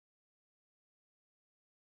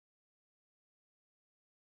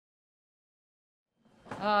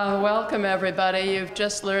Welcome, everybody. You've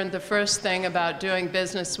just learned the first thing about doing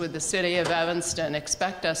business with the city of Evanston.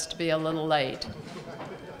 Expect us to be a little late.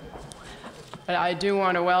 But I do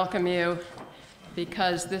want to welcome you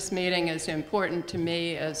because this meeting is important to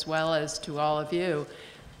me as well as to all of you.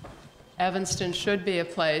 Evanston should be a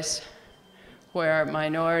place where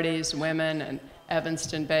minorities, women, and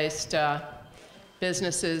Evanston-based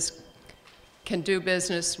businesses can do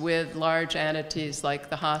business with large entities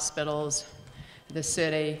like the hospitals, the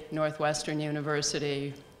city, Northwestern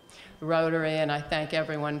University, Rotary, and I thank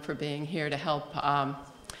everyone for being here to help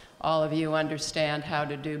all of you understand how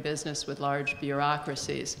to do business with large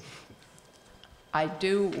bureaucracies. I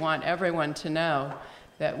do want everyone to know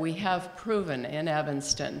that we have proven in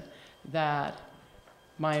Evanston that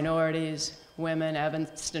minorities, women,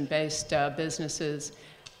 Evanston-based businesses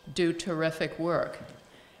do terrific work.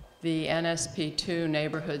 The NSP2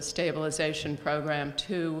 Neighborhood Stabilization Program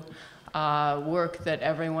 2 work that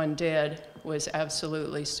everyone did was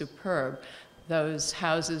absolutely superb. Those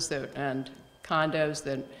houses and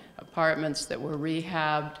condos, apartments that were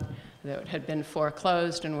rehabbed, that had been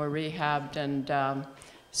foreclosed and were rehabbed and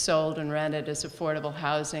sold and rented as affordable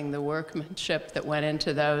housing, the workmanship that went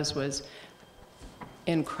into those was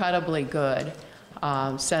incredibly good.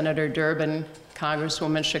 Senator Durbin,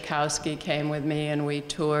 Congresswoman Schakowsky came with me and we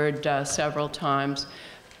toured several times,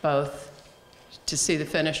 both to see the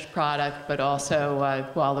finished product, but also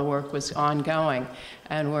while the work was ongoing.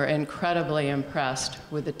 And we're incredibly impressed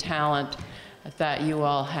with the talent that you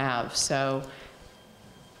all have. So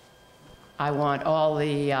I want all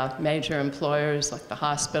the major employers like the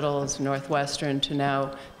hospitals, Northwestern, to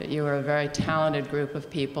know that you are a very talented group of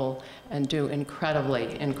people and do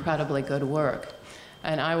incredibly, incredibly good work.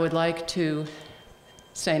 And I would like to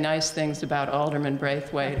say nice things about Alderman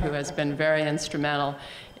Braithwaite, who has been very instrumental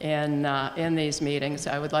in these meetings.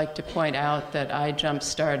 I would like to point out that I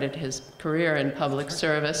jump-started his career in public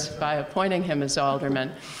service by appointing him as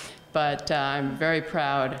alderman, but I'm very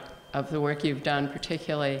proud of the work you've done,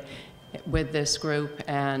 particularly with this group,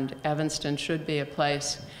 and Evanston should be a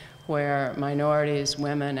place where minorities,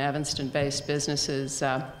 women, Evanston-based businesses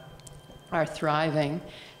are thriving,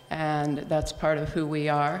 and that's part of who we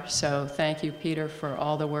are. So thank you, Peter, for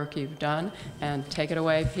all the work you've done, and take it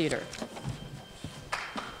away, Peter.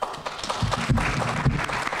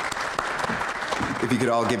 If you could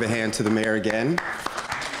all give a hand to the mayor again.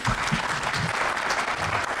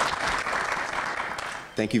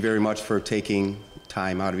 Thank you very much for taking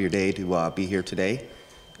time out of your day to be here today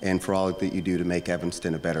and for all that you do to make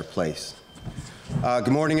Evanston a better place. Good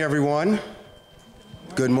morning, everyone.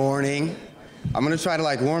 Good morning. I'm going to try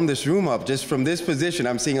to warm this room up. Just from this position,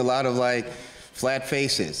 I'm seeing a lot of flat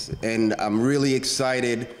faces, and I'm really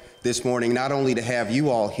excited this morning not only to have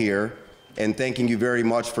you all here, and thanking you very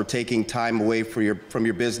much for taking time away from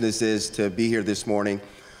your businesses to be here this morning,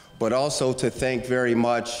 but also to thank very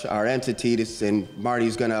much our entity, and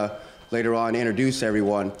Marty's going to later on introduce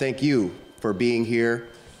everyone. Thank you for being here,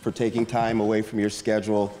 for taking time away from your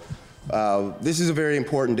schedule. This is a very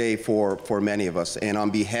important day for many of us, and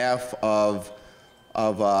on behalf of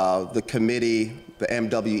the committee, the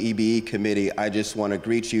MWEBE committee, I just want to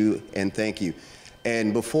greet you and thank you.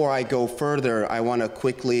 And before I go further, I want to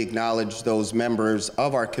quickly acknowledge those members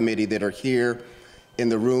of our committee that are here in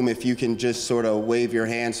the room. If you can just sort of wave your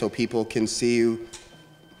hand so people can see you.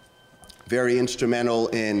 Very instrumental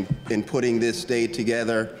in putting this day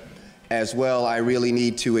together. As well, I really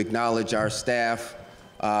need to acknowledge our staff,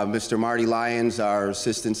 Mr. Marty Lyons, our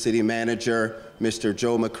Assistant City Manager, Mr.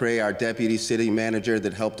 Joe McCrae, our Deputy City Manager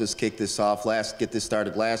that helped us kick this off get this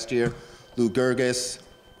started last year, Lou Gerges,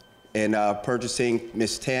 and purchasing,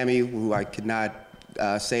 Miss Tammy, who I could not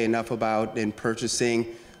say enough about in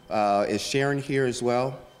purchasing. Is Sharon here as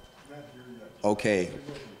well? Not here yet. Okay.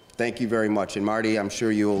 Thank you very much. And Marty, I'm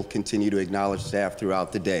sure you'll continue to acknowledge staff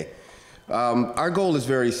throughout the day. Our goal is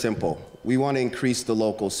very simple. We want to increase the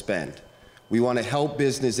local spend. We want to help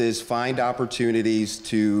businesses find opportunities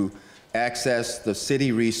to access the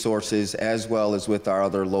city resources as well as with our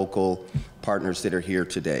other local partners that are here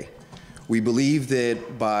today. We believe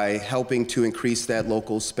that by helping to increase that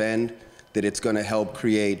local spend, that it's going to help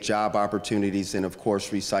create job opportunities and, of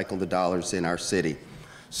course, recycle the dollars in our city.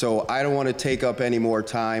 So I don't want to take up any more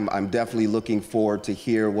time. I'm definitely looking forward to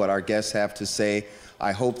hear what our guests have to say.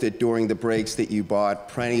 I hope that during the breaks that you bought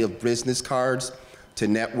plenty of business cards to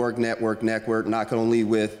network, not only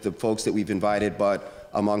with the folks that we've invited, but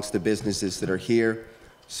amongst the businesses that are here.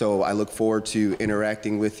 So I look forward to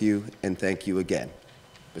interacting with you, and thank you again.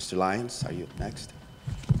 Mr. Lyons, are you up next?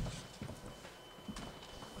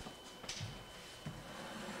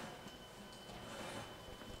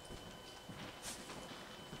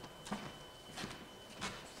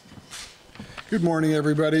 Good morning,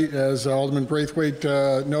 everybody. As Alderman Braithwaite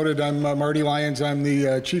noted, I'm Marty Lyons. I'm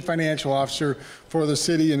the Chief Financial Officer for the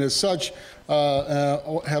city, and as such,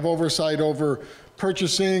 have oversight over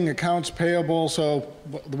purchasing, accounts payable. So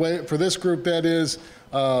the way for this group, that is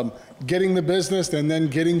getting the business and then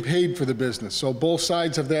getting paid for the business. So both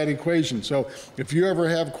sides of that equation. So if you ever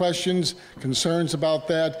have questions, concerns about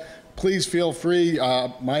that, please feel free.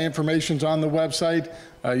 My information's on the website.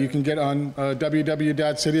 You can get on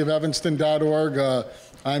www.cityofevanston.org.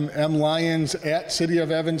 I'm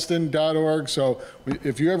mlyons@cityofevanston.org. So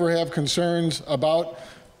if you ever have concerns about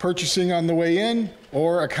purchasing on the way in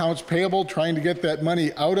or accounts payable, trying to get that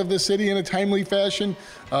money out of the city in a timely fashion,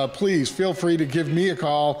 please feel free to give me a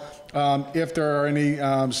call if there are any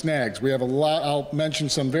snags. We have a lot. I'll mention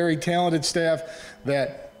some very talented staff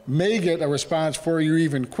that may get a response for you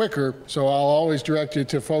even quicker, so I'll always direct you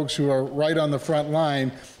to folks who are right on the front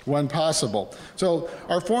line when possible. So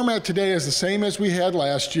our format today is the same as we had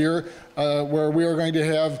last year, where we are going to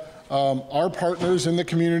have our partners in the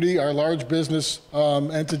community, our large business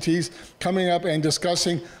entities, coming up and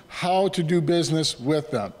discussing how to do business with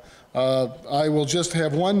them. I will just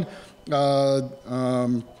have one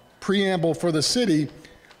preamble for the city.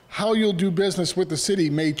 How you'll do business with the city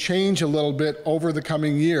may change a little bit over the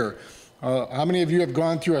coming year. How many of you have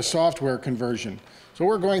gone through a software conversion? So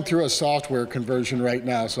we're going through a software conversion right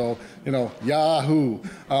now. So, Yahoo.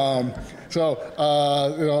 From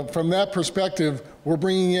that perspective, we're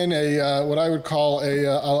bringing in a what I would call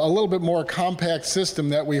a little bit more compact system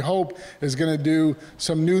that we hope is going to do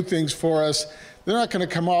some new things for us. They're not going to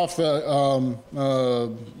come off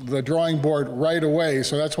the drawing board right away,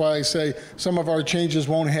 so that's why I say some of our changes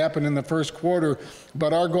won't happen in the first quarter,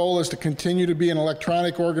 but our goal is to continue to be an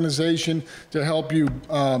electronic organization to help you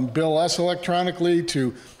bill us electronically,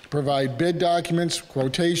 to provide bid documents,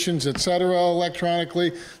 quotations, et cetera,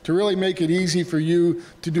 electronically, to really make it easy for you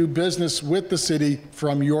to do business with the city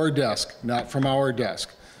from your desk, not from our desk.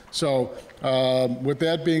 So with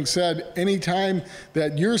that being said, anytime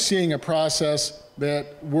that you're seeing a process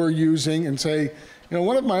that we're using and say,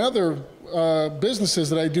 one of my other businesses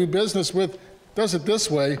that I do business with does it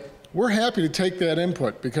this way, we're happy to take that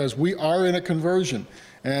input because we are in a conversion.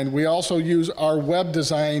 And we also use our web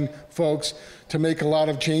design folks to make a lot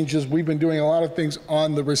of changes. We've been doing a lot of things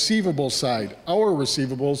on the receivable side, our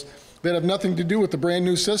receivables, that have nothing to do with the brand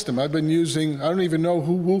new system. I've been using, I don't even know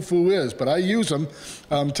who Woofu is, but I use them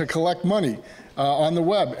to collect money on the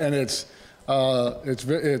web, and it's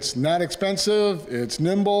not expensive, it's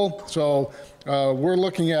nimble, so we're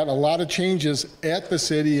looking at a lot of changes at the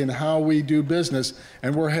city and how we do business,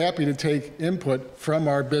 and we're happy to take input from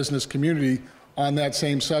our business community on that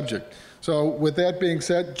same subject. So with that being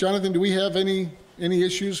said, Jonathan, do we have any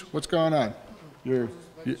issues? What's going on?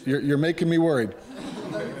 You're making me worried.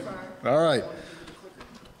 All right.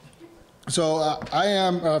 So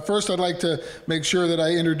first I'd like to make sure that I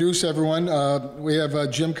introduce everyone. We have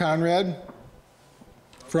Jim Conrad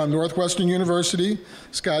from Northwestern University,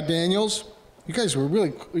 Scott Daniels. You guys were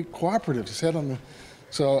really cooperative.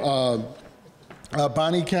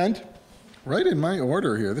 Bonnie Kent, right in my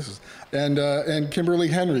order here. And Kimberly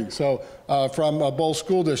Henry, so from both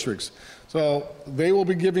school districts. So they will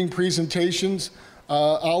be giving presentations.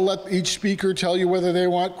 I'll let each speaker tell you whether they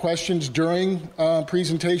want questions during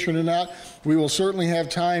presentation or not. We will certainly have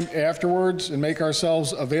time afterwards and make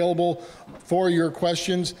ourselves available for your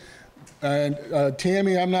questions. And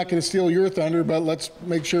Tammy, I'm not going to steal your thunder, but let's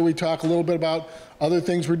make sure we talk a little bit about other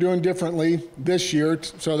things we're doing differently this year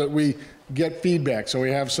so that we get feedback. So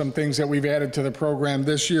we have some things that we've added to the program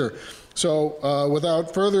this year. So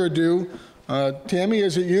without further ado, Tammy,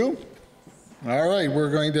 is it you? All right,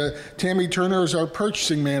 Tammy Turner is our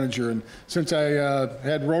purchasing manager, and since I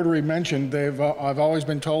had Rotary mentioned, I've always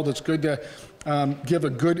been told it's good to give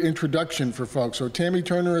a good introduction for folks. So Tammy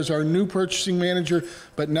Turner is our new purchasing manager,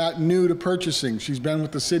 but not new to purchasing. She's been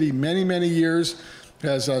with the city many, many years,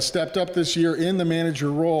 has stepped up this year in the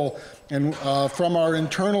manager role, and from our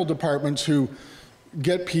internal departments who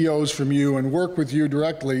get POs from you and work with you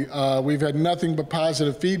directly, we've had nothing but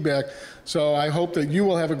positive feedback. So I hope that you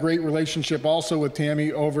will have a great relationship also with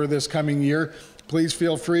Tammy over this coming year. Please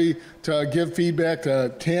feel free to give feedback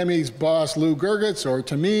to Tammy's boss, Lou Gergitz, or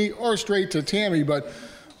to me, or straight to Tammy, but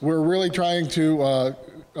we're really trying to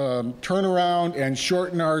turn around and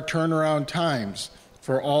shorten our turnaround times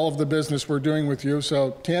for all of the business we're doing with you.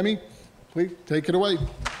 So Tammy, please take it away.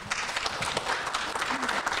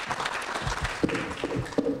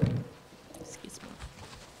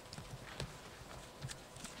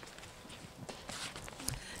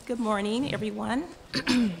 Good morning, everyone.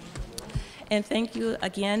 And thank you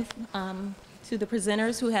again To the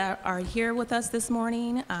presenters who are here with us this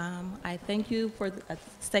morning, I thank you for a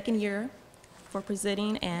second year for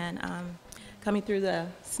presenting and coming through the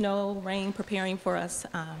snow, rain, preparing for us.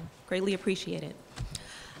 Greatly appreciate it.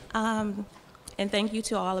 And thank you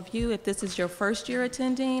to all of you. If this is your first year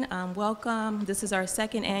attending, welcome. This is our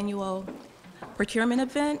second annual procurement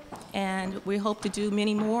event, and we hope to do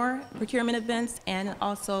many more procurement events, and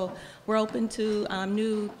also we're open to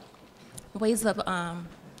new ways of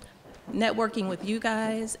networking with you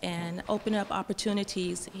guys and open up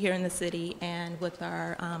opportunities here in the city and with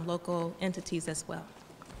our local entities as well.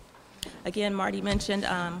 Again, Marty mentioned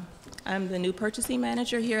I'm the new purchasing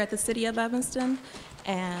manager here at the City of Evanston,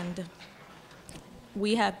 and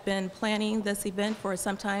we have been planning this event for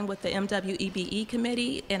some time with the MWEBE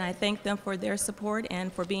committee, and I thank them for their support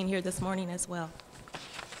and for being here this morning as well.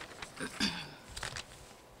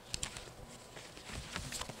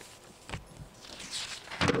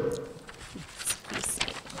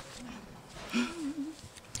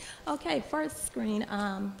 Okay, first screen,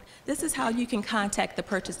 this is how you can contact the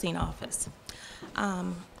purchasing office.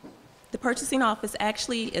 The purchasing office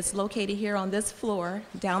actually is located here on this floor,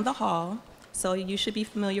 down the hall, so you should be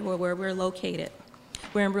familiar with where we're located.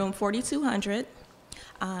 We're in room 4200,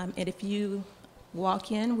 and if you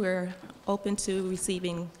walk in, we're open to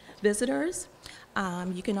receiving visitors.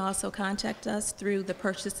 You can also contact us through the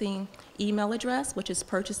purchasing email address, which is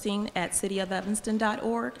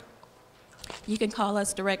purchasing@cityofevanston.org. You can call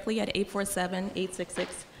us directly at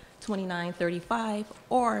 847-866-2935,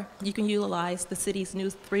 or you can utilize the city's new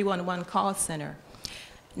 311 call center.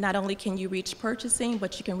 Not only can you reach purchasing,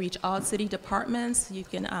 but you can reach all city departments. You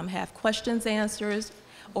can have questions, answers,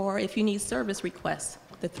 or if you need service requests,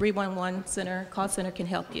 the 311 call center can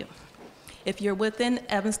help you. If you're within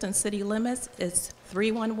Evanston city limits, it's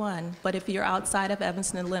 311, but if you're outside of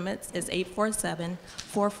Evanston limits, it's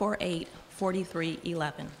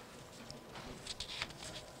 847-448-4311.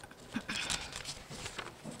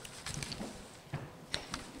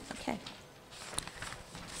 Okay.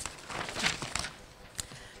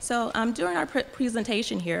 So during our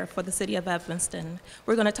presentation here for the City of Evanston,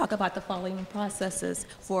 we're going to talk about the following processes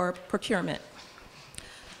for procurement.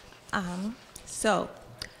 So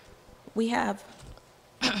we have,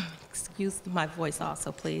 excuse my voice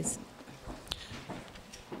also, please.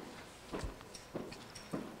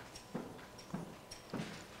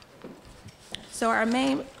 So our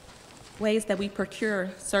main ways that we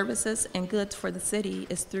procure services and goods for the city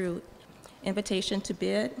is through invitation to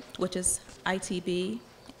bid, which is ITB,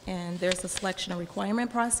 and there's a selection and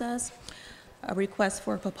requirement process, a request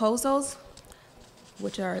for proposals,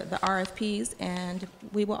 which are the RFPs, and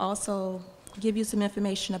we will also give you some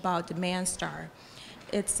information about DemandStar.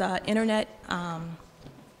 It's an internet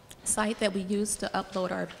site that we use to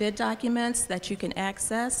upload our bid documents that you can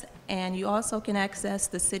access, and you also can access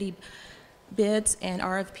the city bids and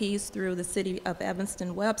RFPs through the City of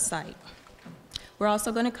Evanston website. We're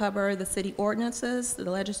also going to cover the city ordinances,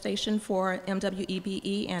 the legislation for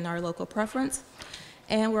MWEBE and our local preference,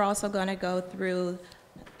 and we're also going to go through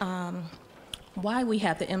why we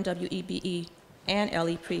have the MWEBE and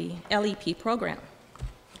LEP program.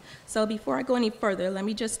 So before I go any further, let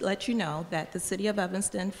me just let you know that the City of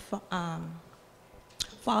Evanston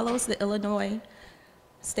follows the Illinois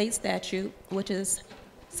state statute, which is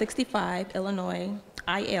 65 Illinois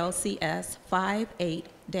ILCS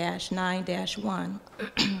 58-9-1,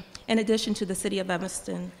 in addition to the City of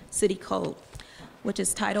Evanston City Code, which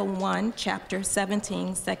is Title I, Chapter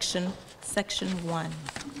 17, Section 1.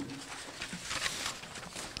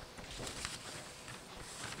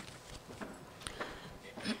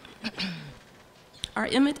 Our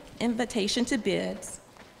invitation to bids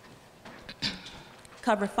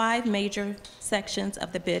cover 5 major sections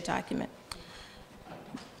of the bid document.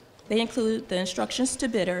 They include the instructions to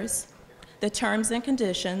bidders, the terms and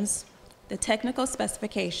conditions, the technical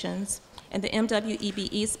specifications, and the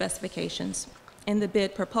MWEBE specifications in the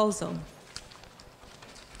bid proposal.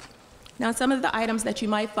 Now, some of the items that you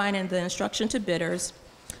might find in the instruction to bidders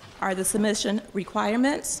are the submission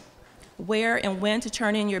requirements, where and when to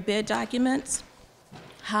turn in your bid documents,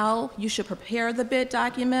 how you should prepare the bid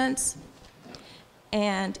documents,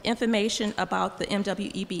 and information about the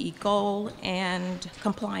MWEBE goal and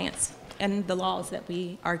compliance and the laws that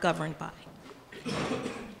we are governed by.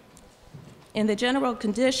 In the general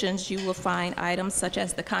conditions, you will find items such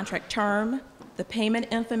as the contract term, the payment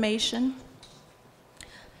information,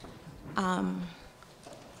 the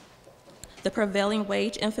prevailing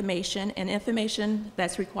wage information, and information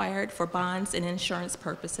that's required for bonds and insurance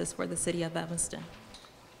purposes for the City of Evanston.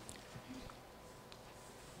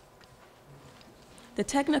 The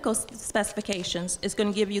technical specifications is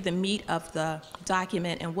going to give you the meat of the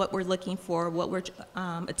document and what we're looking for, what we're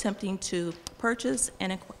attempting to purchase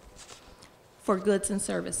and for goods and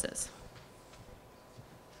services.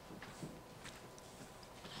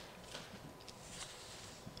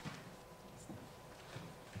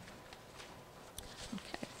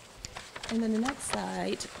 Okay. And then the next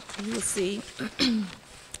slide, you will see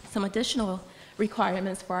some additional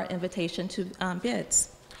requirements for our invitation to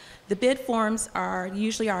bids. The bid forms are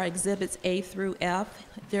usually our exhibits A through F.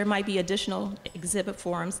 There might be additional exhibit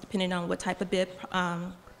forms depending on what type of bid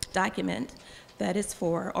document that is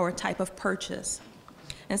for or type of purchase.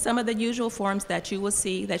 And some of the usual forms that you will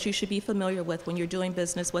see that you should be familiar with when you're doing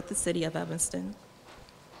business with the City of Evanston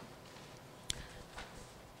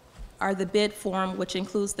are the bid form, which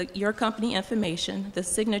includes your company information, the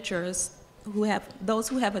signatures, those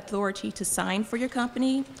who have authority to sign for your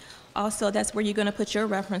company. Also, that's where you're going to put your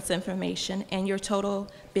reference information and your total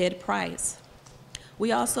bid price.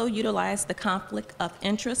 We also utilize the conflict of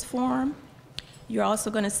interest form. You're also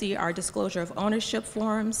going to see our disclosure of ownership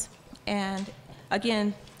forms. And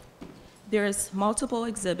again, there's multiple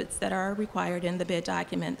exhibits that are required in the bid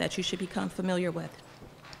document that you should become familiar with.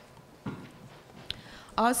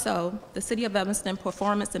 Also, the City of Evanston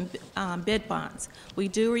performance and bid bonds. We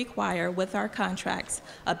do require with our contracts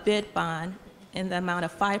a bid bond in the amount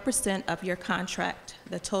of 5% of your contract,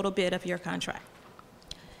 the total bid of your contract.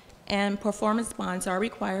 And performance bonds are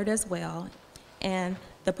required as well. And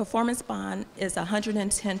the performance bond is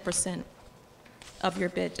 110% of your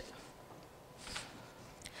bid.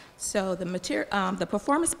 So the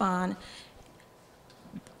performance bond,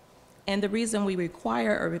 and the reason we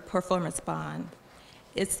require a performance bond,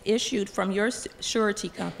 it's issued from your surety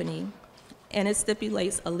company, and it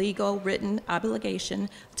stipulates a legal written obligation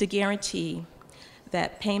to guarantee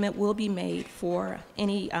that payment will be made for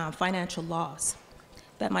any financial loss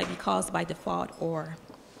that might be caused by default or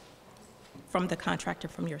from the contractor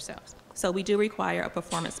from yourselves. So we do require a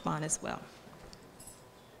performance bond as well.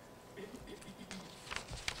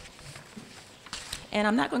 And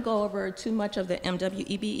I'm not going to go over too much of the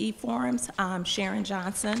MWEBE forms. Sharon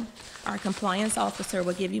Johnson, our compliance officer,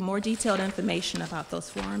 will give you more detailed information about those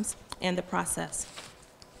forms and the process.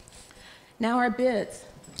 Now our bids.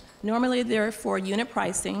 Normally they're for unit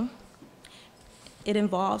pricing. It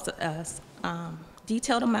involves a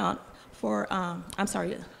detailed amount for, an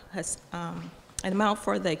amount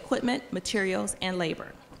for the equipment, materials, and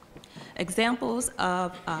labor. Examples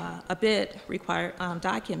of a bid required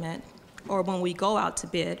document, or when we go out to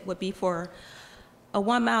bid, would be for a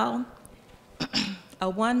 1 mile, a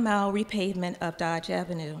 1 mile repavement of Dodge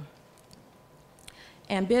Avenue.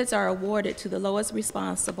 And bids are awarded to the lowest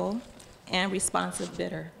responsible and responsive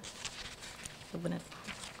bidder.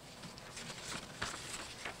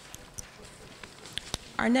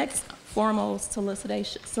 Our next formal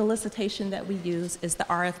solicitation that we use is the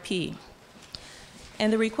RFP.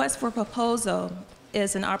 And the request for proposal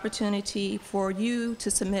is an opportunity for you to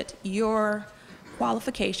submit your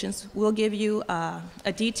qualifications. We'll give you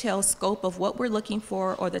a detailed scope of what we're looking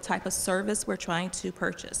for or the type of service we're trying to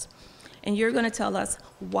purchase. And you're going to tell us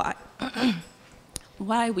why,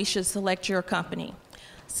 why we should select your company.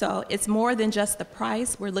 So it's more than just the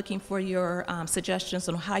price. We're looking for your suggestions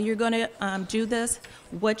on how you're going to do this,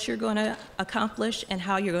 what you're going to accomplish, and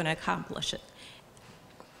how you're going to accomplish it.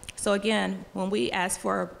 So again, when we ask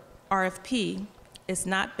for RFP, it's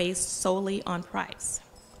not based solely on price.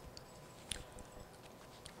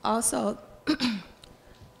 Also,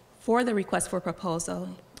 for the request for proposal,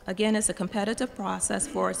 again, it's a competitive process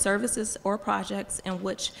for services or projects in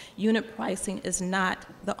which unit pricing is not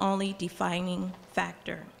the only defining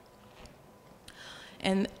factor.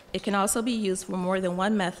 And it can also be used for more than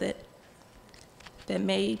one method that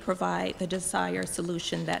may provide the desired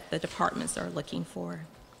solution that the departments are looking for.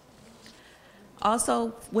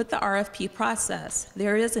 Also, with the RFP process,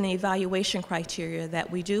 there is an evaluation criteria that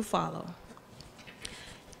we do follow.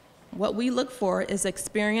 What we look for is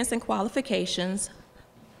experience and qualifications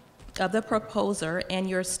of the proposer and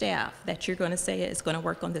your staff that you're going to say is going to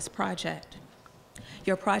work on this project,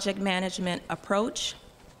 your project management approach,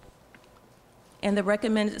 and the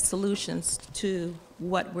recommended solutions to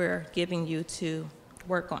what we're giving you to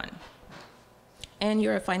work on, and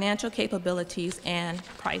your financial capabilities and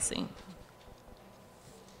pricing.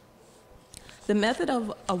 The method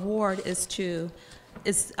of award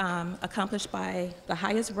is accomplished by the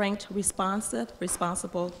highest ranked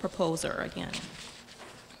responsible proposer again.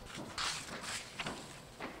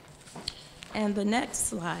 And the next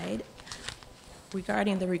slide,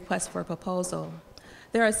 regarding the request for proposal.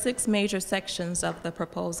 There are 6 major sections of the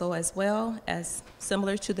proposal as well as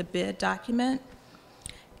similar to the bid document.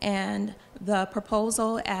 And the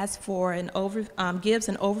proposal asks for gives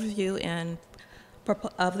an overview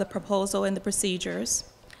of the proposal and the procedures.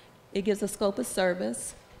 It gives a scope of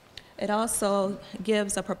service. It also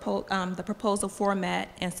gives the proposal format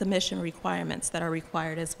and submission requirements that are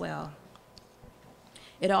required as well.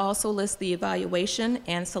 It also lists the evaluation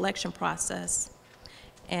and selection process.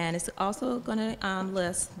 And it's also going to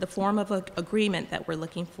list the form of agreement that we're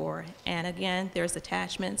looking for. And again, there's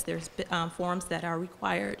attachments, there's forms that are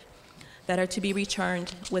required that are to be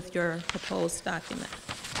returned with your proposed document.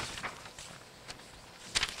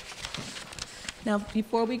 Now,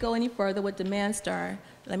 before we go any further with Demand Star,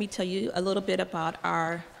 let me tell you a little bit about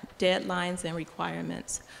our deadlines and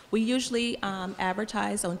requirements. We usually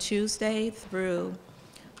advertise on Tuesday through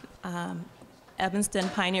Evanston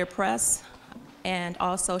Pioneer Press and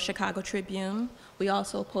also Chicago Tribune. We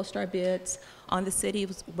also post our bids on the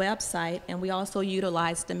city's website, and we also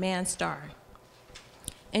utilize Demand Star.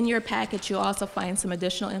 In your package, you'll also find some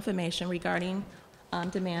additional information regarding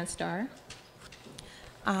Demand Star.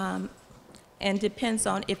 And depends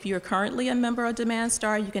on if you're currently a member of Demand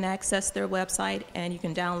Star, you can access their website and you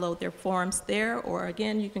can download their forms there, or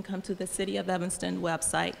again, you can come to the City of Evanston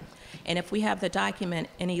website. And if we have the document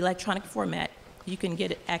in electronic format, you can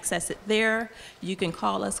access it there. You can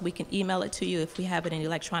call us, we can email it to you if we have it in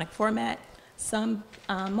electronic format.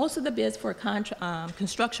 Most of the bids for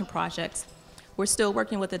construction projects, we're still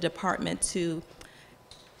working with the department to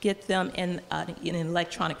get them in an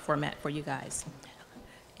electronic format for you guys.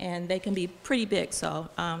 And they can be pretty big, so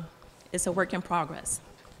it's a work in progress.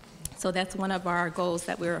 So that's one of our goals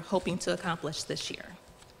that we're hoping to accomplish this year.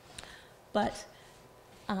 But,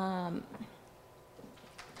 okay.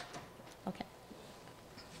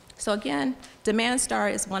 So again, Demand Star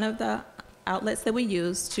is one of the outlets that we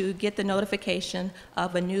use to get the notification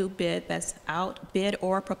of a new bid that's out, bid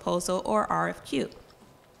or proposal or RFQ.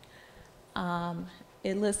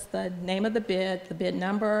 It lists the name of the bid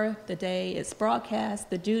number, the day it's broadcast,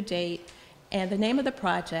 the due date, and the name of the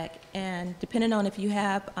project. And depending on if you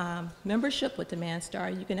have membership with Demand Star,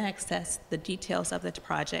 you can access the details of the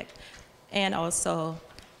project and also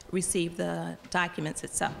receive the documents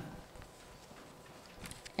itself.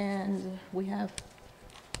 And we have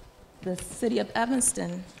the City of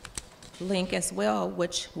Evanston link as well,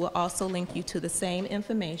 which will also link you to the same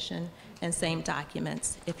information and same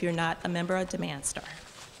documents if you're not a member of Demand Star.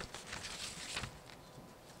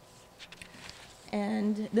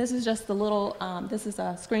 And this is just a little, this is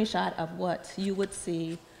a screenshot of what you would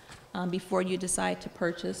see before you decide to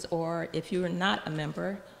purchase, or if you're not a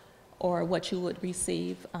member, or what you would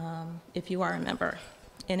receive if you are a member.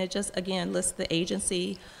 And it just, again, lists the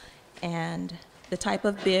agency and the type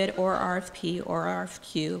of bid or RFP or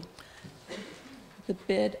RFQ, the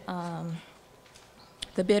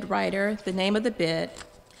bid writer, the name of the bid,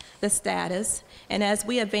 the status, and as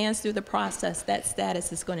we advance through the process, that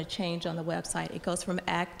status is going to change on the website. It goes from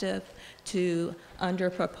active to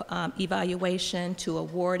under evaluation to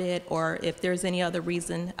awarded, or if there's any other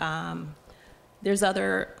reason, there's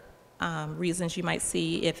other reasons you might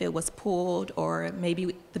see if it was pulled or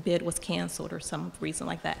maybe the bid was canceled or some reason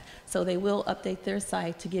like that. So they will update their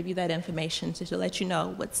site to give you that information to let you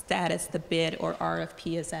know what status the bid or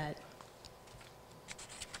RFP is at.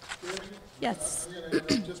 Yes. I'm going to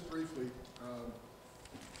interrupt just briefly,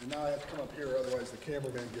 and now I have to come up here, otherwise the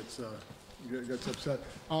cameraman gets upset.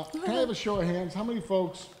 Can I have a show of hands? How many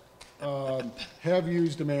folks have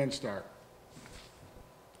used Demand Star?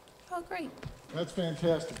 Oh, great. That's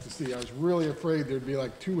fantastic to see. I was really afraid there'd be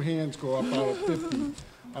like 2 hands go up out of 50.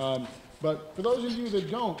 But for those of you that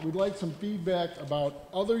don't, we'd like some feedback about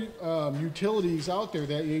other utilities out there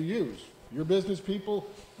that you use. Your business people,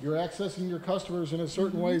 you're accessing your customers in a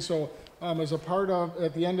certain way. So as a part of,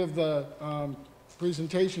 at the end of the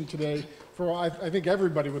presentation today, I think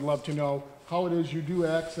everybody would love to know how it is you do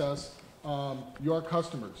access your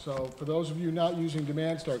customers. So for those of you not using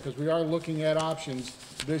Demand Star, because we are looking at options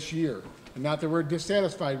this year, and not that we're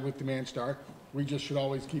dissatisfied with Demand Star, we just should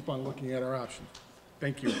always keep on looking at our options.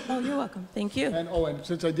 Thank you. Oh, you're welcome. Thank you. And and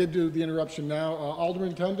since I did do the interruption now,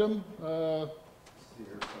 Alderman Tendem,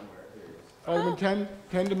 Alderman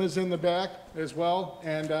Tendem is in the back as well,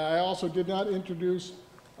 and I also did not introduce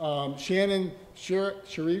Shannon Sharif.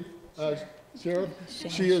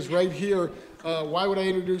 She is right here. Why would I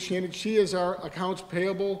introduce Shannon? She is our accounts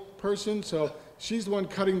payable person, so she's the one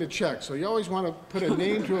cutting the check. So you always want to put a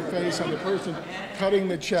name to a face on the person cutting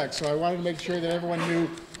the check. So I wanted to make sure that everyone knew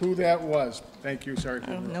who that was. Thank you. Sorry.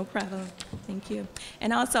 No problem. Thank you.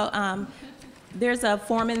 And also, there's a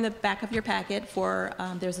form in the back of your packet for,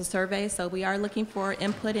 there's a survey. So we are looking for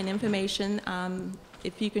input and information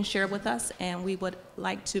if you can share with us, and we would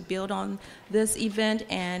like to build on this event,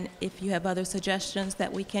 and if you have other suggestions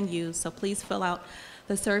that we can use. So please fill out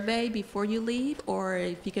the survey before you leave, or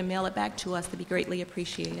if you can mail it back to us, that'd be greatly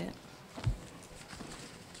appreciated.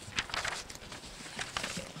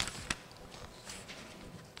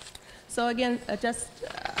 So again,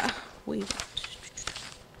 we can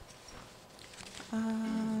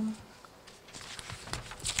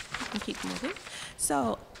keep moving.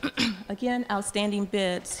 So again, outstanding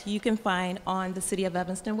bids you can find on the City of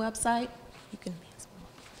Evanston website. You can.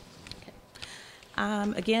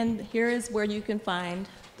 Okay. Again, here is where you can find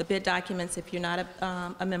the bid documents if you're not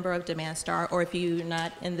a member of Demand Star, or if you're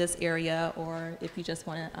not in this area, or if you just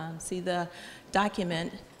want to see the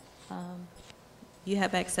document. You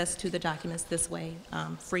have access to the documents this way,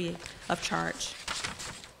 free of charge.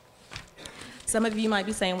 Some of you might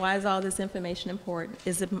be saying, why is all this information important?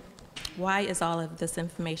 Why is all of this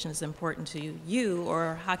information important to you,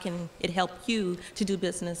 or how can it help you to do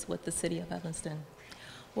business with the City of Evanston?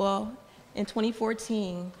 Well, in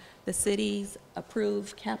 2014, the city's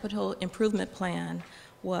approved capital improvement plan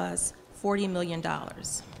was $40 million.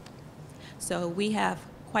 So we have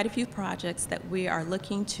quite a few projects that we are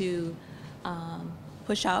looking to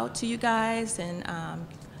push out to you guys, and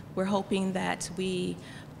we're hoping that we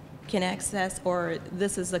can access, or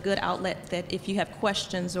this is a good outlet that if you have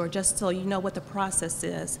questions, or just so you know what the process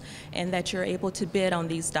is, and that you're able to bid on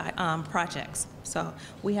these projects. So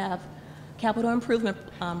we have capital improvement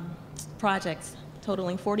projects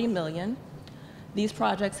totaling $40 million. These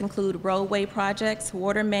projects include roadway projects,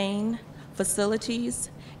 water main, facilities,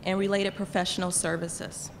 and related professional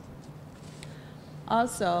services.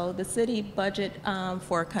 Also, the city budget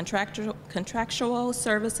for contractual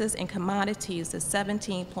services and commodities is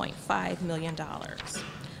 $17.5 million.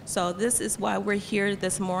 So this is why we're here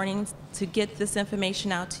this morning, to get this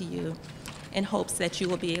information out to you in hopes that you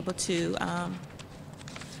will be able to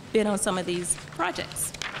bid on some of these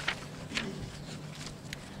projects.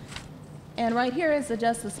 And right here is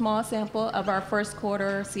just a small sample of our first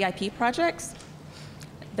quarter CIP projects,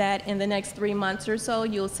 that in the next 3 months or so,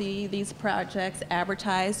 you'll see these projects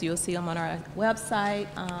advertised. You'll see them on our website.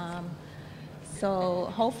 So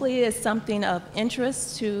hopefully it's something of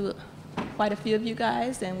interest to quite a few of you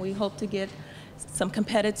guys, and we hope to get some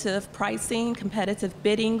competitive pricing, competitive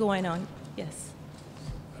bidding going on. Yes?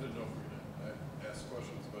 I didn't know if we were going to ask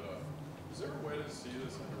questions, but is there a way to see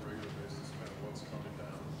this on a regular basis, kind of what's coming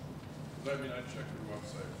down? Because I mean, I check your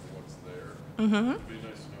website for what's there. It'd be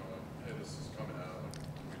nice to know, like, hey, this is coming out.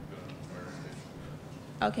 We've been on fire station.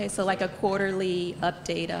 Okay, so like a quarterly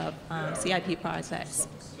update of CIP projects.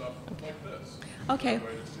 Stuff like this. Okay. Is there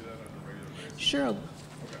a way to see that on a regular basis? Sure. Okay.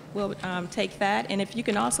 We'll take that, and if you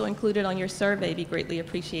can also include it on your survey, it'd be greatly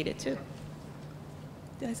appreciated too.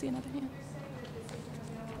 Did I see another hand?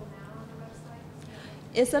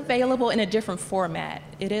 It's available in a different format.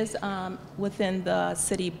 It is within the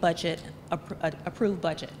city budget, approved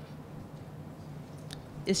budget.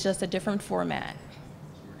 It's just a different format.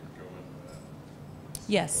 So we can go into that.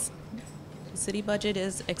 Yes, the city budget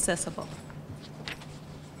is accessible.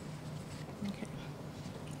 Okay.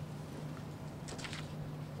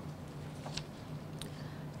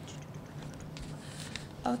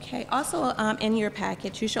 Okay, also in your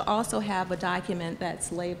package, you should also have a document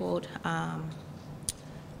that's labeled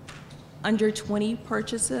under 20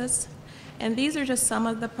 purchases. And these are just some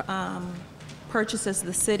of the purchases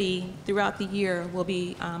the city throughout the year will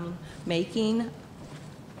be making.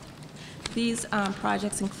 These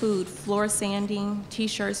projects include floor sanding,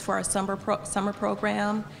 t-shirts for our summer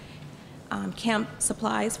program, camp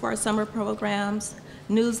supplies for our summer programs,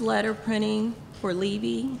 newsletter printing for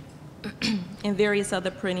Levy, and various other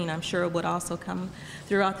printing I'm sure would also come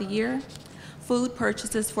throughout the year. Food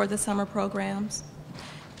purchases for the summer programs.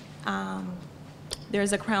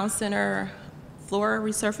 There's a Crown Center floor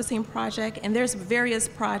resurfacing project, and there's various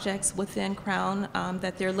projects within Crown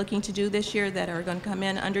that they're looking to do this year that are going to come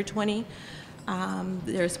in under 20.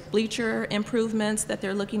 There's bleacher improvements that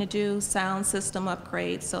they're looking to do, sound system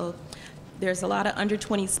upgrades. So there's a lot of under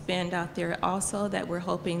 20 spend out there also that we're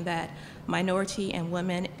hoping that minority and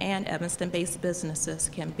women and Evanston-based businesses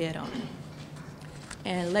can bid on.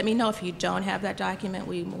 And let me know if you don't have that document.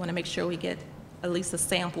 We want to make sure we get at least a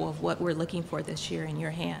sample of what we're looking for this year in your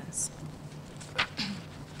hands.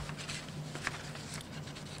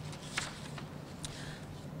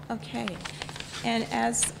 Okay, and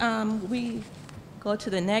as we go to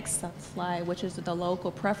the next slide, which is the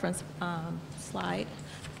local preference slide,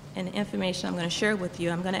 and the information I'm going to share with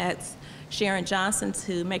you, I'm going to ask Sharon Johnson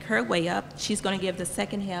to make her way up. She's going to give the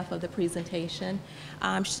second half of the presentation.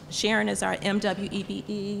 Sharon is our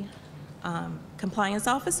MWEBE compliance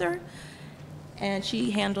officer, and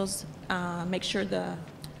she handles, make sure the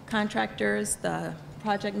contractors, the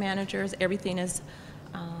project managers, everything is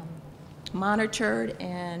monitored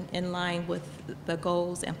and in line with the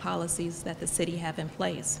goals and policies that the city have in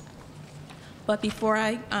place. But before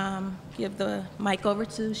I give the mic over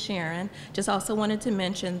to Sharon, just also wanted to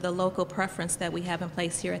mention the local preference that we have in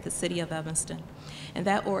place here at the City of Evanston. And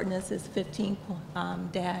that ordinance is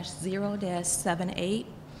 15-0-78,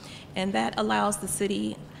 and that allows the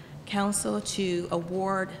City Council to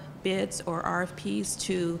award bids or RFPs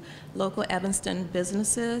to local Evanston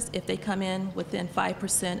businesses if they come in within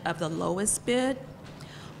 5% of the lowest bid.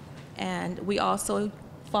 And we also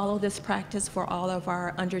follow this practice for all of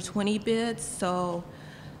our under 20 bids. So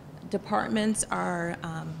departments are,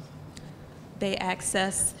 they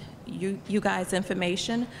access you guys'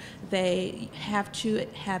 information. They have to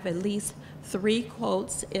have at least 3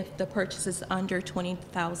 quotes if the purchase is under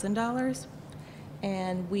 $20,000.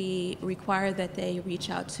 And we require that they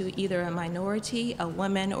reach out to either a minority, a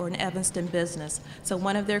woman, or an Evanston business. So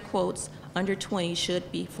one of their quotes under 20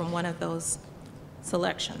 should be from one of those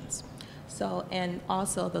selections. So, and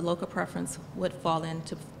also the local preference would fall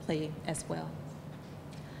into play as well.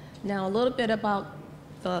 Now, a little bit about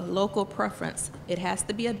the local preference. It has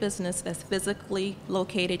to be a business that's physically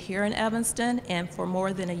located here in Evanston and for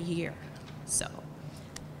more than a year. So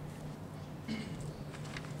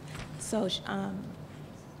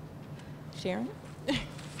Sharon?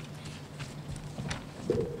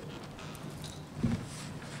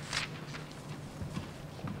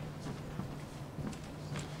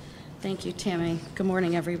 Thank you, Tammy. Good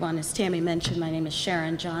morning, everyone. As Tammy mentioned, my name is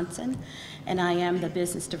Sharon Johnson, and I am the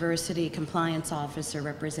Business Diversity Compliance Officer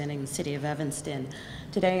representing the City of Evanston.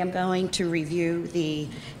 Today, I'm going to review the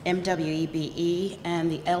MWEBE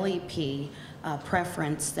and the LEP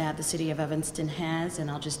preference that the City of Evanston has, and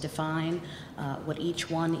I'll just define what each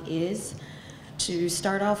one is. To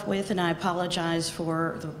start off with, and I apologize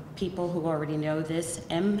for the people who already know this,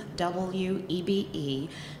 MWEBE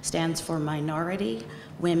stands for Minority,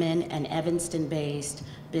 Women, and Evanston-based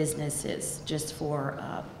businesses, just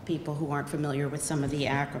for people who aren't familiar with some of the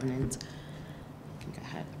acronyms. Go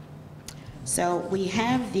ahead. So we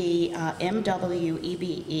have the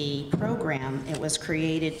MWEBE program. It was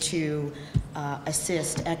created to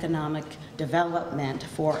assist economic development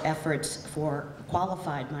for efforts for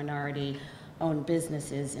qualified minority-owned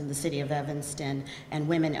businesses in the City of Evanston and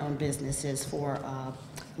women-owned businesses for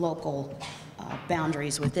local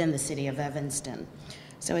boundaries within the City of Evanston.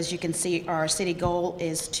 So as you can see, our city goal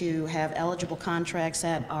is to have eligible contracts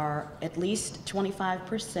that are at least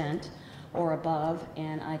 25% or above,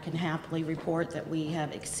 and I can happily report that we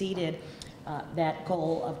have exceeded that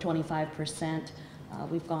goal of 25%.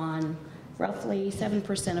 We've gone roughly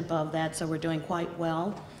 7% above that, so we're doing quite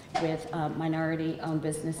well with minority-owned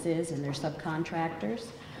businesses and their subcontractors.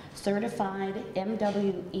 Certified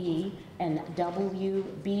MWE and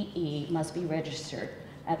WBE must be registered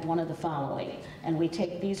at one of the following. And we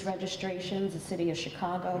take these registrations, the City of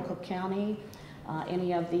Chicago, Cook County,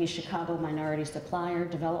 any of the Chicago Minority Supplier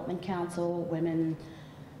Development Council, Women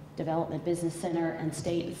Development Business Center, and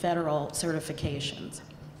state and federal certifications.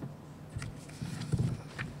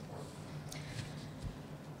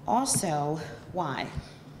 Also, why?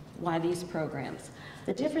 Why these programs?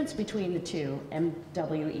 The difference between the two,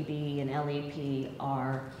 MWEB and LEP,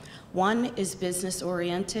 are one is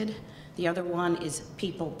business-oriented, the other one is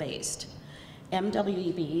people-based.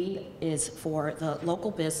 MWEB is for the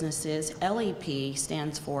local businesses. LEP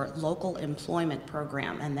stands for Local Employment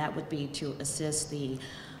Program, and that would be to assist the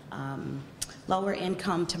lower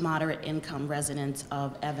income to moderate income residents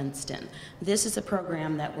of Evanston. This is a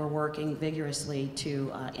program that we're working vigorously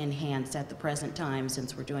to enhance at the present time,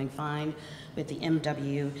 since we're doing fine with the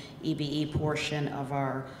MWEBE portion of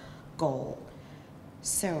our goal.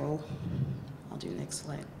 So, I'll do next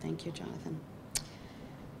slide. Thank you, Jonathan.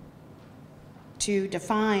 To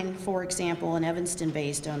define, for example, an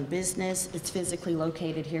Evanston-based owned business, it's physically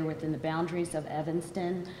located here within the boundaries of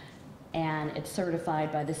Evanston, and it's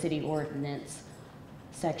certified by the city ordinance,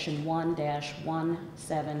 section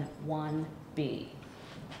 1-171B.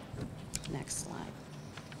 Next slide.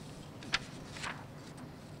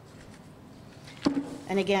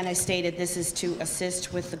 And again, I stated this is to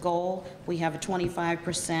assist with the goal. We have a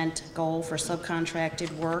 25% goal for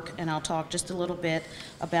subcontracted work, and I'll talk just a little bit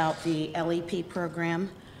about the LEP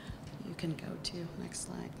program. You can go to next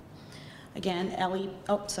slide. Again,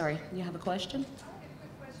 oh, sorry, you have a question? I have a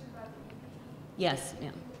quick question about the EBE. Yes,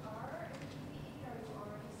 ma'am. You are an EBE, are you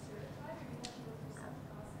already certified, or do you have to go through some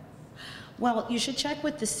process? Well, you should check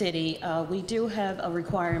with the city. We do have a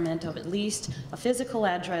requirement of at least a physical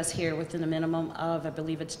address here within a minimum of, I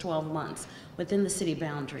believe it's 12 months, within the city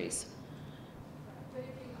boundaries. But if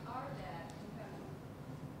you are that, you have to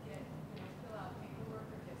get, fill out paperwork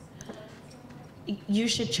or get certified somewhere? You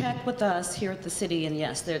should check with us here at the city, and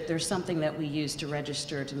yes, there's something that we use to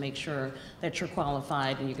register to make sure that you're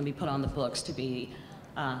qualified and you can be put on the books to be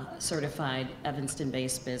certified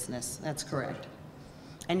Evanston-based business. That's correct.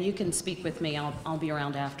 And you can speak with me. I'll be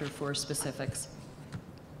around after for specifics.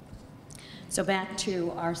 So back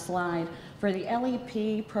to our slide. For the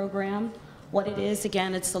LEP program, what it is,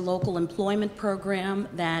 again, it's the local employment program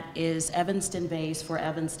that is Evanston-based for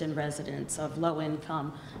Evanston residents of low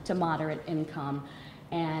income to moderate income.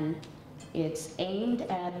 And it's aimed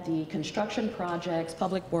at the construction projects,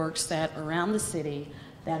 public works that are around the city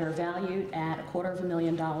that are valued at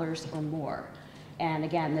 $250,000 or more. And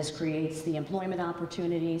again, this creates the employment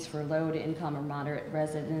opportunities for low to income or moderate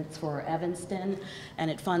residents for Evanston,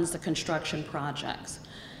 and it funds the construction projects.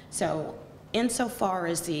 So insofar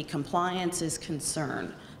as the compliance is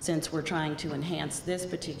concerned, since we're trying to enhance this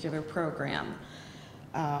particular program,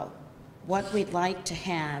 what we'd like to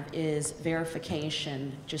have is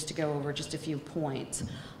verification, just to go over just a few points,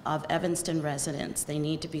 of Evanston residents. They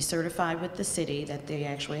need to be certified with the city that they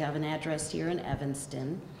actually have an address here in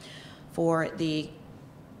Evanston. For the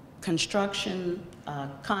construction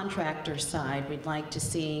contractor side, we'd like to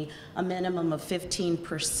see a minimum of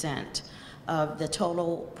 15% of the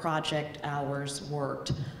total project hours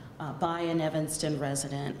worked by an Evanston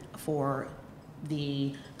resident for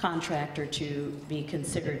the contractor to be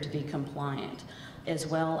considered to be compliant, as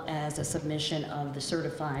well as a submission of the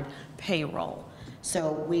certified payroll.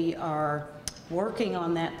 So we are working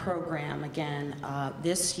on that program again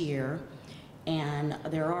this year. And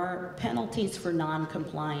there are penalties for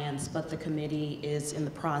non-compliance, but the committee is in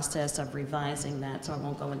the process of revising that, so I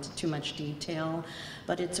won't go into too much detail.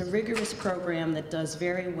 But it's a rigorous program that does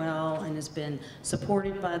very well and has been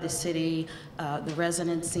supported by the city. The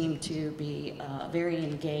residents seem to be very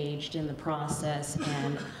engaged in the process,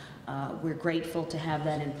 and we're grateful to have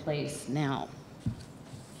that in place now.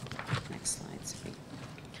 Next slide, please.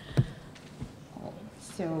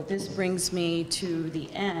 So this brings me to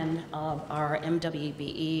the end of our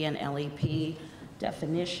MWBE and LEP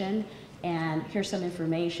definition. And here's some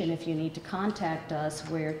information if you need to contact us,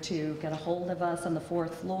 where to get a hold of us on the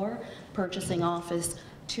 4th floor, purchasing office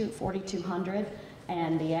 4200,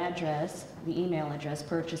 and the address, the email address,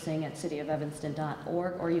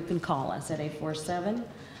 purchasing@cityofevanston.org, or you can call us at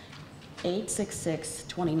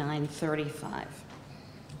 847-866-2935.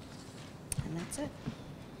 And that's it.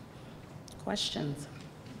 Questions?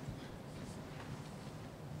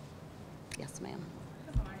 Yes, ma'am.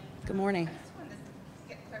 Good morning. Good morning. I just wanted to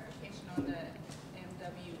get clarification on the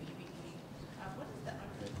MWEBE. What is the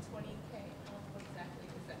under 20K? What exactly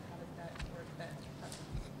is that? How does that work?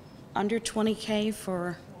 Under 20K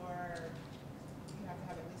for, Or you have to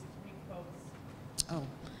have at least 3 quotes? oh,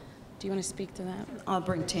 do you want to speak to that? I'll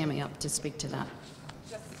bring Tammy up to speak to that.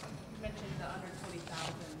 Just, you mentioned the under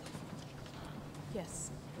 20,000 Yes.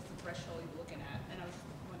 was the threshold you were looking at, and I was just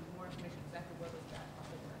wanting more information exactly what was that, how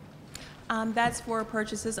it worked. That's for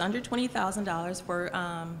purchases under $20,000 for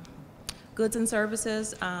goods and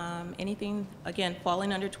services, anything, again,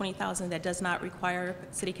 falling under $20,000 that does not require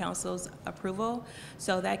City Council's approval.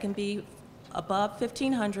 So that can be above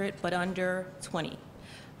 $1,500, but under $20,000.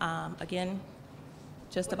 Again,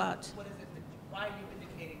 just about. What is it that, why are you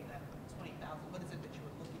indicating that 20,000? What is it that you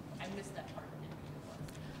were looking for? I missed that part of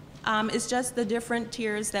it. It's just the different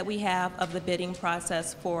tiers that we have of the bidding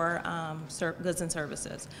process for goods and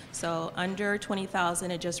services. So under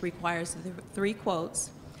 $20,000, it just requires 3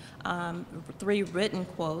 quotes, 3 written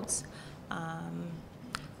quotes.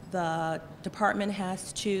 The department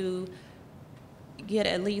has to get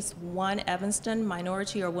at least one Evanston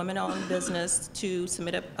minority or women-owned business to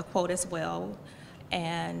submit a quote as well.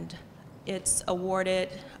 And it's awarded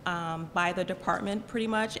by the department pretty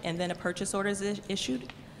much, and then a purchase order is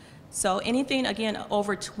issued. So anything, again,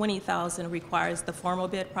 over $20,000 requires the formal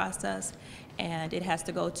bid process, and it has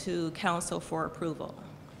to go to council for approval.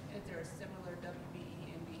 Is there a similar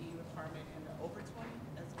WBE and BE requirement in the over 20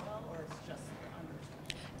 as well, or it's just the under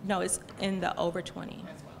 20 No, it's in the over 20.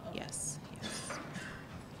 as well? Okay. Yes, yes.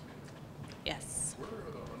 Yes. Where are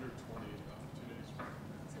the under 20 opportunities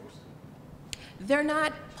posted? They're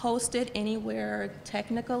not posted anywhere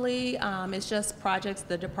technically. It's just projects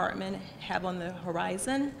the department have on the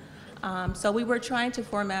horizon. So we were trying to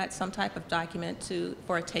format some type of document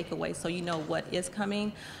for a takeaway so you know what is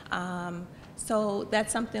coming. So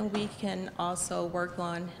that's something we can also work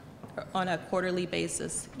on on a quarterly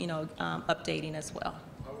basis, you know, updating as well.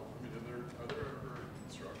 How, I mean, are there ever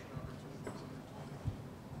construction opportunities under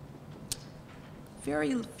 20?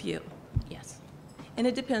 Very few, yes. And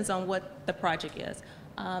it depends on what the project is.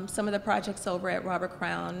 Some of the projects over at Robert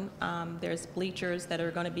Crown, there's bleachers that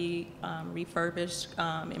are going to be refurbished,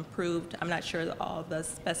 improved. I'm not sure all the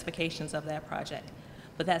specifications of that project,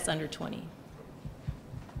 but that's under 20.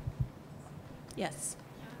 Yes.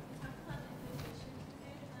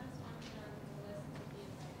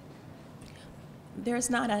 There's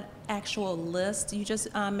not an actual list. You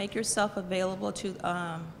just make yourself available to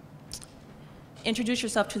introduce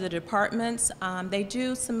yourself to the departments. They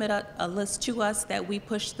do submit a list to us that we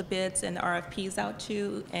push the bids and the RFPs out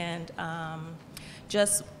to, and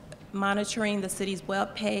just monitoring the city's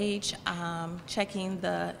webpage, checking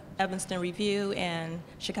the Evanston Review and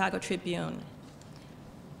Chicago Tribune.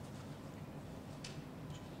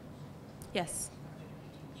 Yes.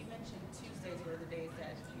 You mentioned Tuesdays were the days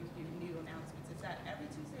that you do new announcements. Is that every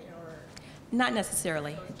Tuesday or? Not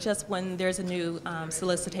necessarily, just when there's a new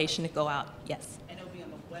solicitation to go out, yes. And it'll be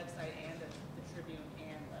on the website and the Tribune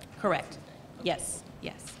and the. Correct. Tuesday. Okay. Yes,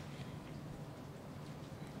 yes.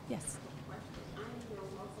 Yes. On your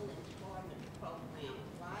local employment program,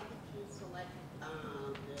 why did you select the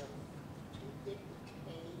 250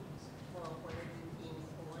 days for where you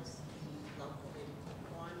enforce the local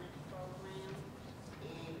employment program?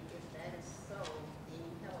 And if that is so, then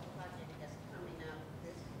you have a project that's coming up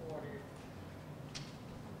this quarter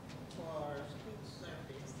for street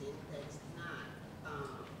service, and that's not a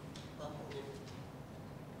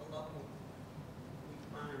local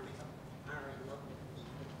requirement of hiring local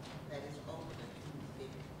people that is over the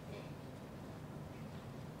 250K.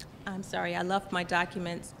 I'm sorry, I left my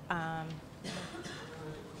documents. There's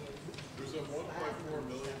a $1.4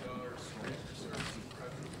 million street services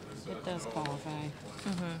project. It does qualify.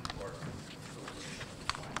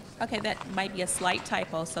 Okay, that might be a slight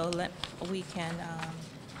typo, so we can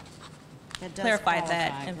It does clarify qualify,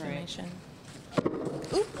 that right. information.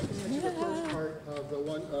 The first part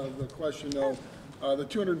of the question, though, the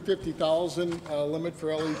 250,000 limit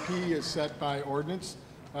for LEP is set by ordinance.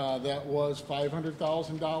 That was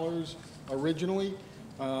 $500,000 originally.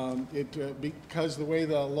 Because the way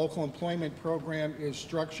the local employment program is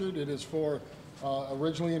structured, it is for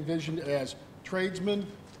originally envisioned as tradesmen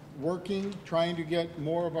working, trying to get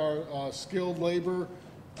more of our skilled labor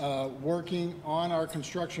working on our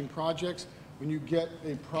construction projects. When you get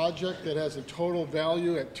a project that has a total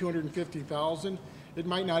value at $250,000, it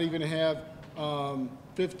might not even have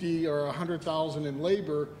 50 or 100,000 in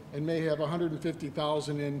labor and may have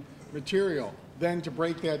 150,000 in material. Then to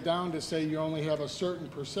break that down to say you only have a certain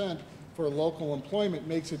percent for local employment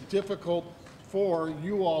makes it difficult for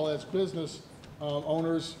you all as business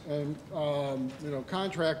owners and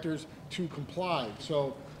contractors to comply.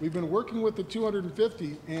 So we've been working with the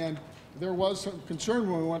 250, and there was some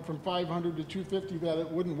concern when we went from 500 to 250 that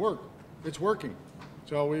it wouldn't work. It's working.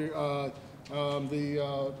 So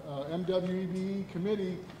the MWEB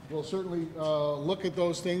committee will certainly look at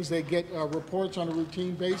those things. They get reports on a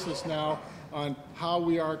routine basis now on how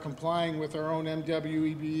we are complying with our own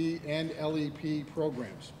MWEB and LEP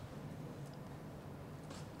programs.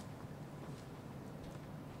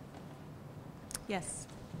 Yes.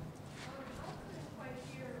 I couldn't quite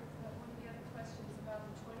hear one of the other questions about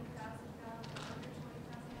the $20,000, under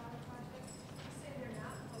 $20,000 projects. You say they're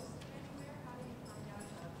not posted anywhere? How do you find out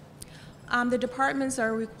about them? The departments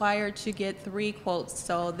are required to get 3 quotes,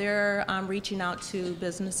 so they're reaching out to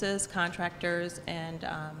businesses, contractors, and So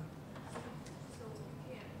you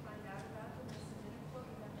can't find out about them or submit a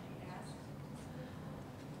quote, you have to be asked to submit a quote?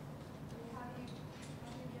 I mean, how do you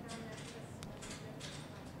get on that list when you get those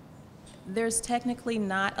projects? there's technically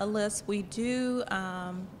not a list. We do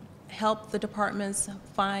help the departments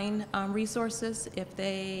find resources if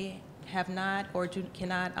they have not or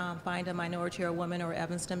cannot find a minority or woman or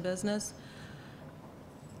Evanston business.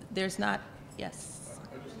 There's not, yes.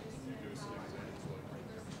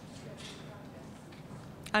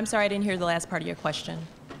 I'm sorry, I didn't hear the last part of your question.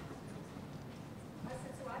 I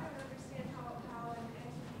said, so I don't understand how an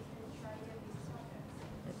entity can try to get these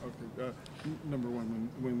projects. Okay. Number one,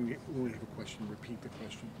 when we have a question, repeat the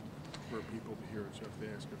question for people to hear it, so if they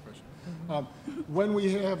ask a question. When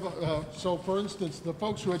we have, so for instance, the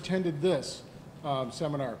folks who attended this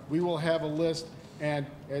seminar, we will have a list, and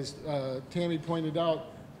as Tammy pointed out,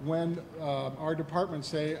 when our departments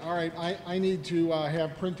say, all right, I need to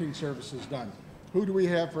have printing services done. Who do we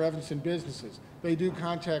have for Evanston businesses? They do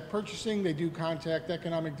contact purchasing, they do contact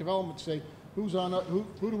economic development, say, who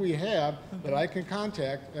do we have that I can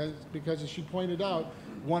contact? Because as she pointed out,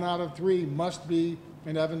 1 out of 3 must be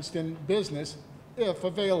an Evanston business if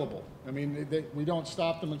available. I mean, we don't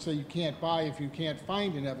stop them and say you can't buy if you can't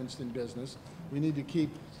find an Evanston business. We need to keep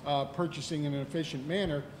purchasing in an efficient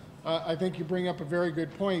manner. I think you bring up a very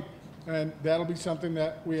good point, and that'll be something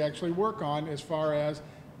that we actually work on as far as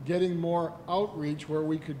getting more outreach, where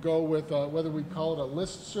we could go with whether we call it a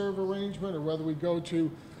listserv arrangement or whether we go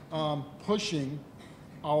to pushing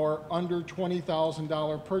our under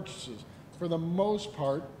 $20,000 purchases. For the most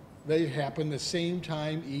part, they happen the same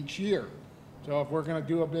time each year. So if we're going to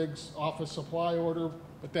do a big office supply order,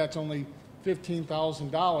 but that's only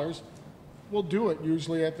 $15,000, we'll do it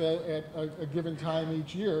usually at a given time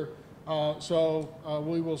each year.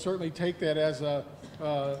 We will certainly take that as a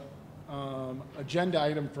agenda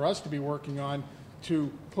item for us to be working on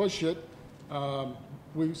to push it.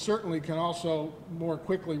 We certainly can also more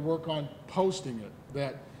quickly work on posting it,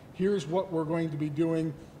 that here's what we're going to be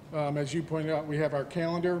doing. As you pointed out, we have our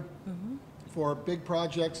calendar for big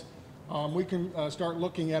projects. We can start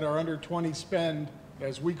looking at our under 20 spend,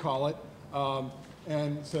 as we call it,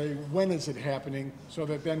 and say, when is it happening, so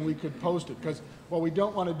that then we could post it. Because what we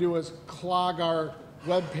don't want to do is clog our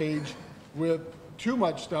web page with too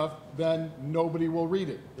much stuff, then nobody will read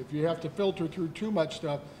it. If you have to filter through too much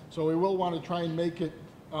stuff, so we will want to try and make it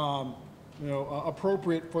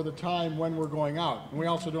appropriate for the time when we're going out. And we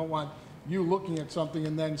also don't want you looking at something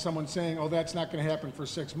and then someone saying, oh, that's not going to happen for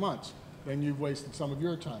 6 months. Then you've wasted some of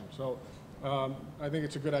your time. So I think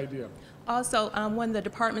it's a good idea. Also, when the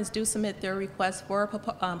departments do submit their request for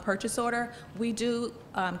a purchase order, we do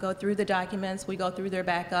go through the documents, we go through their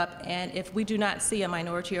backup, and if we do not see a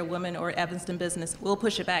minority or women or Evanston business, we'll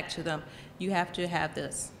push it back to them. You have to have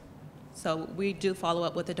this. So we do follow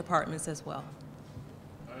up with the departments as well.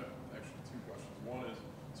 I have actually two questions. One is,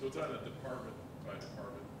 so it's on a department by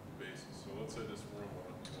department basis. So let's say this room,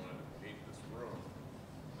 wanted to paint this room,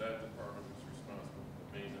 that department was responsible for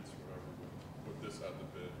the maintenance or whatever, would put this out the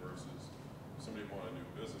bid versus somebody wanted to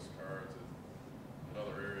do business cards in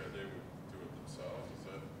another area, they would do it themselves.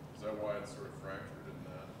 Is that why it's sort of fractured in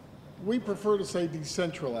that? We prefer to say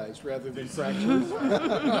decentralized rather than fractured.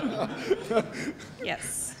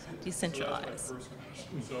 Yes, decentralized. So that's my first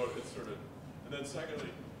question. So it's sort of, and then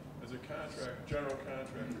secondly, as a general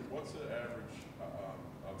contractor, what's the average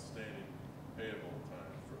outstanding payable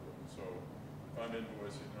time for them? So if I'm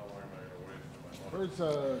invoicing, how long am I going to wait for my money?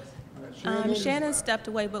 Where's Shannon stepped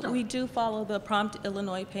away, but we do follow the Prompt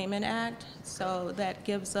Illinois Payment Act, so that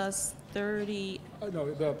gives us 30.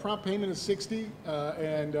 No, the prompt payment is 60,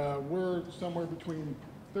 and we're somewhere between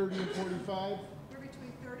 30 and 45. We're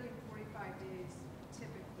between 30 and 45 days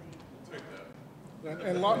typically. Take that.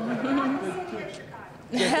 And Laura,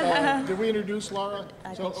 did we introduce Laura?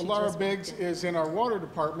 I So think she Laura just- Biggs is in our water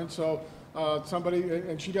department, so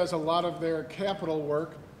and she does a lot of their capital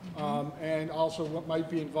work, and also what might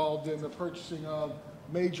be involved in the purchasing of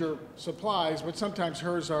major supplies, but sometimes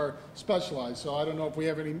hers are specialized. So I don't know if we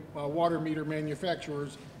have any water meter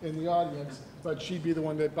manufacturers in the audience, but she'd be the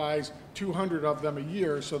one that buys 200 of them a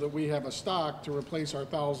year so that we have a stock to replace our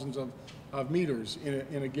thousands of meters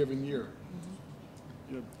in a given year.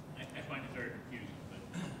 I find it very confusing,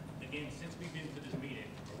 but again, since we've been to this meeting,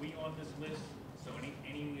 are we on this list? So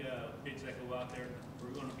any bids that go out there, we're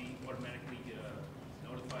going to be automatically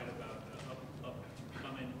notified about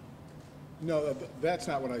upcoming? No, that's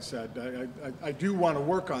not what I said. I do want to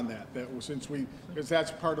work on that, because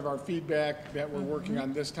that's part of our feedback that we're working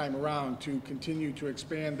on this time around, to continue to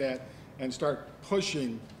expand that and start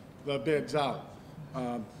pushing the bids out.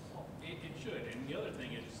 It should, and the other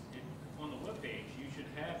thing is, on the webpage, you should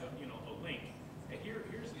have a link. Hey,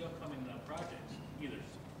 here's the upcoming projects, either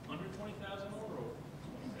under 20,000 or over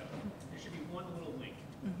 20,000. There should be one little link.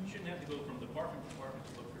 You shouldn't have to go from department to department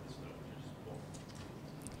to look for this stuff, which is cool.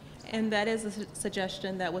 And that is a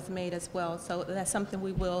suggestion that was made as well, so that's something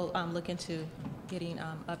we will look into getting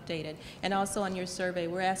updated. And also on your survey,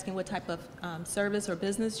 we're asking what type of service or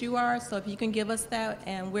business you are, so if you can give us that,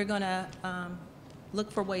 and we're going to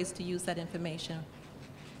look for ways to use that information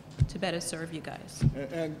to better serve you guys.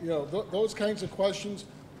 And those kinds of questions,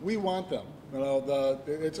 we want them.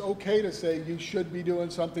 It's okay to say you should be doing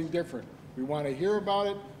something different. We want to hear about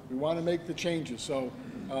it. We want to make the changes. So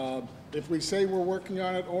if we say we're working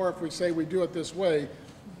on it, or if we say we do it this way,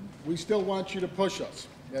 we still want you to push us.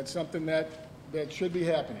 That's something that should be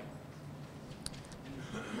happening.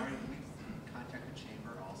 Can we contact the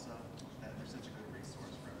chamber also? That they're such a good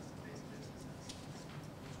resource for Evanston-based businesses.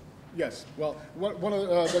 Yes. Well, one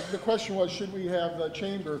of the question was, should we have the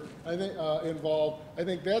chamber involved? I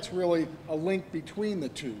think that's really a link between the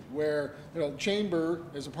two, where chamber,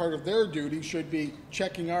 as a part of their duty, should be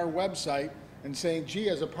checking our website and saying, gee,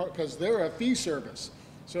 as a part, because they're a fee service.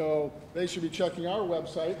 So they should be checking our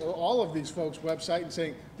website or all of these folks' website and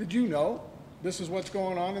saying, did you know this is what's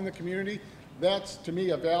going on in the community? That's, to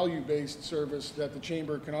me, a value-based service that the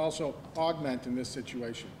chamber can also augment in this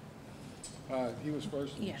situation. He was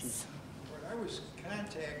first. Yes. I was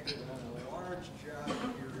contacted on a large job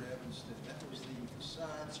here in Evanston. That was the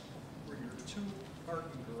facades for your 2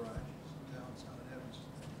 parking garages downtown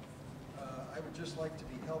Evanston. I would just like to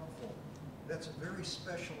be helpful. That's a very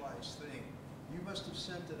specialized thing. You must have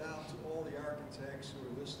sent it out to all the architects who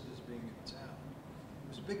are listed as being in town. It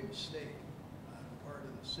was a big mistake on the part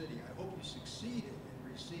of the city. I hope you succeeded in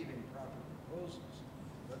receiving proper proposals.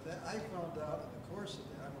 But that, I found out in the course of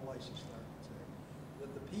that, I'm a licensed architect,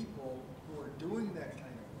 that the people who are doing that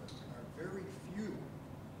kind of work are very few,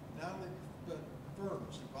 not only the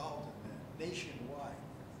firms involved in that, nationwide.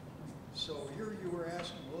 So here you were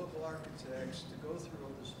asking local architects to go through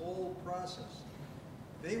this whole process.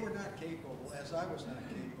 They were not capable, as I was not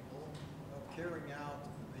capable, of carrying out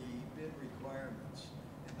the bid requirements.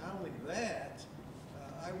 And not only that,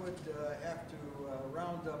 I would have to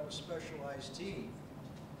round up a specialized team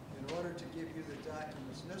in order to give you the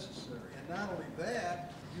documents necessary. And not only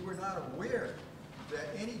that, you were not aware that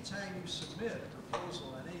any time you submit a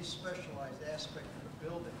proposal on any specialized aspect of the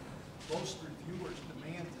building, most reviewers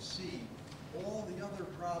demand to see all the other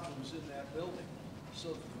problems in that building.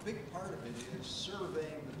 So the big part of it is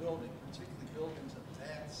surveying the building, particularly buildings of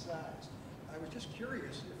that size. I was just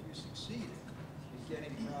curious if you succeeded in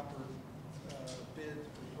getting proper bid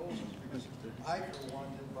proposals, because I, for one,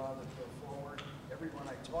 didn't bother to go forward. Everyone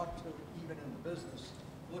I talked to, even in the business,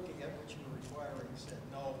 looking at what you were requiring, said,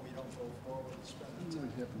 no, we don't go forward and spend the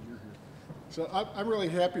time. So I'm really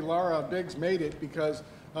happy Laura Biggs made it, because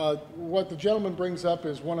what the gentleman brings up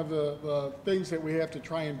is one of the things that we have to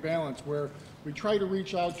try and balance, where we try to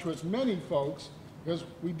reach out to as many folks, because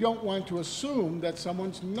we don't want to assume that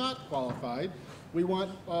someone's not qualified. We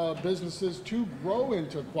want businesses to grow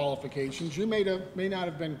into qualifications. You may not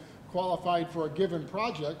have been qualified for a given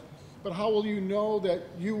project, but how will you know that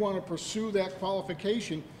you want to pursue that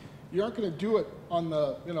qualification? You aren't going to do it on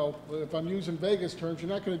the, if I'm using Vegas terms, you're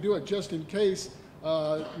not going to do it just in case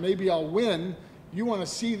maybe I'll win. You want to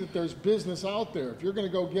see that there's business out there. If you're going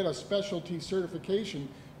to go get a specialty certification,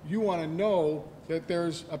 you want to know that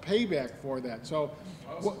there's a payback for that. So,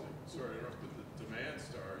 sorry to interrupt, but the demand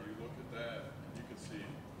star, you look at that, and you can see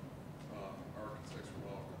architects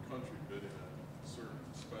from all over the country bidding on certain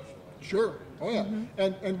specialized. Sure. Oh yeah.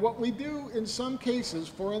 And what we do in some cases,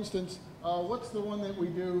 for instance, what's the one that we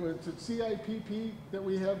do? It's at CIPP that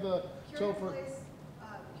we have the Cured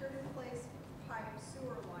in place pipe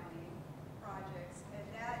sewer lining projects, and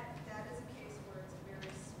that is a case where it's a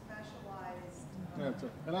very specialized.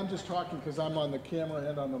 And I'm just talking because I'm on the camera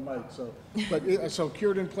and on the mic. So, so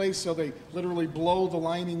cured in place, so they literally blow the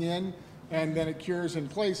lining in, and then it cures in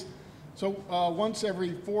place. So once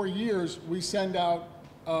every 4 years, we send out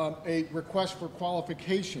a request for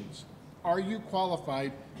qualifications. Are you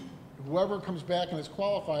qualified? Whoever comes back and is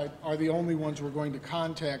qualified are the only ones we're going to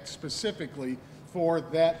contact specifically for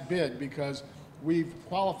that bid, because we've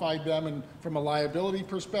qualified them, and from a liability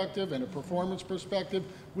perspective and a performance perspective,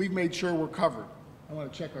 we've made sure we're covered. I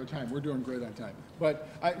want to check our time. We're doing great on time. But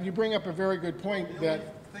you bring up a very good point that...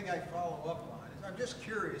 The only thing I follow up on is, I'm just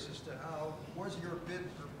curious as to how, was your bid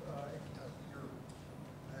for,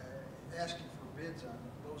 asking for bids on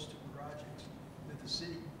those 2 projects, did the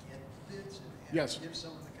city get bids and Yes. give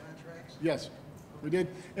some of the contracts? Yes, we did.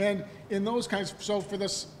 And in those kinds, so for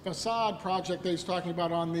this facade project that he's talking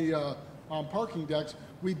about on the parking decks,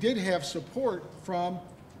 we did have support from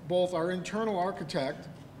both our internal architect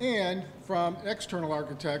and from external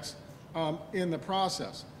architects in the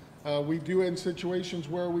process. We do in situations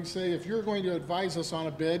where we say, if you're going to advise us on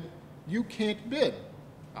a bid, you can't bid.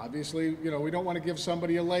 Obviously, we don't want to give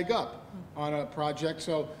somebody a leg up on a project,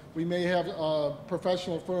 so we may have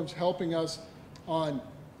professional firms helping us on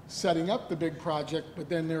setting up the big project, but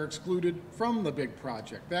then they're excluded from the big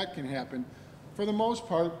project. That can happen. For the most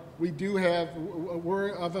part,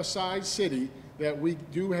 we're of a size city that we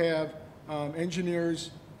do have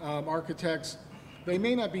engineers, architects. They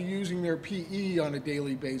may not be using their PE on a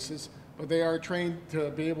daily basis, but they are trained to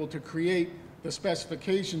be able to create the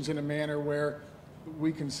specifications in a manner where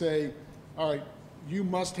we can say, all right, you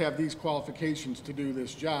must have these qualifications to do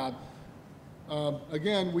this job.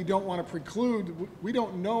 Again, we don't want to preclude, we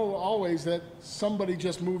don't know always that somebody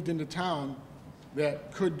just moved into town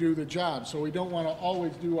that could do the job, so we don't want to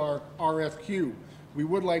always do our RFQ. We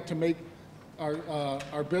would like to make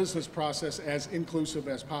our business process as inclusive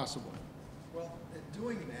as possible. Well, in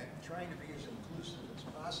doing that, trying to be as inclusive as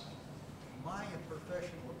possible, my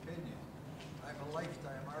professional opinion, I'm a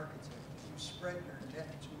lifetime architect. You spread your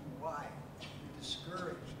net too wide. You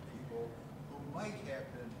discourage people who might have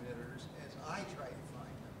been bidders as I try to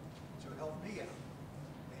find them to help me out.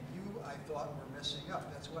 And you, I thought, were messing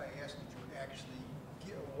up. That's why I asked that you actually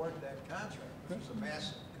award that contract, which was a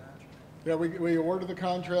massive contract. Yeah, we awarded the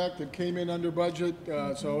contract. It came in under budget,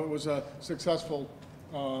 so it was a successful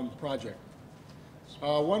project.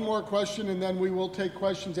 One more question, and then we will take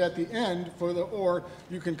questions at the end or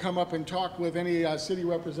you can come up and talk with any city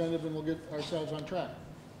representative, and we'll get ourselves on track.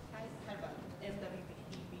 I have a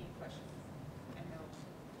MWEB question. I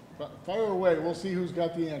know. Fire away. We'll see who's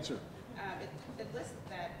got the answer. It lists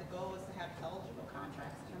that the goal is to have eligible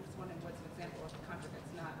contracts, and I'm just wondering what's an example of a contract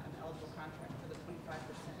that's not an eligible contract for the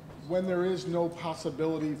 25%? When there is no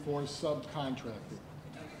possibility for subcontracting.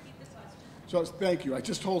 So, thank you. I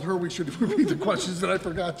just told her we should repeat the questions that I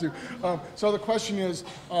forgot to. So the question is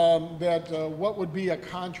what would be a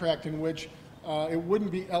contract in which it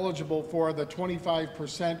wouldn't be eligible for the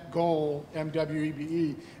 25% goal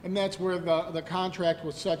MWEBE, and that's where the contract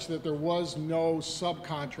was such that there was no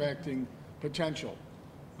subcontracting potential.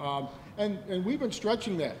 And we've been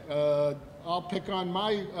stretching that. I'll pick on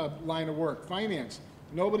my line of work, finance.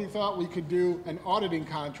 Nobody thought we could do an auditing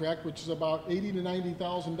contract, which is about $80,000 to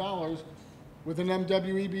 $90,000 with an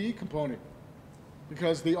MWEBE component,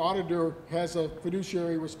 because the auditor has a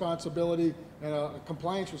fiduciary responsibility and a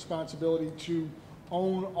compliance responsibility to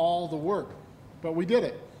own all the work. But we did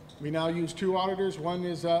it. We now use two auditors. One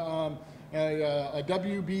is a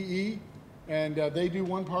WBE, and they do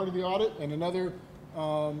one part of the audit, and another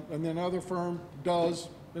firm does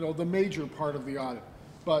the major part of the audit.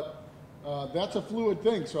 But that's a fluid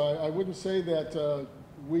thing, so I wouldn't say that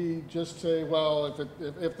we just say, well,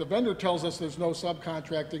 if the vendor tells us there's no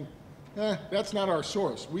subcontracting, that's not our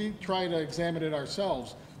source. We try to examine it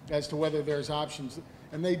ourselves as to whether there's options.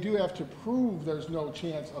 And they do have to prove there's no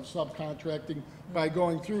chance of subcontracting by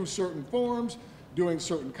going through certain forms, doing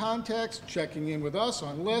certain contacts, checking in with us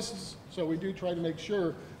on lists. So we do try to make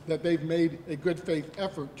sure that they've made a good faith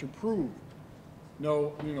effort to prove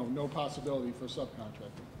no possibility for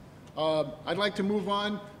subcontracting. I'd like to move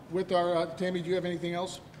on with our, Tammy, do you have anything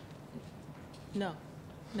else? No,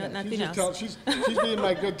 Yeah, nothing else. She's being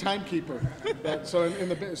my good timekeeper. So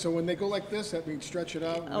when they go like this, that means stretch it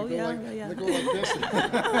out. Oh, yeah. They go like this.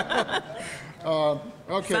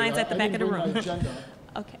 Okay. Signs at the back of the I didn't bring my room. agenda.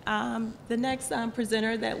 Okay, the next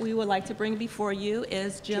presenter that we would like to bring before you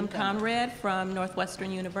is Jim Conrad from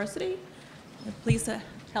Northwestern University. Please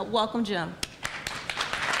help welcome Jim.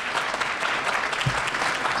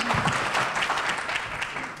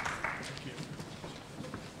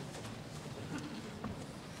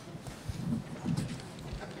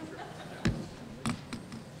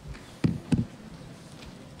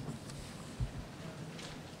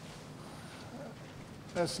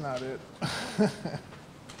 That's not it.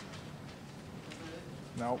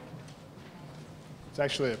 Nope. It's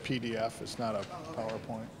actually a PDF. It's not a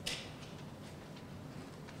PowerPoint.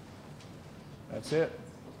 That's it.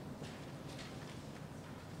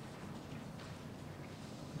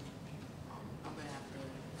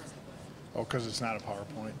 Oh, because it's not a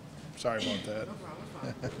PowerPoint. Sorry about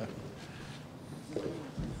that.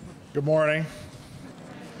 Good morning.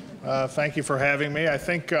 Thank you for having me. I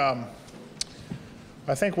think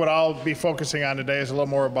what I'll be focusing on today is a little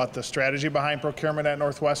more about the strategy behind procurement at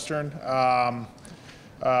Northwestern. I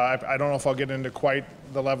don't know if I'll get into quite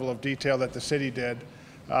the level of detail that the city did,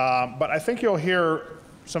 but I think you'll hear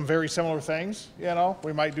some very similar things.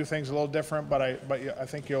 We might do things a little different, but I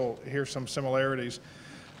think you'll hear some similarities.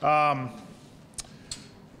 Our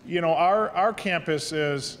campus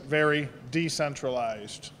is very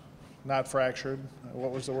decentralized, not fractured.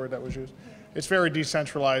 What was the word that was used? It's very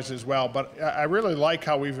decentralized as well, but I really like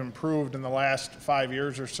how we've improved in the last 5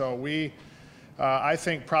 years or so. I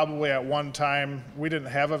think probably at one time we didn't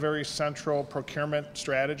have a very central procurement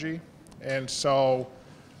strategy, and so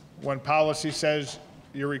when policy says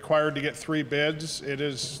you're required to get 3 bids,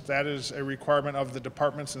 that is a requirement of the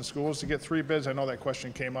departments and schools to get 3 bids. I know that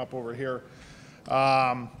question came up over here,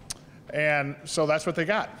 and so that's what they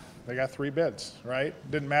got. They got 3 bids, right?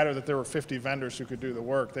 Didn't matter that there were 50 vendors who could do the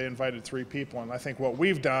work. They invited 3 people. And I think what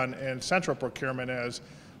we've done in central procurement is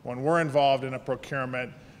when we're involved in a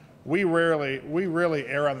procurement, we really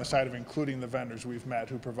err on the side of including the vendors we've met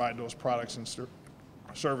who provide those products and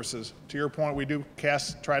services. To your point, we do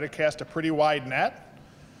try to cast a pretty wide net,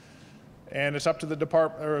 and it's up to the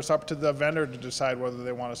department, or it's up to the vendor to decide whether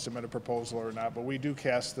they want to submit a proposal or not. But we do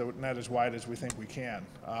cast the net as wide as we think we can.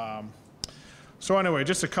 So anyway,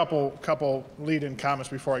 just a couple lead-in comments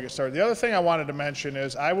before I get started. The other thing I wanted to mention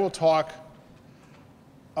is I will talk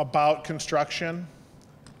about construction.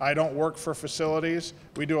 I don't work for facilities.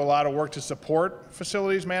 We do a lot of work to support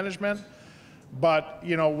facilities management. But,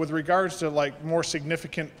 you know, with regards to like more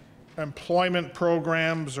significant employment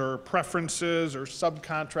programs or preferences or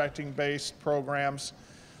subcontracting based programs,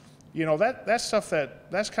 you know, that's stuff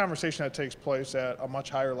that's conversation that takes place at a much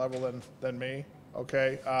higher level than me,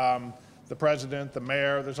 okay? The president, the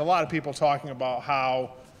mayor, there's a lot of people talking about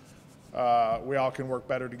how we all can work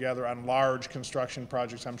better together on large construction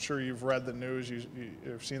projects. I'm sure you've read the news,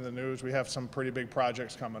 you've seen the news. We have some pretty big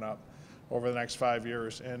projects coming up over the next 5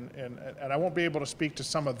 years. And I won't be able to speak to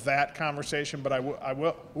some of that conversation, but I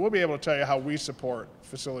will be able to tell you how we support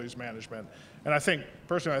facilities management. And I think,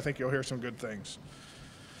 personally, I think you'll hear some good things.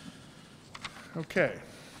 Okay.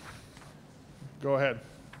 Go ahead.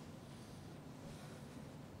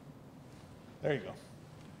 There you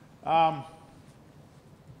go.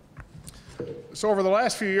 So over the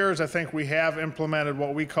last few years, I think we have implemented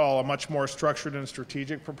what we call a much more structured and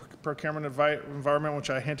strategic procurement environment, which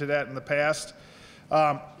I hinted at in the past.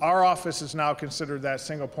 Our office is now considered that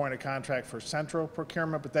single point of contact for central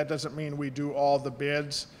procurement, but that doesn't mean we do all the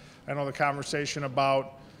bids. I know the conversation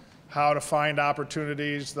about how to find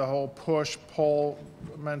opportunities, the whole push-pull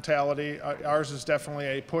mentality. Ours is definitely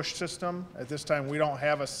a push system. At this time, we don't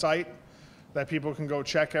have a site that people can go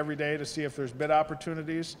check every day to see if there's bid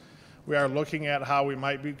opportunities. We are looking at how we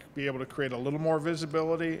might be able to create a little more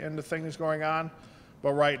visibility into things going on.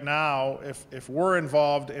 But right now, if we're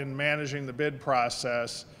involved in managing the bid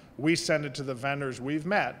process, we send it to the vendors we've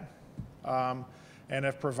met and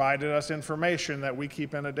have provided us information that we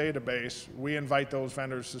keep in a database. We invite those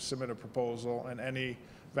vendors to submit a proposal, and any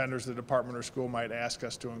vendors the department or school might ask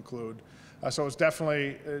us to include. So it's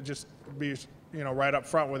definitely, just be right up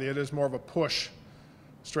front with you, it is more of a push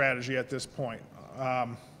strategy at this point.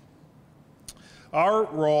 Our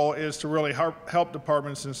role is to really help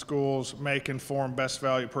departments and schools make informed best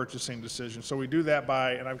value purchasing decisions. So we do that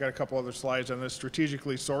by, and I've got a couple other slides on this,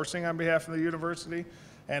 strategically sourcing on behalf of the university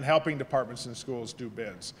and helping departments and schools do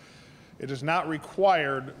bids. It is not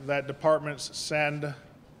required that departments send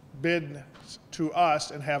bids to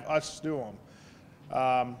us and have us do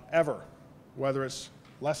them, ever, whether it's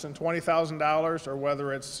less than $20,000 or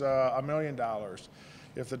whether it's $1 million.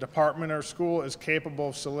 If the department or school is capable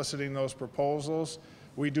of soliciting those proposals,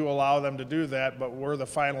 we do allow them to do that, but we're the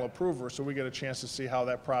final approver, so we get a chance to see how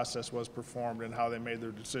that process was performed and how they made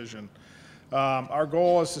their decision. Our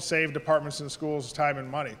goal is to save departments and schools time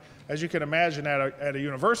and money. As you can imagine, at a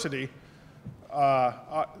university,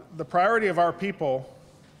 the priority of our people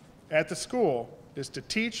at the school is to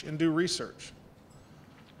teach and do research.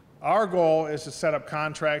 Our goal is to set up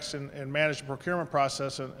contracts and manage the procurement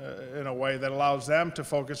process in a way that allows them to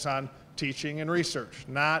focus on teaching and research,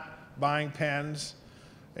 not buying pens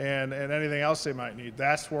and anything else they might need.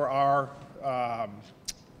 That's where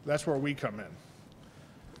that's where we come in.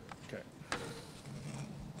 Okay.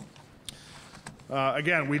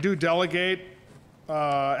 Again, we do delegate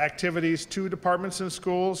activities to departments and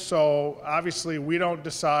schools, so obviously we don't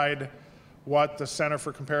decide what the Center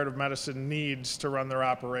for Comparative Medicine needs to run their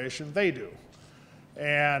operation. They do.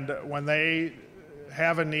 And when they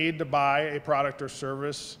have a need to buy a product or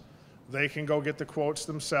service, they can go get the quotes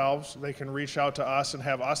themselves. They can reach out to us and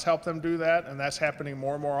have us help them do that, and that's happening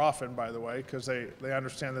more and more often, by the way, because they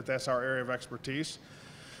understand that that's our area of expertise.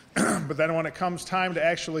 But then when it comes time to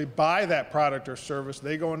actually buy that product or service,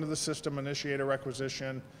 they go into the system, initiate a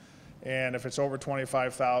requisition, and if it's over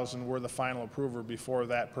 $25,000, we're the final approver before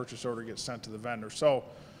that purchase order gets sent to the vendor. So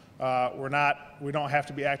we don't have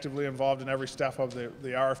to be actively involved in every step of the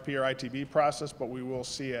RFP or ITB process, but we will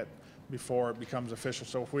see it before it becomes official.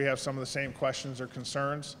 So if we have some of the same questions or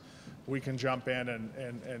concerns, we can jump in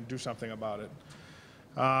and do something about it.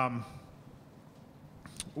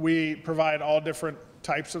 We provide all different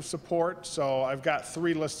types of support. So I've got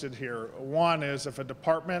 3 listed here. One is if a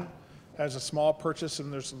department has a small purchase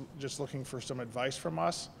and they're just looking for some advice from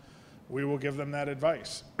us, we will give them that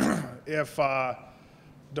advice. If a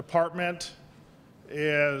department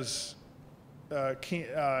is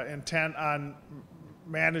intent on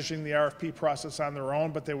managing the RFP process on their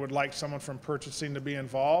own, but they would like someone from purchasing to be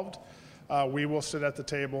involved, we will sit at the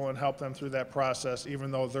table and help them through that process,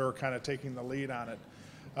 even though they're kind of taking the lead on it.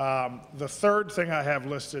 The third thing I have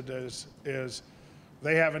listed is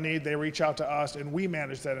they have a need, they reach out to us, and we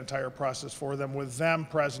manage that entire process for them with them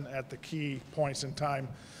present at the key points in time.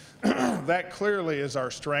 That clearly is our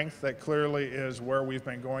strength. That clearly is where we've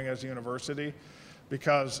been going as a university,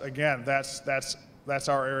 because again, that's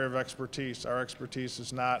our area of expertise. Our expertise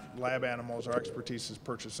is not lab animals, our expertise is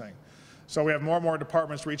purchasing. So we have more and more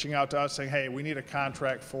departments reaching out to us saying, hey, we need a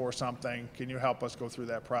contract for something. Can you help us go through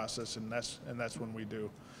that process? And that's when we do.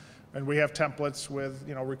 And we have templates with,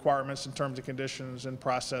 you know, requirements and terms and conditions and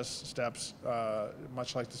process steps,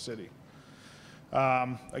 much like the city.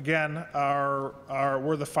 Again,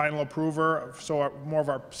 we're the final approver, so more of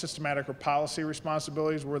our systematic or policy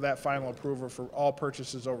responsibilities, we're that final approver for all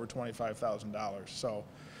purchases over $25,000. So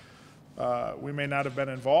we may not have been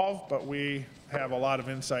involved, but we have a lot of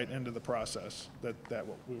insight into the process that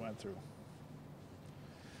we went through.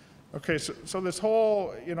 Okay, so this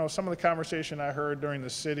whole, you know, some of the conversation I heard during the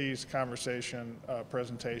city's conversation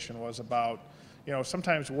presentation was about, you know,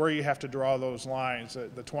 sometimes where you have to draw those lines,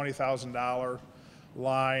 the $20,000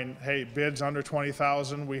 line, hey, bids under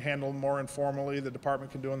 20,000, we handle more informally, the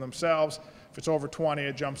department can do them themselves. If it's over 20,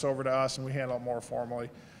 it jumps over to us and we handle it more formally.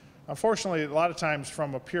 Unfortunately, a lot of times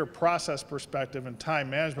from a pure process perspective and time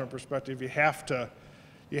management perspective, you have to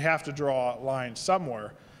draw a line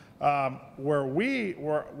somewhere.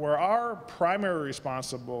 Where our primary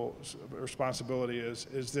responsibility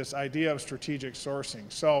is this idea of strategic sourcing.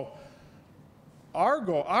 So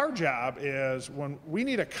our job is when we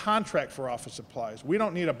need a contract for office supplies, we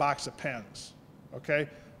don't need a box of pens, okay?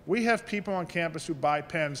 We have people on campus who buy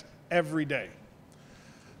pens every day.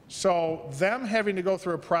 So them having to go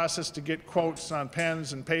through a process to get quotes on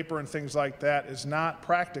pens and paper and things like that is not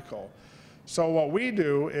practical. So what we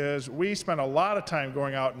do is we spend a lot of time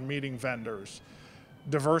going out and meeting vendors,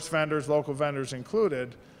 diverse vendors, local vendors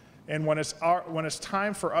included, and when it's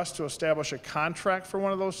time for us to establish a contract for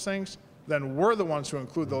one of those things, then we're the ones who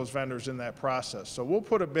include those vendors in that process. So we'll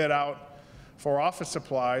put a bid out for office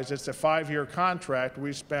supplies. It's a 5-year contract.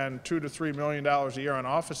 We spend $2 to $3 million a year on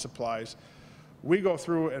office supplies. We go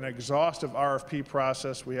through an exhaustive RFP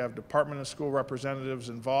process. We have department and school representatives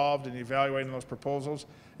involved in evaluating those proposals,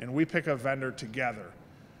 and we pick a vendor together.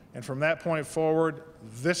 And from that point forward,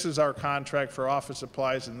 this is our contract for office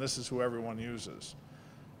supplies, and this is who everyone uses.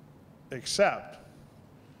 Except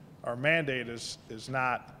our mandate is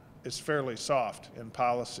fairly soft in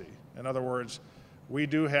policy. In other words, we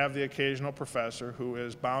do have the occasional professor who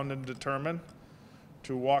is bound and determined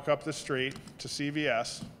to walk up the street to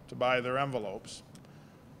CVS to buy their envelopes.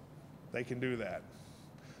 They can do that.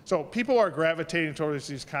 So people are gravitating towards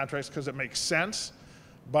these contracts because it makes sense,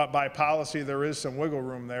 but by policy there is some wiggle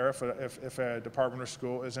room there if a department or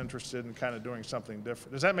school is interested in kind of doing something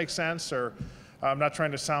different. Does that make sense? Or I'm not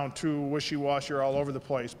trying to sound too wishy-washy or all over the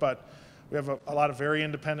place, but we have a lot of very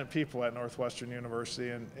independent people at Northwestern University,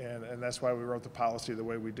 and that's why we wrote the policy the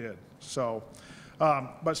way we did. So,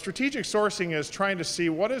 but strategic sourcing is trying to see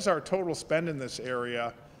what is our total spend in this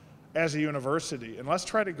area as a university, and let's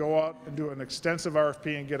try to go out and do an extensive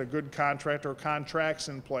RFP and get a good contract or contracts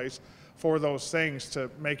in place for those things to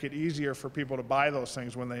make it easier for people to buy those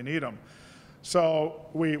things when they need them. So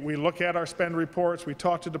we look at our spend reports, we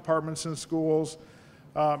talk to departments and schools,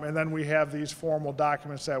 and then we have these formal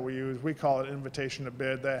documents that we use. We call it invitation to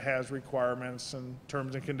bid, that has requirements and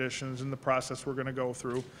terms and conditions and the process we're going to go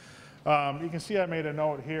through. You can see I made a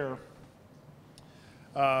note here.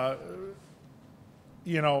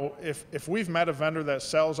 You know, if we've met a vendor that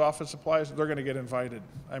sells office supplies, they're going to get invited.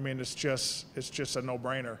 I mean, it's just a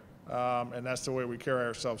no-brainer, and that's the way we carry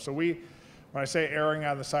ourselves. So when I say erring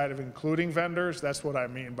on the side of including vendors, that's what I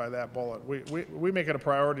mean by that bullet. We make it a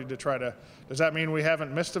priority to try to. Does that mean we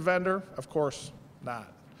haven't missed a vendor? Of course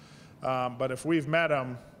not. But if we've met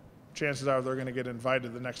them, chances are they're going to get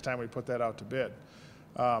invited the next time we put that out to bid.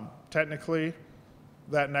 Technically,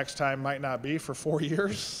 that next time might not be for 4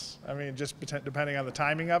 years. I mean, just depending on the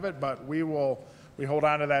timing of it, but we hold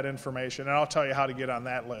on to that information, and I'll tell you how to get on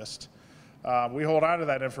that list. We hold on to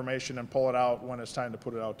that information and pull it out when it's time to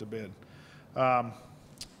put it out to bid.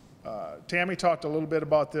 Tammy talked a little bit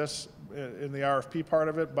about this in the RFP part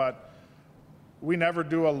of it, but we never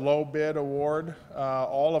do a low bid award.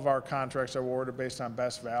 All of our contracts are awarded based on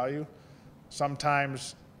best value.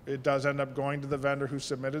 Sometimes it does end up going to the vendor who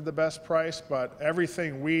submitted the best price, but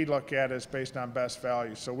everything we look at is based on best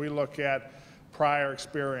value. So we look at prior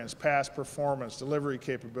experience, past performance, delivery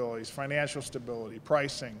capabilities, financial stability,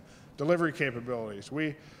 pricing, delivery capabilities.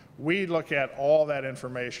 We look at all that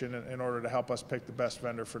information in order to help us pick the best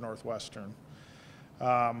vendor for Northwestern.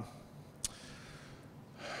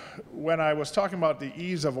 When I was talking about the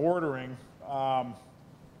ease of ordering,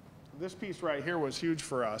 this piece right here was huge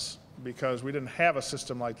for us because we didn't have a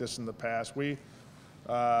system like this in the past.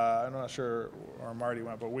 I'm not sure where Marty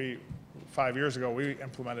went, but 5 years ago, we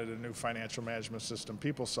implemented a new financial management system,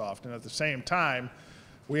 PeopleSoft, and at the same time,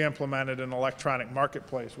 we implemented an electronic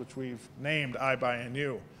marketplace, which we've named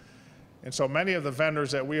iBuyNU. And so many of the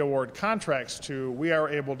vendors that we award contracts to, we are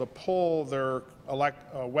able to pull their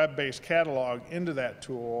web-based catalog into that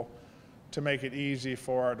tool to make it easy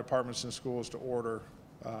for our departments and schools to order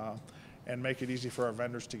and make it easy for our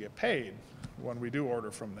vendors to get paid when we do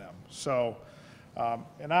order from them. So,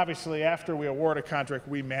 and obviously after we award a contract,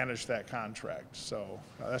 we manage that contract. So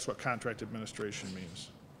that's what contract administration means.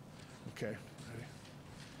 Okay.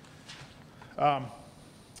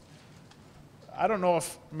 I don't know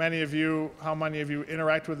if how many of you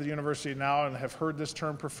interact with the university now and have heard this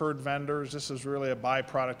term preferred vendors. This is really a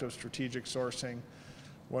byproduct of strategic sourcing.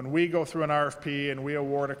 When we go through an RFP and we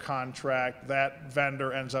award a contract, that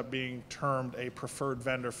vendor ends up being termed a preferred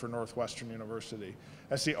vendor for Northwestern University.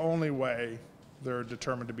 That's the only way they're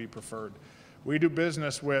determined to be preferred. We do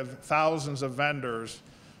business with thousands of vendors.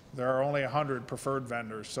 There are only 100 preferred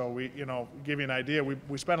vendors. So we, give you an idea,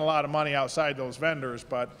 we spend a lot of money outside those vendors,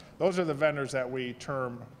 but those are the vendors that we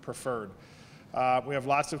term preferred. We have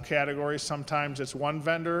lots of categories. Sometimes it's one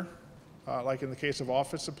vendor, like in the case of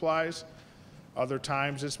office supplies. Other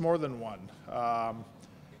times it's more than one.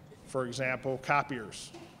 For example,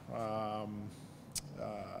 copiers,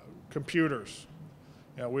 computers.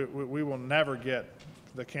 We will never get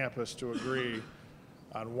the campus to agree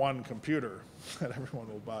on one computer that everyone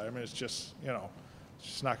will buy. I mean, it's just, it's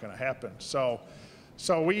just not going to happen. So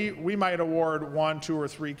we might award 1, 2, or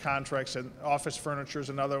 3 contracts, and office furniture is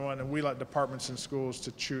another one, and we let departments and schools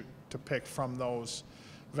to pick from those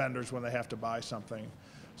vendors when they have to buy something.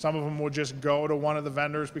 Some of them will just go to one of the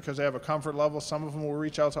vendors because they have a comfort level. Some of them will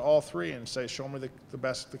reach out to all 3 and say, show me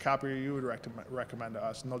the copier you would recommend to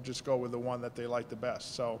us, and they'll just go with the one that they like the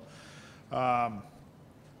best. So a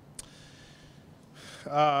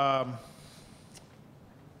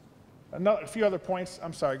few other points.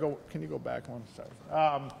 I'm sorry, can you go back one? Sorry.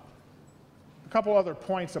 A couple other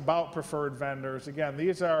points about preferred vendors. Again,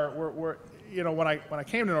 these are, when I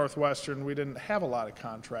came to Northwestern, we didn't have a lot of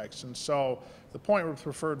contracts. And so the point with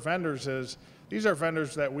preferred vendors is these are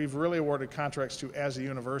vendors that we've really awarded contracts to as a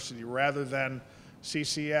university rather than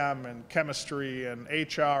CCM and chemistry and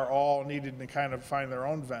HR all needed to kind of find their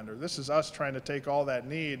own vendor. This is us trying to take all that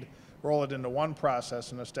need, roll it into one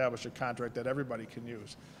process, and establish a contract that everybody can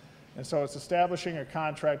use. And so it's establishing a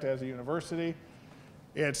contract as a university.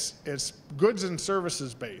 It's goods and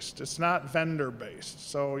services based. It's not vendor based.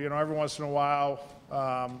 So, every once in a while,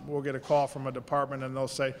 we'll get a call from a department and they'll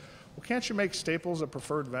say, well, can't you make Staples a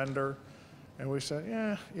preferred vendor? And we say,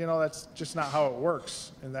 yeah, that's just not how it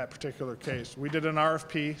works in that particular case. We did an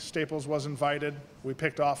RFP. Staples was invited. We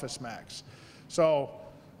picked Office Max. So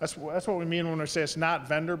that's what we mean when we say it's not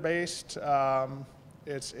vendor based.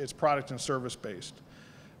 It's product and service based.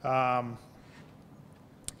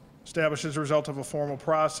 Established as a result of a formal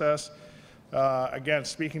process. Again,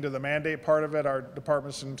 speaking to the mandate part of it, are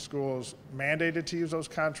departments and schools mandated to use those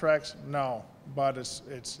contracts? No, but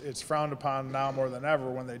it's frowned upon now more than ever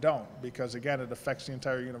when they don't, because again, it affects the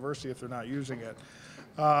entire university if they're not using it.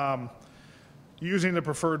 Using the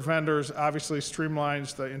preferred vendors obviously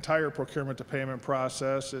streamlines the entire procurement to payment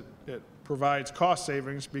process. It provides cost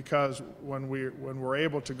savings because when we're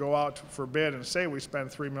able to go out for bid and say we spend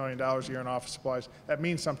 $3 million a year in office supplies, that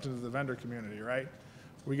means something to the vendor community, right?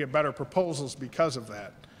 We get better proposals because of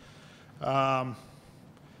that.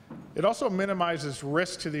 It also minimizes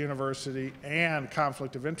risk to the university and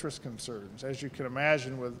conflict of interest concerns. As you can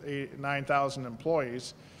imagine, with 9,000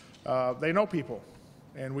 employees, they know people.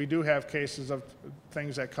 And we do have cases of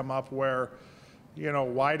things that come up where,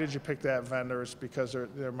 why did you pick that vendor? It's because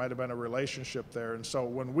there might have been a relationship there. And so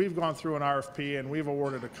when we've gone through an RFP and we've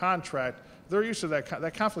awarded a contract, their use of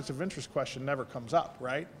that conflict of interest question never comes up,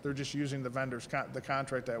 right? They're just using the vendor's the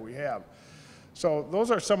contract that we have. So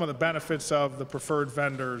those are some of the benefits of the preferred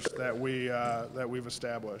vendors that we've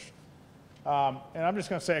established. And I'm just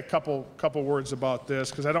going to say a couple words about this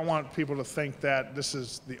because I don't want people to think that this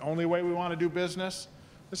is the only way we want to do business.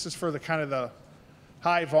 This is for the kind of the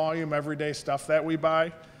high volume, everyday stuff that we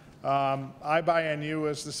buy. iBuyNU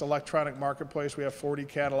is this electronic marketplace. We have 40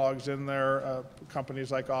 catalogs in there. Companies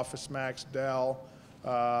like Office Max, Dell,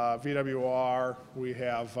 VWR. We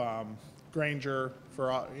have Granger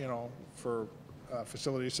for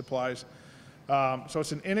facility supplies. So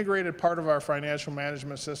it's an integrated part of our financial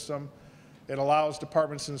management system. It allows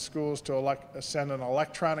departments and schools to send an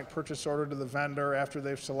electronic purchase order to the vendor after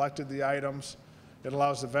they've selected the items. It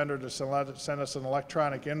allows the vendor to send us an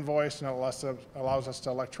electronic invoice, and it allows us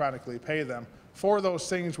to electronically pay them for those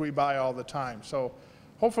things we buy all the time. So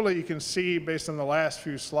hopefully you can see, based on the last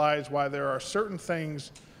few slides, why there are certain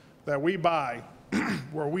things that we buy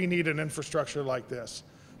where we need an infrastructure like this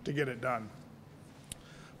to get it done.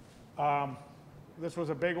 this was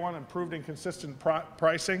a big one, improved and consistent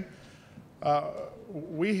pricing.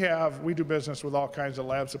 We do business with all kinds of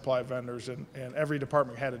lab supply vendors, and every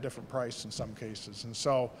department had a different price in some cases. And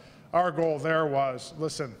so our goal there was,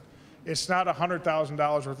 listen, it's not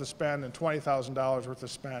 $100,000 worth of spend and $20,000 worth of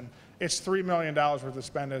spend. It's $3 million worth of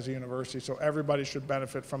spend as a university, so everybody should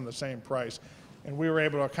benefit from the same price. And we were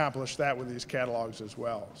able to accomplish that with these catalogs as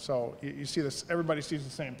well. So you see this, everybody sees the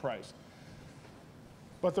same price.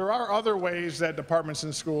 But there are other ways that departments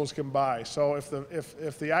and schools can buy. So if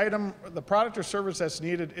the item, the product or service that's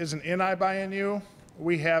needed isn't in I Buy In You,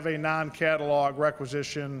 we have a non-catalog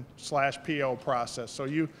requisition / PO process. So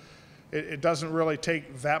it doesn't really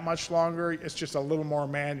take that much longer. It's just a little more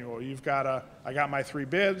manual. I got my 3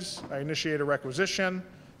 bids, I initiate a requisition,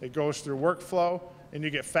 it goes through workflow, and you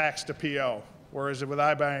get faxed to PO. Whereas with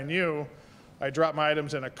I Buy In You, I drop my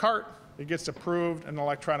items in a cart, it gets approved, and an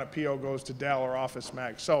electronic PO goes to Dell or Office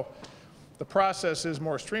Max. So the process is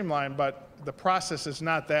more streamlined, but the process is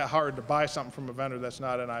not that hard to buy something from a vendor that's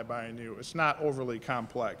not an I Buy In You. It's not overly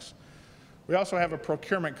complex. We also have a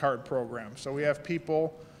procurement card program. So we have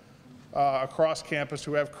people across campus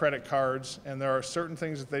who have credit cards, and there are certain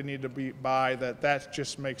things that they need to buy that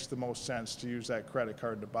just makes the most sense to use that credit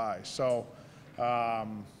card to buy. So,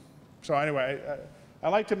 anyway, I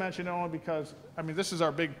like to mention it only because, I mean, this is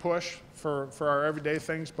our big push for our everyday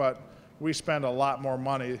things, but we spend a lot more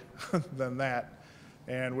money than that.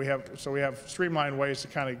 And we have streamlined ways to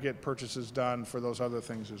kind of get purchases done for those other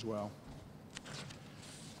things as well.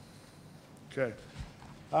 Okay.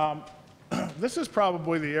 This is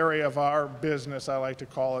probably the area of our business, I like to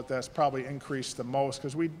call it, that's probably increased the most,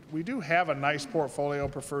 because we do have a nice portfolio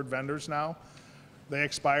of preferred vendors now. They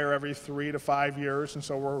expire every 3 to 5 years, and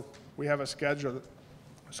so we have a schedule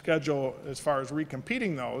as far as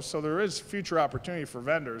recompeting those, so there is future opportunity for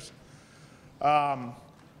vendors.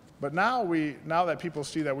 But now that people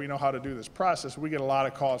see that we know how to do this process, we get a lot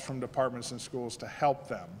of calls from departments and schools to help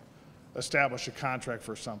them establish a contract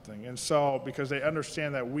for something. And so, because they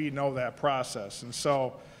understand that we know that process. And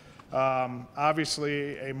so,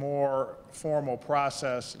 obviously, a more formal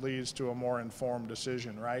process leads to a more informed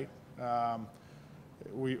decision, right?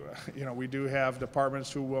 We do have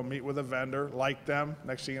departments who will meet with a vendor, like them.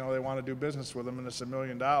 Next thing you know, they want to do business with them, and it's $1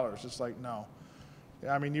 million. It's like, no.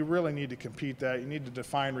 I mean, you really need to compete that. You need to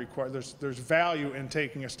define there's value in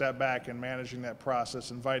taking a step back and managing that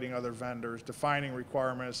process, inviting other vendors, defining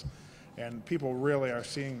requirements, and people really are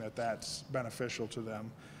seeing that that's beneficial to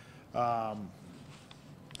them.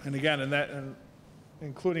 And again, and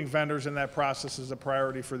including vendors in that process is a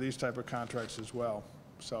priority for these type of contracts as well.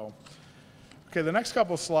 So, okay, the next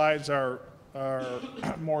couple slides are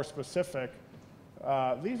more specific.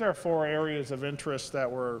 These are 4 areas of interest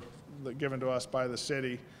that were given to us by the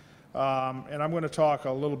city. And I'm going to talk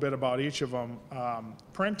a little bit about each of them.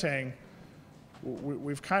 Printing,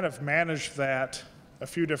 we've kind of managed that a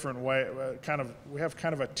few different ways. We have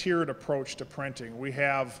kind of a tiered approach to printing.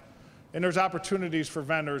 And there's opportunities for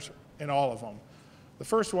vendors in all of them. The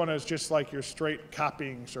first one is just like your straight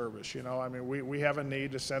copying service. I mean, we have a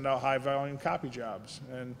need to send out high volume copy jobs.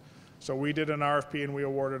 And so we did an RFP and we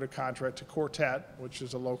awarded a contract to Quartet, which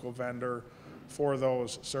is a local vendor, for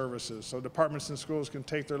those services. So departments and schools can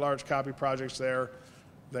take their large copy projects there,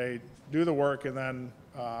 they do the work, and then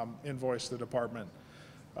invoice the department.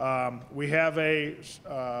 We have a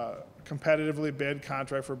competitively bid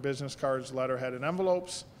contract for business cards, letterhead, and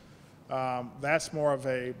envelopes. That's more of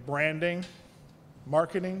a branding,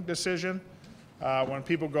 marketing decision. When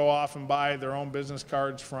people go off and buy their own business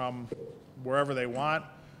cards from wherever they want,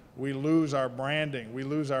 we lose our branding, we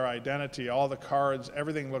lose our identity, all the cards,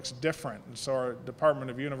 everything looks different. And so our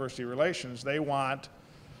Department of University Relations, they want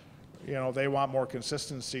more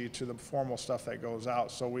consistency to the formal stuff that goes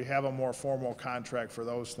out. So we have a more formal contract for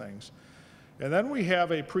those things. And then we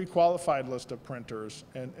have a pre-qualified list of printers.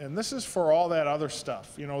 And this is for all that other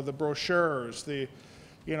stuff, the brochures,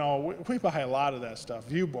 we buy a lot of that stuff,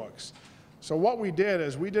 view books. So what we did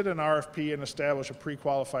is we did an RFP and established a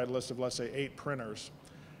pre-qualified list of, let's say, 8 printers.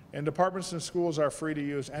 And departments and schools are free to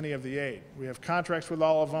use any of the 8. We have contracts with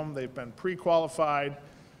all of them. They've been pre-qualified.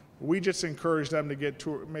 We just encourage them to get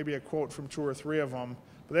maybe a quote from 2 or 3 of them,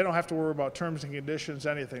 but they don't have to worry about terms and conditions,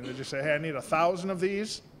 anything. They just say, hey, I need 1,000 of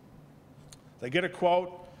these. They get a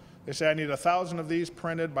quote. They say, I need 1,000 of these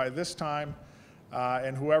printed by this time,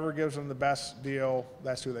 and whoever gives them the best deal,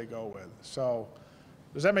 that's who they go with. So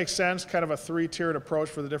does that make sense? Kind of a 3-tiered approach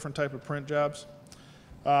for the different type of print jobs.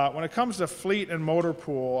 When it comes to fleet and motor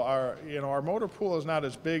pool, our motor pool is not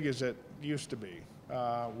as big as it used to be.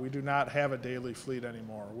 We do not have a daily fleet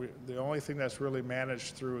anymore. The only thing that's really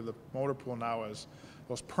managed through the motor pool now is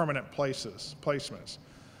those permanent placements.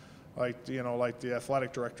 Like, you know, like the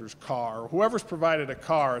athletic director's car, or whoever's provided a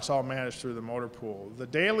car, it's all managed through the motor pool. The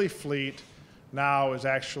daily fleet now is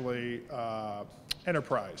actually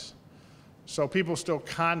enterprise. So people still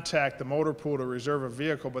contact the motor pool to reserve a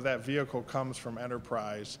vehicle, but that vehicle comes from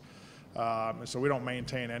enterprise. And so we don't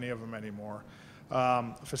maintain any of them anymore.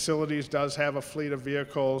 Facilities does have a fleet of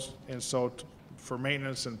vehicles, and so for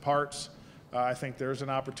maintenance and parts, I think there's an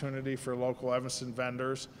opportunity for local Evanston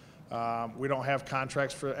vendors. We don't have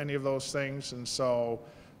contracts for any of those things, and so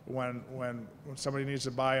when somebody needs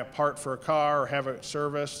to buy a part for a car or have it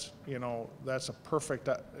serviced, you know, that's a perfect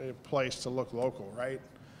place to look local, right?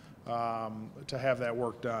 To have that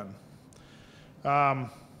work done.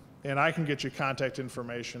 And I can get you contact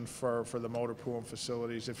information for the motor pool and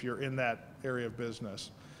facilities if you're in that area of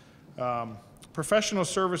business. Professional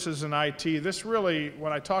services and IT, this really,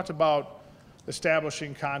 when I talked about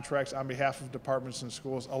establishing contracts on behalf of departments and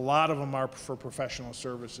schools, a lot of them are for professional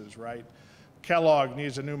services, right? Kellogg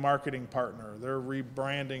needs a new marketing partner. They're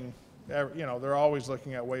rebranding, you know, they're always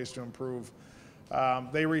looking at ways to improve.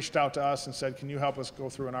 They reached out to us and said, can you help us go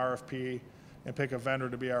through an RFP and pick a vendor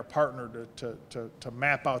to be our partner to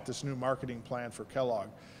map out this new marketing plan for Kellogg.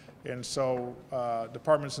 And so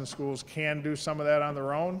departments and schools can do some of that on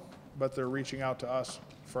their own, but they're reaching out to us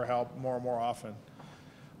for help more and more often.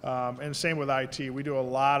 And same with IT. We do a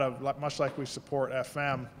lot of, much like we support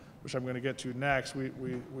FM, which I'm going to get to next,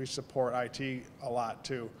 we support IT a lot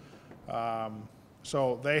too.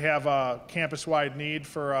 So they have a campus-wide need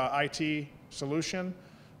for a IT solution.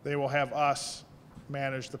 They will have us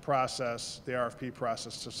manage the process, the RFP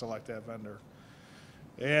process to select that vendor.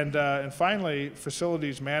 And finally,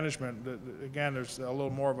 facilities management. Again, there's a little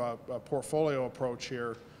more of a portfolio approach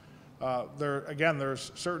here.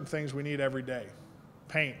 There's certain things we need every day.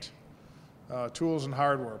 Paint, tools and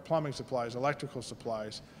hardware, plumbing supplies, electrical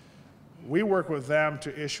supplies. We work with them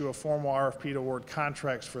to issue a formal RFP to award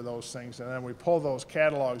contracts for those things, and then we pull those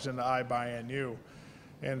catalogs into iBuyNU.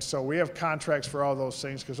 And so we have contracts for all those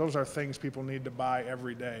things because those are things people need to buy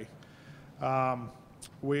every day.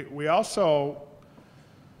 We also,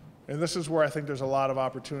 and this is where I think there's a lot of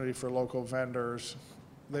opportunity for local vendors.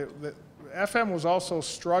 FM was also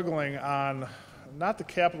struggling on, not the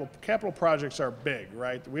capital projects are big,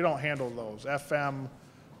 right? We don't handle those. FM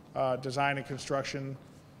design and construction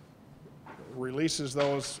releases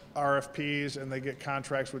those RFPs and they get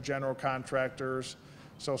contracts with general contractors.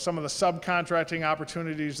 So some of the subcontracting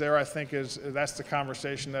opportunities there, I think that's the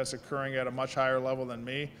conversation that's occurring at a much higher level than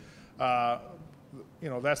me. You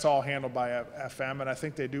know, that's all handled by FM, and I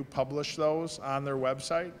think they do publish those on their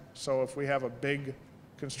website. So if we have a big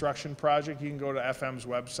construction project, you can go to FM's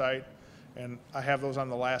website, and I have those on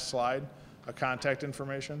the last slide, contact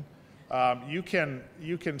information. You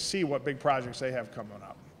can see what big projects they have coming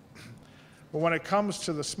up. But when it comes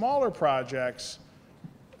to the smaller projects,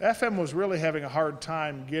 FM was really having a hard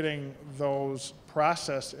time getting those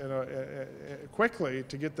processed quickly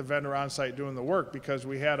to get the vendor on site doing the work, because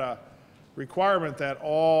we had a requirement that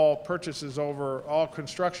all purchases over, all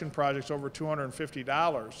construction projects over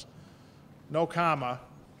 $250, no comma,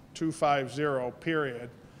 250, period,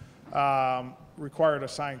 required a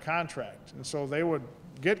signed contract. And so they would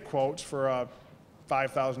get quotes for a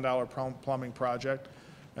 $5,000 plumbing project,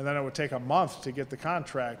 and then it would take a month to get the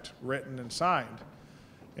contract written and signed.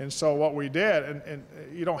 And so what we did, and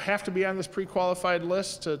you don't have to be on this pre-qualified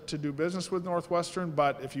list to do business with Northwestern,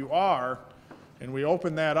 but if you are, and we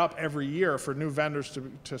open that up every year for new vendors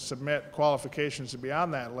to submit qualifications to be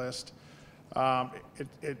on that list,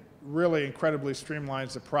 it really incredibly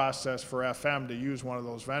streamlines the process for FM to use one of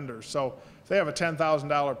those vendors. So if they have a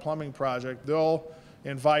 $10,000 plumbing project, they'll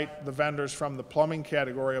invite the vendors from the plumbing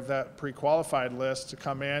category of that pre-qualified list to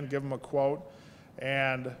come in, give them a quote,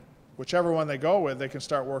 and whichever one they go with, they can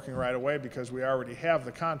start working right away because we already have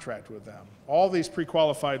the contract with them. All these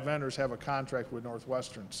pre-qualified vendors have a contract with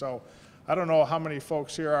Northwestern. So I don't know how many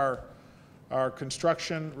folks here are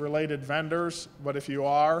construction-related vendors, but if you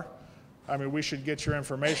are, I mean, we should get your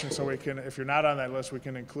information so we can, if you're not on that list, we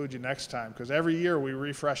can include you next time. Because every year we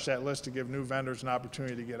refresh that list to give new vendors an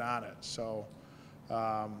opportunity to get on it. So,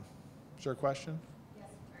 is there a question?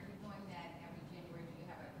 Yes. Are you doing that every January? Do you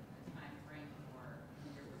have a time frame for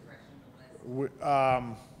when you're refreshing the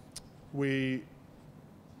list?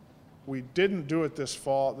 We didn't do it this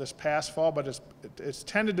past fall, but it's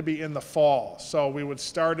tended to be in the fall. So we would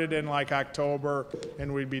start it in like October,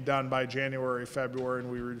 and we'd be done by January, February,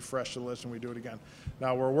 and we refresh the list and we do it again.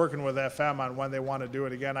 Now we're working with FM on when they want to do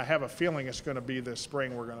it again. I have a feeling it's going to be this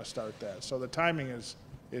spring we're going to start that. So the timing is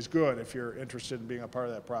good if you're interested in being a part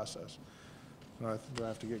of that process. Do I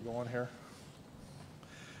have to get going here?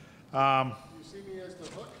 You see me as the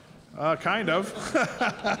hook? Kind of.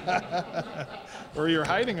 Or you're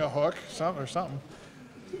hiding a hook or something.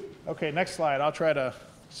 Okay, next slide. I'll try to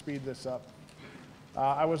speed this up.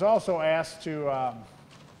 I was also asked to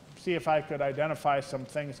see if I could identify some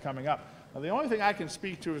things coming up. Now, the only thing I can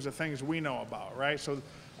speak to is the things we know about, right? So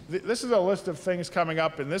this is a list of things coming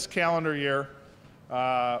up in this calendar year.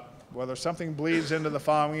 Whether something bleeds into the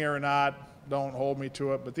following year or not, don't hold me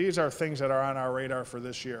to it, but these are things that are on our radar for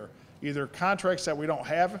this year. Either contracts that we don't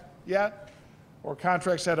have yet, or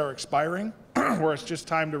contracts that are expiring, where it's just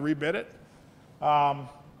time to rebid it.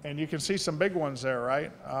 And you can see some big ones there,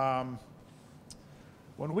 right?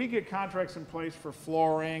 When we get contracts in place for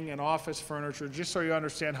flooring and office furniture, just so you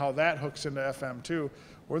understand how that hooks into FM2,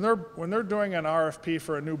 when they're doing an RFP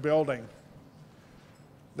for a new building,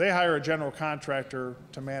 they hire a general contractor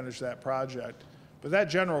to manage that project. But that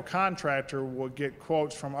general contractor will get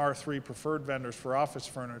quotes from our 3 preferred vendors for office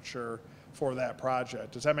furniture for that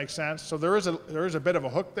project. Does that make sense? So there is a bit of a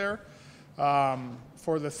hook there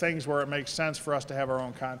for the things where it makes sense for us to have our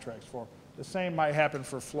own contracts for. The same might happen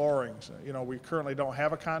for flooring. You know, we currently don't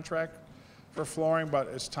have a contract for flooring, but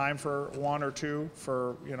it's time for 1 or 2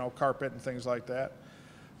 for, you know, carpet and things like that.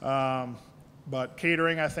 But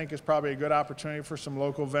catering, I think, is probably a good opportunity for some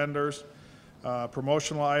local vendors.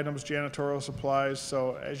 Promotional items, janitorial supplies.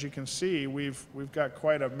 So as you can see, we've got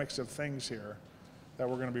quite a mix of things here that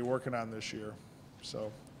we're going to be working on this year.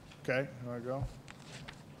 So, okay, you want to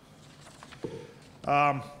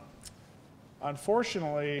go?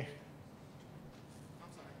 Unfortunately,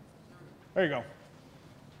 there you go.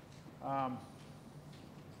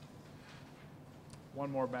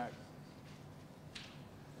 One more back.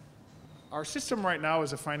 Our system right now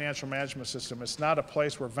is a financial management system. It's not a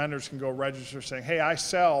place where vendors can go register saying, hey, I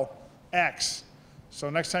sell X, so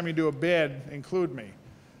next time you do a bid, include me.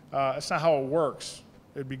 That's not how it works.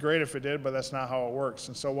 It'd be great if it did, but that's not how it works.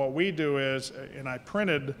 And so what we do is, and I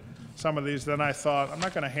printed some of these, then I thought, I'm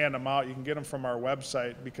not going to hand them out. You can get them from our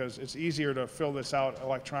website because it's easier to fill this out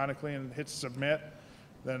electronically and hit submit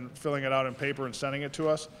than filling it out in paper and sending it to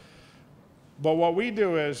us. But what we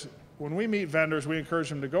do is, when we meet vendors, we encourage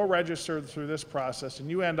them to go register through this process, and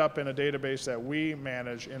you end up in a database that we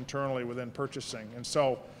manage internally within purchasing. And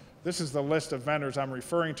so this is the list of vendors I'm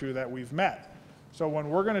referring to that we've met. So when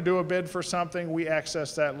we're going to do a bid for something, we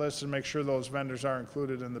access that list and make sure those vendors are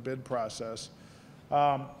included in the bid process.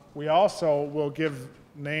 We also will give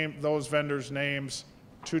those vendors' names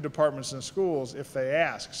to departments and schools if they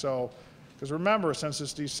ask. So, because remember, since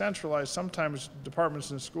it's decentralized, sometimes departments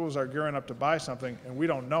and schools are gearing up to buy something and we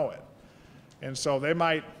don't know it. And so they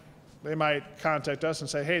might contact us and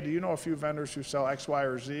say, hey, do you know a few vendors who sell X, Y,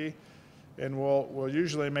 or Z? And we'll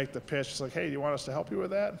usually make the pitch. It's like, hey, do you want us to help you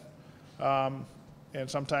with that? And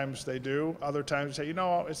sometimes they do. Other times they say, you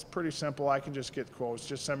know, it's pretty simple. I can just get quotes.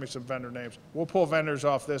 Just send me some vendor names. We'll pull vendors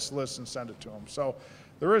off this list and send it to them. So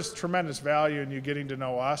there is tremendous value in you getting to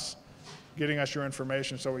know us, getting us your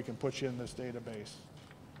information so we can put you in this database.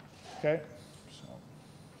 Okay? So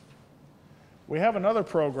we have another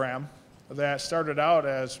program that started out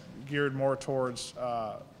as geared more towards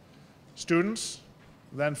students,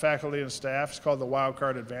 then faculty and staff. It's called the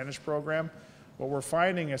Wildcard Advantage Program. What we're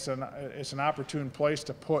finding is it's an opportune place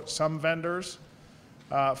to put some vendors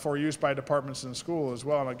for use by departments in school as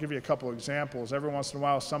well. And I'll give you a couple examples. Every once in a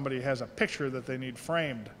while, somebody has a picture that they need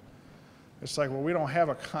framed. It's like, well, we don't have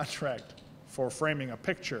a contract for framing a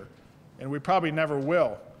picture, and we probably never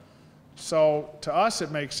will. So to us,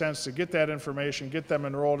 it makes sense to get that information, get them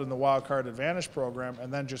enrolled in the Wildcard Advantage program,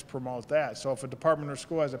 and then just promote that. So if a department or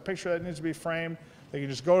school has a picture that needs to be framed, they can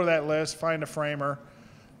just go to that list, find a framer,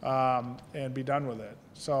 and be done with it.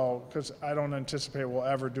 So, because I don't anticipate we'll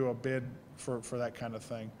ever do a bid for that kind of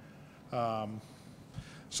thing.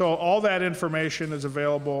 So all that information is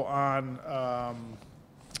available on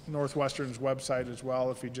Northwestern's website as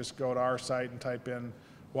well. If you just go to our site and type in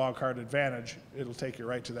Wildcard Advantage, it'll take you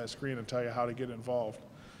right to that screen and tell you how to get involved.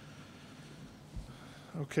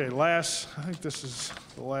 Okay, I think this is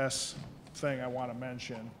the last thing I want to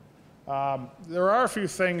mention. There are a few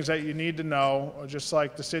things that you need to know, just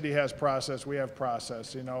like the city has process, we have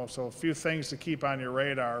process, you know, so a few things to keep on your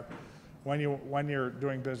radar when you're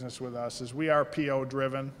doing business with us is we are PO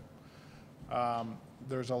driven.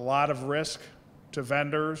 There's a lot of risk to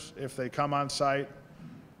vendors if they come on site,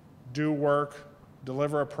 do work,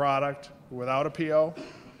 deliver a product without a PO.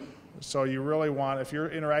 So you really want, if you're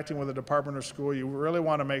interacting with a department or school, you really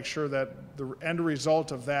want to make sure that the end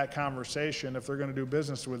result of that conversation, if they're going to do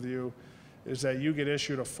business with you, is that you get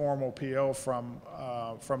issued a formal PO from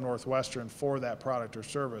Northwestern for that product or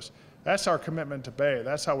service. That's our commitment to pay.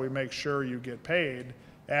 That's how we make sure you get paid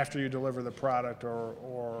after you deliver the product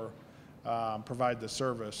or provide the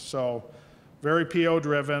service. So very PO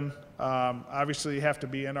driven. Obviously, you have to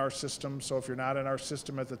be in our system. So if you're not in our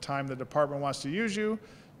system at the time the department wants to use you,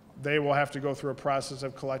 they will have to go through a process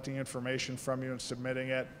of collecting information from you and submitting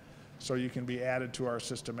it so you can be added to our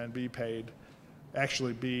system and be paid,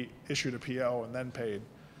 actually be issued a PO and then paid.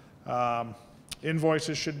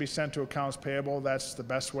 Invoices should be sent to accounts payable. That's the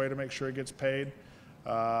best way to make sure it gets paid.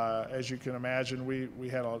 As you can imagine, we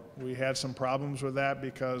had some problems with that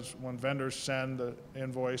because when vendors send the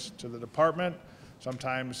invoice to the department,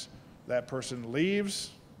 sometimes that person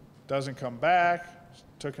leaves, doesn't come back,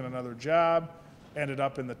 took in another job, ended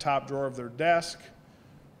up in the top drawer of their desk.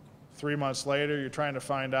 3 months later, you're trying to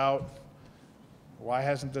find out, why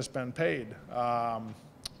hasn't this been paid?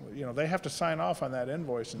 You know, they have to sign off on that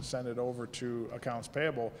invoice and send it over to accounts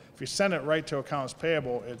payable. If you send it right to accounts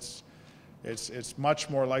payable, it's much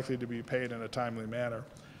more likely to be paid in a timely manner.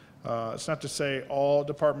 It's not to say all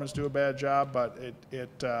departments do a bad job, but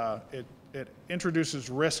it introduces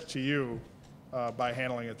risk to you by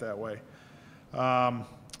handling it that way.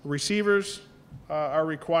 Receivers are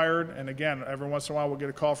required, and again, every once in a while we'll get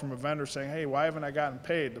a call from a vendor saying, hey, why haven't I gotten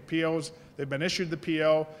paid? The POs, they've been issued the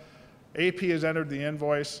PO, AP has entered the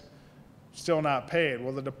invoice, still not paid.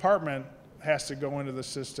 Well, the department has to go into the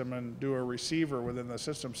system and do a receiver within the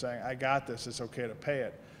system saying, I got this, it's okay to pay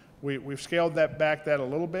it. We've scaled that back a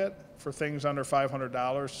little bit for things under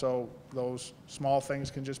 $500, so those small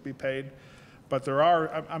things can just be paid. But there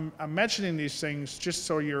are, I'm mentioning these things just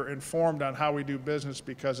so you're informed on how we do business,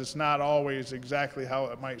 because it's not always exactly how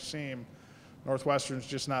it might seem. Northwestern's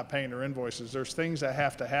just not paying their invoices. There's things that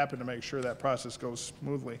have to happen to make sure that process goes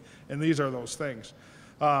smoothly, and these are those things.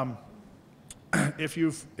 If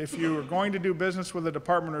you are going to do business with a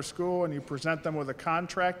department or school and you present them with a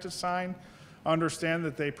contract to sign, understand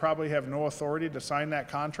that they probably have no authority to sign that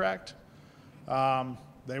contract.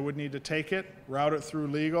 They would need to take it, route it through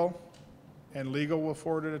legal, and legal will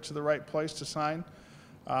forward it to the right place to sign.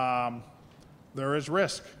 There is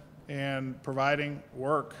risk in providing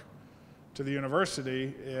work to the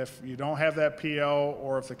university if you don't have that PO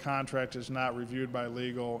or if the contract is not reviewed by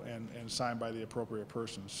legal and signed by the appropriate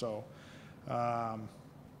person. So, and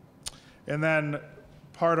then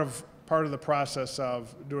part of the process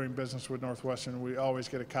of doing business with Northwestern, we always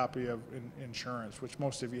get a copy of insurance, which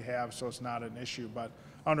most of you have, so it's not an issue. But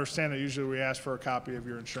understand that usually we ask for a copy of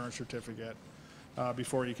your insurance certificate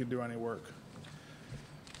before you can do any work.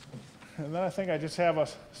 And then I think I just have a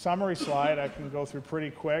summary slide I can go through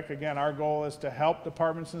pretty quick. Again, our goal is to help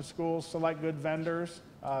departments and schools select good vendors,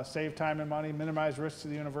 save time and money, minimize risks to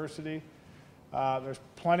the university. There's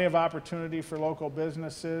plenty of opportunity for local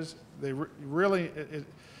businesses. They really,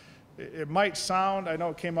 it might sound, I know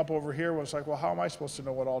it came up over here, was like, well, how am I supposed to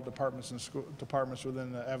know what all departments and departments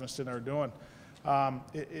within Evanston are doing?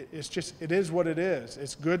 It's just, it is what it is.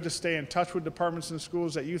 It's good to stay in touch with departments and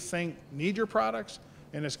schools that you think need your products,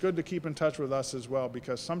 and it's good to keep in touch with us as well,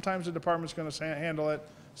 because sometimes the department's going to handle it,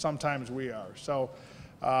 sometimes we are. So,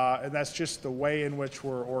 and that's just the way in which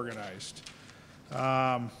we're organized.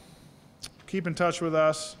 Keep in touch with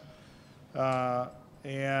us,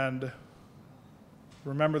 and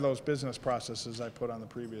remember those business processes I put on the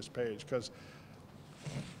previous page, because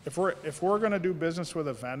if we're going to do business with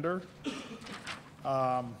a vendor,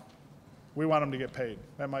 we want them to get paid.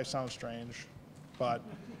 That might sound strange, but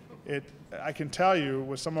I can tell you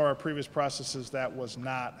with some of our previous processes that was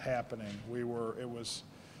not happening. We were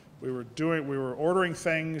ordering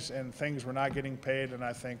things and things were not getting paid, and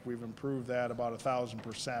I think we've improved that about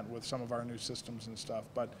 1,000% with some of our new systems and stuff.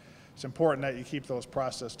 But it's important that you keep those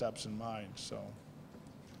process steps in mind. So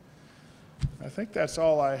I think that's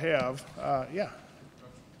all I have. Yeah.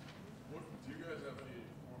 Do you guys have any,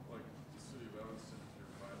 like the city of Evanston, if you're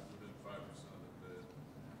within 5% of the bid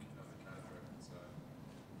on the contracting side,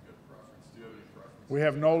 you get a preference? Do you have any preference? We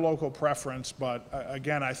have no local preference, but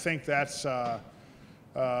again, I think that's, I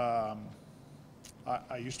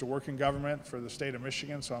used to work in government for the state of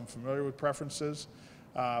Michigan, so I'm familiar with preferences.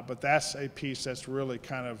 But that's a piece that's really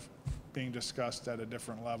kind of being discussed at a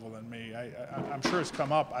different level than me. I'm sure it's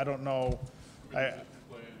come up. I don't know.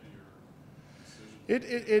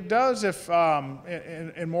 It does if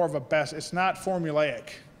in more of a best. It's not formulaic.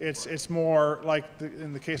 It's more like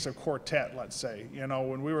in the case of Quartet, let's say. You know,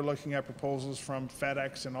 when we were looking at proposals from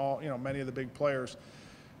FedEx and all, you know, many of the big players,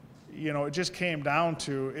 you know, it just came down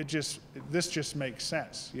to this just makes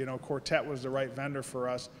sense. You know, Quartet was the right vendor for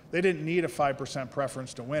us. They didn't need a 5%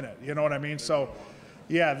 preference to win it. You know what I mean? So,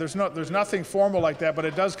 yeah, there's nothing formal like that, but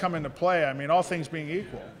it does come into play. I mean, all things being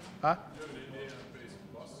equal, huh?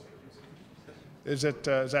 Is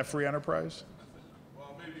that free enterprise?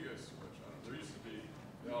 Well, maybe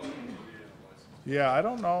Yeah, I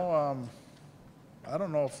don't know. I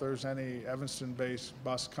don't know if there's any Evanston-based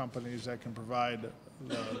bus companies that can provide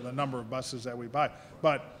the number of buses that we buy,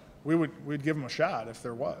 but we'd give them a shot if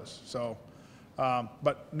there was. So,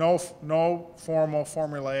 but no formal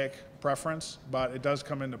formulaic preference, but it does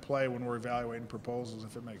come into play when we're evaluating proposals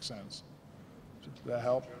if it makes sense. Does that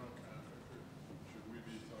help?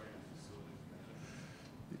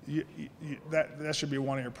 That should be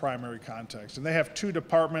one of your primary contacts. And they have two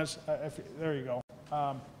departments. There you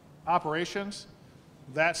go. Operations,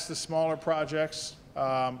 that's the smaller projects.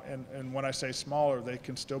 And when I say smaller, they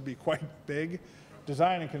can still be quite big.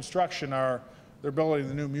 Design and construction they're building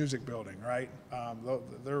the new music building, right?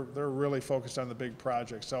 They're really focused on the big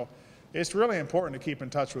projects. So it's really important to keep in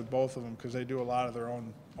touch with both of them because they do a lot of their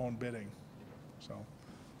own bidding. So,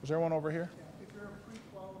 is there one over here? If you're a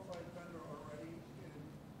pre-qualified vendor already and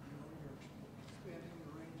you're expanding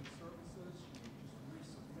the range of services, you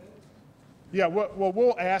just resubmit? Yeah, well,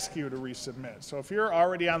 we'll ask you to resubmit. So if you're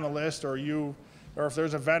already on the list or if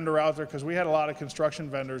there's a vendor out there, because we had a lot of construction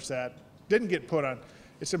vendors that didn't get put on.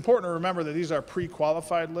 It's important to remember that these are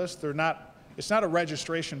pre-qualified lists. It's not a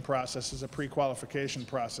registration process, it's a pre-qualification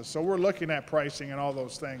process. So we're looking at pricing and all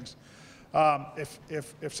those things.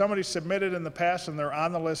 If somebody submitted in the past and they're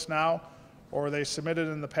on the list now, or they submitted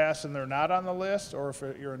in the past and they're not on the list, or if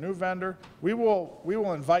you're a new vendor, we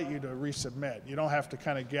will invite you to resubmit. You don't have to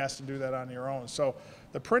kind of guess and do that on your own. So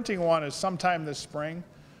the printing one is sometime this spring,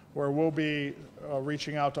 where we'll be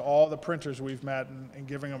reaching out to all the printers we've met and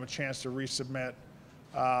giving them a chance to resubmit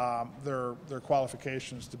their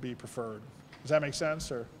qualifications to be preferred. Does that make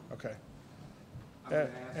sense? Or okay.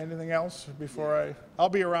 Anything else before I'll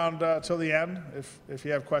be around till the end if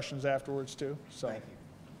you have questions afterwards too. So, thank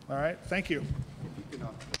you. All right, thank you.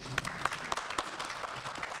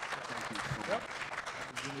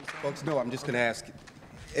 Folks, no, I'm just going to ask,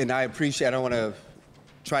 and I don't want to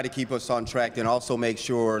try to keep us on track and also make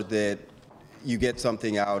sure that you get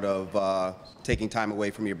something out of taking time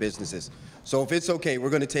away from your businesses. So if it's okay, we're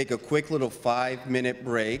going to take a quick little 5-minute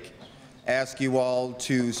break, ask you all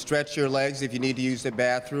to stretch your legs if you need to use the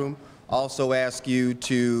bathroom, also ask you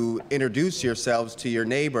to introduce yourselves to your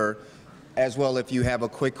neighbor, as well if you have a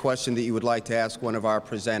quick question that you would like to ask one of our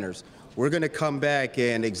presenters. We're going to come back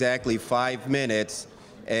in exactly 5 minutes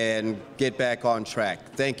and get back on track.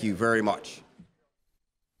 Thank you very much.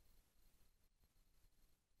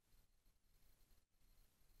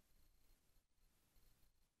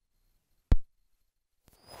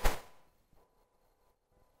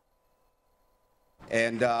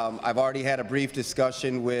 And I've already had a brief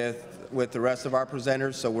discussion with the rest of our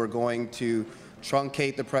presenters, so we're going to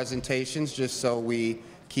truncate the presentations just so we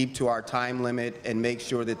keep to our time limit and make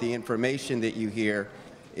sure that the information that you hear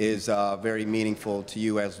is very meaningful to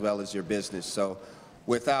you as well as your business. So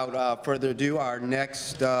without further ado, our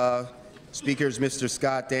next speaker is Mr.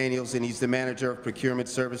 Scott Daniels, and he's the Manager of Procurement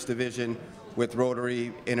Service Division with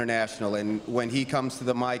Rotary International. And when he comes to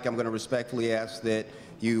the mic, I'm going to respectfully ask that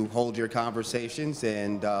you hold your conversations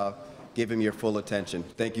and give him your full attention.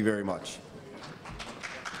 Thank you very much.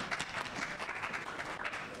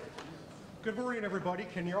 Good morning, everybody.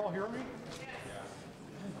 Can you all hear me? Yes.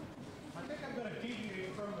 I think I'm going to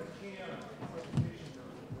deviate from the presentation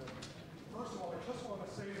here. First of all, I just want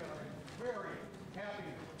to say that I'm very happy.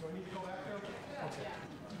 Do I need to go back there? Okay.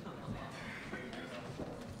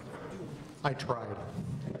 I tried.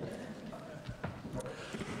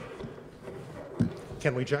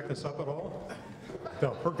 Can we jack this up at all?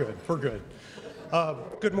 No, we're good. We're good.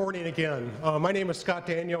 Good morning again. My name is Scott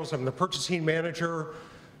Daniels. I'm the purchasing manager,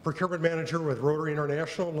 procurement manager with Rotary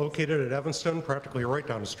International, located at Evanston, practically right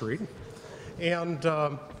down the street. And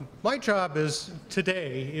my job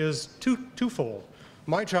today is twofold.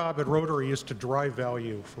 My job at Rotary is to drive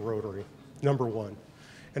value for Rotary, number one.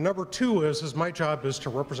 And number two is my job is to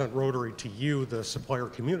represent Rotary to you, the supplier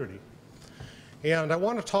community. And I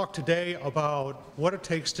want to talk today about what it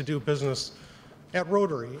takes to do business at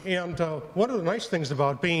Rotary. And one of the nice things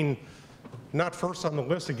about being not first on the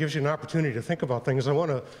list, it gives you an opportunity to think about things. I want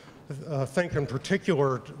to thank in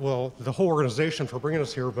particular, well, the whole organization for bringing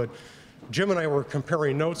us here, but Jim and I were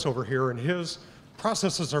comparing notes over here, and his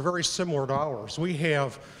processes are very similar to ours. We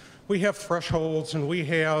have thresholds, and we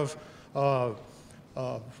have, like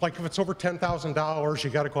if it's over $10,000, you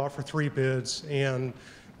got to go out for 3 bids, and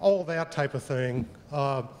all that type of thing.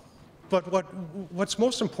 But what's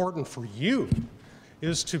most important for you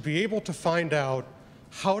is to be able to find out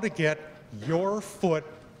how to get your foot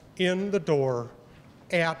in the door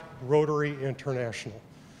at Rotary International.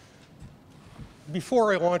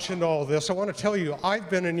 Before I launch into all this, I want to tell you, I've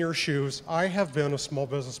been in your shoes. I have been a small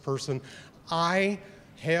business person. I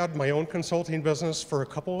had my own consulting business for a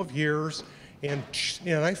couple of years, and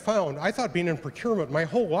I thought being in procurement my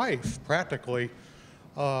whole life, practically,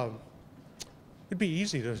 it'd be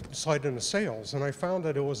easy to slide into sales, and I found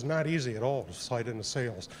that it was not easy at all to slide into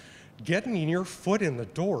sales. Getting your foot in the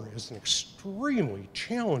door is an extremely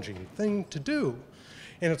challenging thing to do.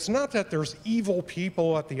 And it's not that there's evil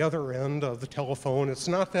people at the other end of the telephone. It's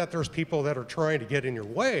not that there's people that are trying to get in your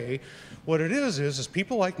way. What it is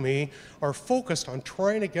people like me are focused on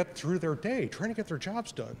trying to get through their day, trying to get their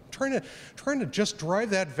jobs done, trying to just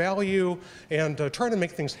drive that value and trying to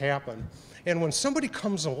make things happen. And when somebody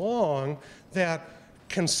comes along that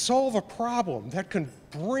can solve a problem, that can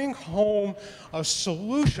bring home a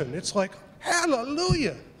solution, it's like,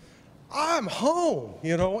 hallelujah, I'm home,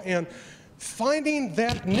 you know? And finding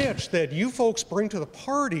that niche that you folks bring to the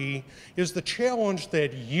party is the challenge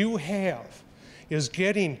that you have, is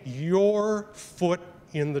getting your foot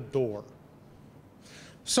in the door.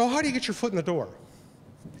 So how do you get your foot in the door?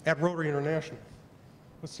 At Rotary International.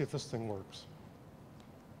 Let's see if this thing works.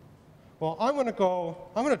 Well, I'm going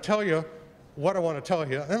to tell you what I want to tell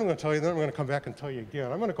you, then I'm going to tell you, then I'm going to come back and tell you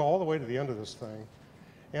again. I'm going to go all the way to the end of this thing,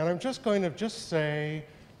 and I'm just going to say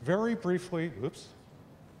very briefly, oops,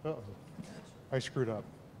 uh-oh. I screwed up.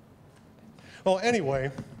 Well,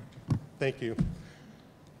 anyway, thank you.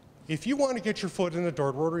 If you want to get your foot in the door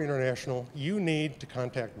at Rotary International, you need to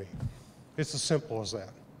contact me. It's as simple as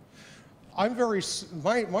that.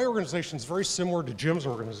 My organization is very similar to Jim's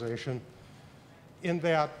organization in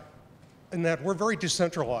that we're very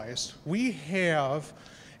decentralized. We have,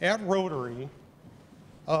 at Rotary,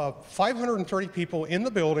 530 people in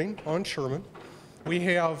the building on Sherman. We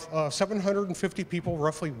have 750 people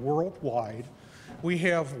roughly worldwide. We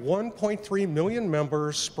have 1.3 million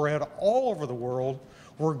members spread all over the world.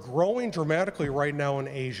 We're growing dramatically right now in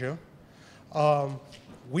Asia.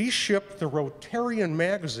 We ship the Rotarian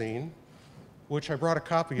magazine, which I brought a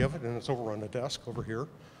copy of it, and it's over on the desk over here.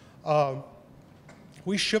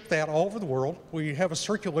 We ship that all over the world. We have a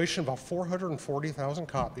circulation of about 440,000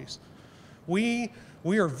 copies. We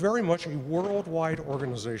are very much a worldwide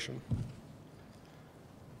organization.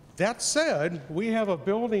 That said, we have a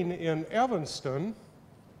building in Evanston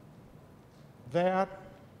that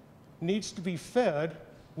needs to be fed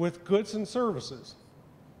with goods and services.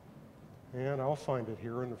 And I'll find it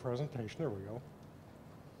here in the presentation. There we go.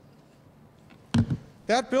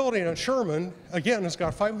 That building on Sherman, again, has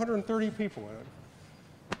got 530 people in it.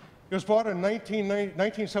 It was bought in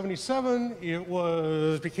 1977.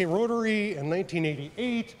 It became Rotary in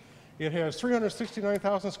 1988. It has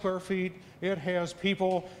 369,000 square feet. It has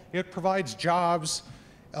people. It provides jobs.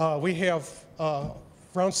 We have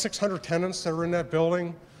around 600 tenants that are in that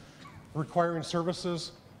building requiring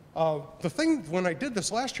services. The thing, when I did this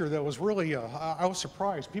last year, that was really, I was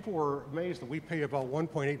surprised. People were amazed that we pay about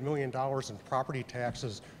 $1.8 million in property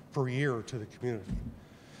taxes per year to the community.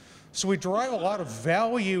 So we drive a lot of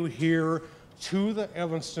value here to the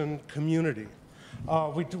Evanston community.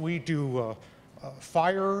 We do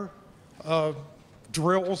fire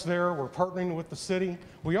drills there. We're partnering with the city.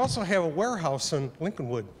 We also have a warehouse in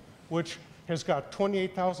Lincolnwood, which has got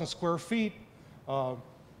 28,000 square feet.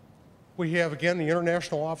 We have, again, the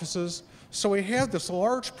international offices. So we have this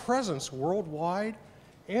large presence worldwide,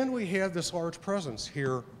 and we have this large presence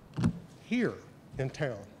here in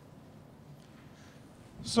town.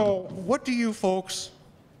 So what do you folks,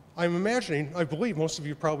 I'm imagining, I believe most of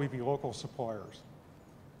you probably be local suppliers.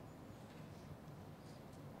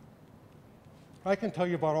 I can tell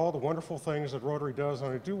you about all the wonderful things that Rotary does,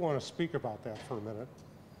 and I do want to speak about that for a minute.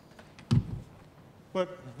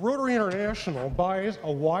 But Rotary International buys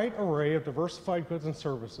a wide array of diversified goods and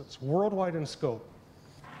services, worldwide in scope.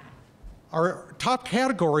 Our top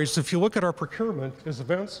categories, if you look at our procurement, is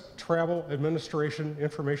events, travel, administration,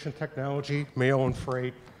 information technology, mail and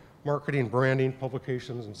freight, marketing, branding,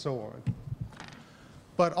 publications, and so on.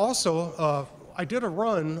 But also, I did a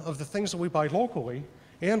run of the things that we buy locally,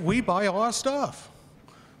 and we buy a lot of stuff.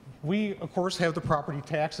 We, of course, have the property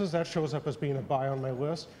taxes. That shows up as being a buy on my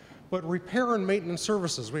list. But repair and maintenance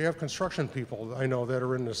services, we have construction people I know that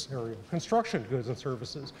are in this area. Construction goods and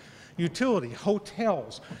services, utility,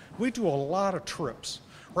 hotels. We do a lot of trips.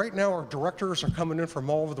 Right now our directors are coming in from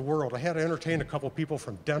all over the world. I had to entertain a couple people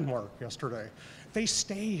from Denmark yesterday. They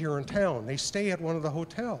stay here in town. They stay at one of the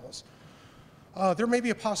hotels. There may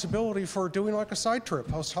be a possibility for doing like a side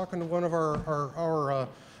trip. I was talking to one of our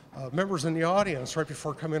members in the audience right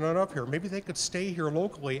before coming on up here. Maybe they could stay here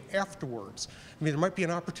locally afterwards. I mean, there might be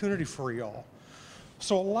an opportunity for y'all.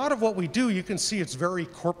 So a lot of what we do, you can see it's very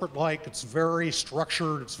corporate-like, it's very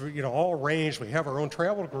structured, it's all arranged. We have our own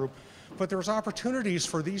travel group. but there's opportunities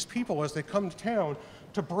for these people as they come to town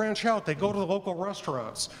to branch out. They go to the local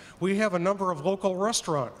restaurants. We have a number of local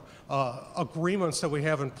restaurant agreements that we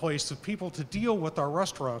have in place with people to deal with our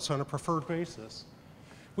restaurants on a preferred basis.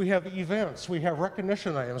 We have events, we have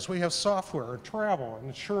recognition items, we have software, and travel, and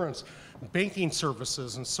insurance, banking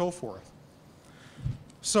services, and so forth.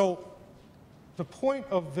 So the point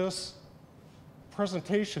of this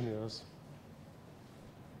presentation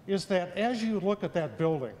is that as you look at that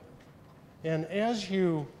building, and as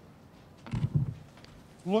you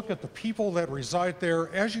look at the people that reside there,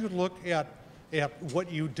 as you look at what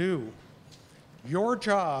you do, your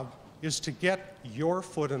job is to get your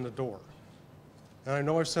foot in the door. And I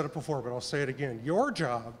know I've said it before, but I'll say it again. Your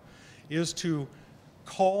job is to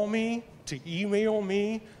call me, to email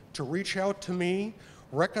me, to reach out to me,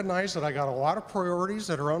 recognize that I got a lot of priorities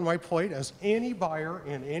that are on my plate, as any buyer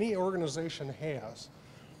in any organization has,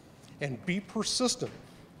 and be persistent.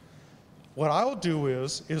 What I'll do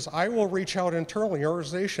is I will reach out internally in the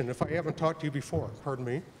organization if I haven't talked to you before, pardon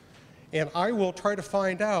me, and I will try to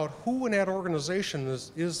find out who in that organization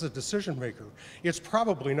is the decision maker. It's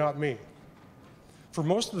probably not me. For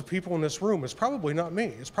most of the people in this room, it's probably not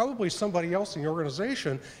me. It's probably somebody else in the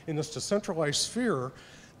organization in this decentralized sphere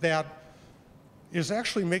that is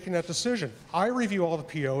actually making that decision. I review all the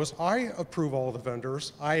POs, I approve all the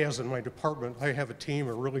vendors. I, as in my department, I have a team,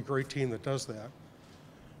 a really great team that does that.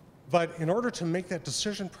 But in order to make that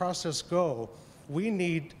decision process go, we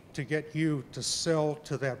need to get you to sell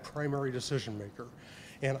to that primary decision maker.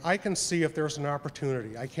 And I can see if there's an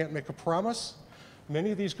opportunity. I can't make a promise.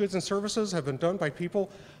 Many of these goods and services have been done by people,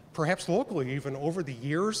 perhaps locally even, over the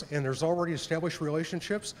years, and there's already established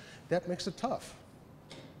relationships. That makes it tough.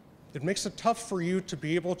 It makes it tough for you to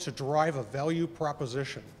be able to drive a value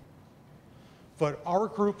proposition. But our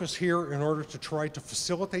group is here in order to try to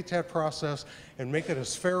facilitate that process and make it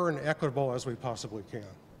as fair and equitable as we possibly can.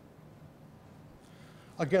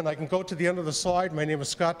 Again, I can go to the end of the slide. My name is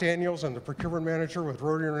Scott Daniels. I'm the procurement manager with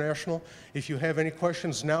Rotary International. If you have any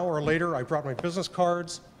questions now or later, I brought my business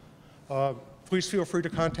cards. Please feel free to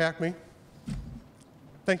contact me.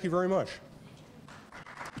 Thank you very much.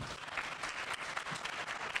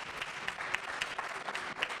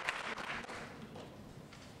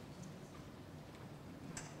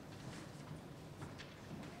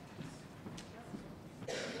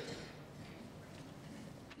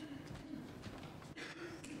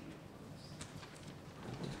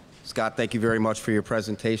 Scott, thank you very much for your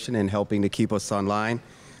presentation and helping to keep us online.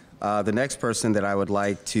 The next person that I would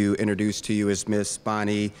like to introduce to you is Ms.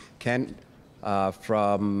 Bonnie Kent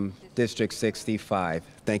from District 65.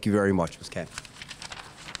 Thank you very much, Ms. Kent.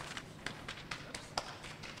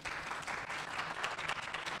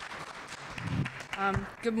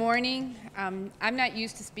 Good morning. I'm not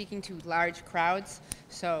used to speaking to large crowds,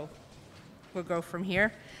 so we'll go from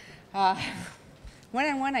here.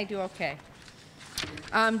 One-on-one, I do okay.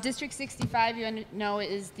 District 65, you know,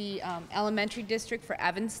 is the elementary district for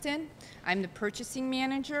Evanston. I'm the purchasing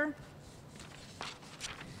manager.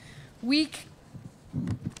 We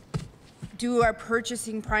do our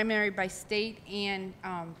purchasing primary by state and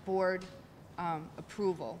board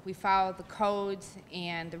approval. We follow the codes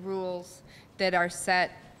and the rules that are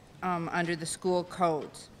set under the school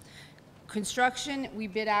codes. Construction, we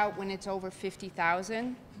bid out when it's over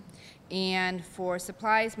 50,000. And for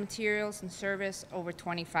supplies, materials, and service, over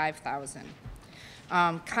 25,000.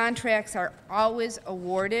 Contracts are always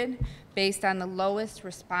awarded based on the lowest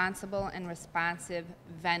responsible and responsive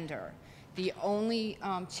vendor. The only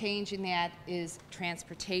change in that is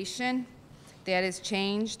transportation. That has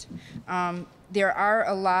changed. There are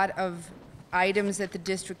a lot of items that the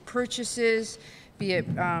district purchases, be it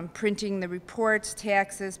printing the reports,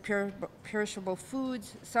 taxes, perishable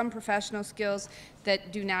foods, some professional skills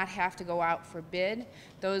that do not have to go out for bid.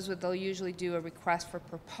 They'll usually do a request for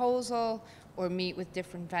proposal or meet with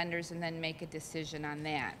different vendors and then make a decision on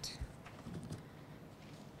that.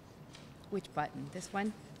 Which button? This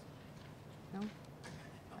one? No?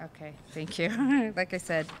 Okay, thank you. Like I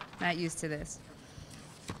said, not used to this.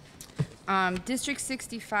 District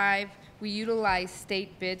 65, we utilize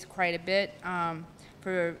state bids quite a bit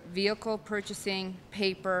for vehicle purchasing,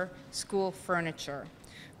 paper, school furniture.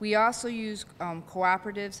 We also use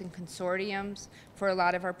cooperatives and consortiums for a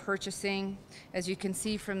lot of our purchasing. As you can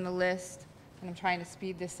see from the list, and I'm trying to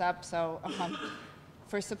speed this up, so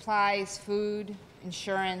for supplies, food,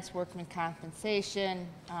 insurance, workman compensation,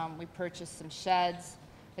 we purchased some sheds,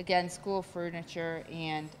 again, school furniture,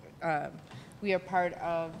 and we are part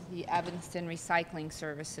of the Evanston recycling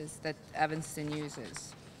services that Evanston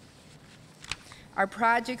uses. Our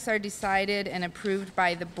projects are decided and approved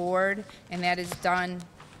by the board, and that is done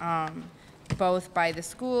both by the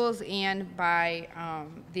schools and by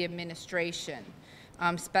the administration.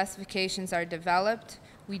 Specifications are developed.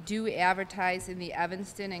 We do advertise in the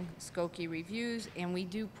Evanston and Skokie Reviews, and we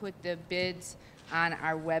do put the bids on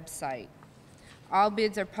our website. All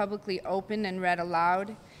bids are publicly open and read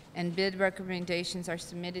aloud, and bid recommendations are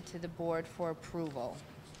submitted to the board for approval.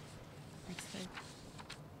 Next slide.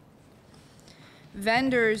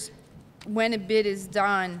 Vendors, when a bid is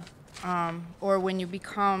done, or when you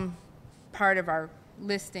become part of our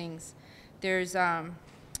listings, there's,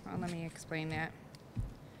 let me explain that.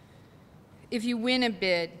 If you win a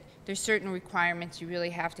bid, there's certain requirements you really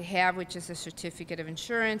have to have, which is a certificate of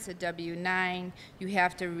insurance, a W-9. You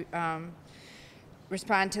have to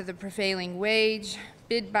respond to the prevailing wage,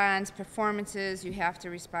 bid bonds, performances. You have to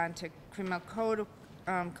respond to criminal code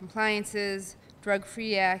compliances,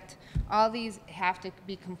 Drug-Free Act. All these have to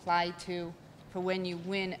be complied to for when you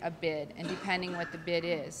win a bid, and depending what the bid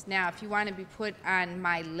is. Now, if you want to be put on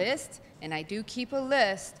my list, and I do keep a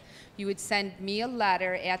list, you would send me a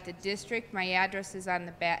letter at the district. My address is on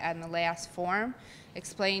the last form.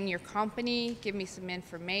 Explain your company, give me some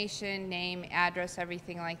information, name, address,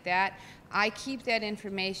 everything like that. I keep that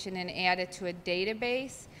information and add it to a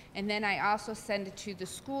database, and then I also send it to the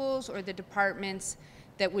schools or the departments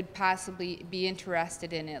that would possibly be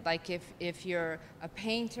interested in it. Like if you're a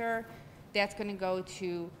painter, that's going to go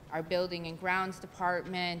to our building and grounds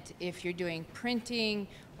department. If you're doing printing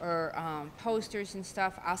or posters and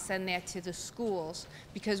stuff, I'll send that to the schools,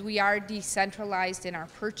 because we are decentralized in our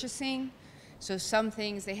purchasing. So some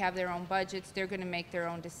things, they have their own budgets, they're going to make their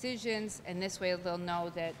own decisions, and this way they'll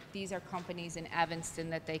know that these are companies in Evanston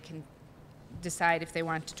that they can decide if they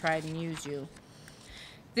want to try and use you.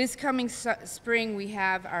 This coming spring, we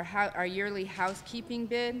have our yearly housekeeping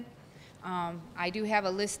bid. I do have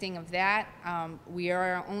a listing of that. We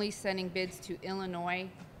are only sending bids to Illinois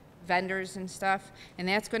vendors and stuff, and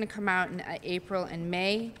that's going to come out in April and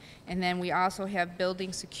May. And then we also have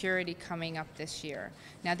building security coming up this year.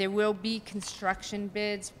 Now, there will be construction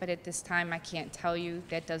bids, but at this time I can't tell you.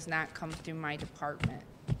 That does not come through my department.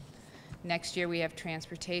 Next year we have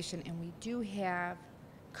transportation, and we do have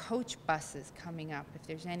coach buses coming up. If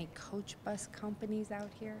there's any coach bus companies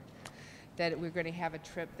out here, that we're going to have a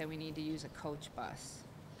trip that we need to use a coach bus.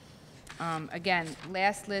 Again,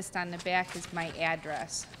 last list on the back is my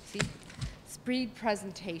address. See, speed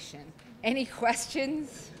presentation. Any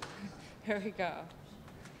questions? Here we go.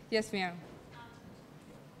 Yes, ma'am.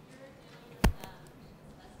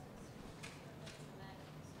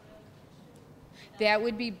 That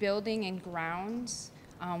would be building and grounds.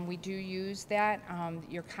 We do use that.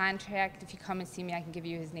 Your contract, if you come and see me, I can give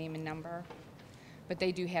you his name and number. But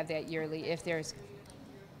they do have that yearly. If there's,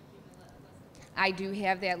 I do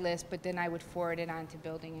have that list, but then I would forward it on to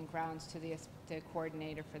building and grounds to the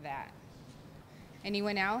coordinator for that.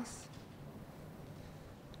 Anyone else?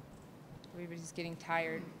 Everybody's getting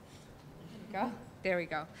tired. Go? There we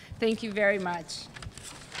go. Thank you very much.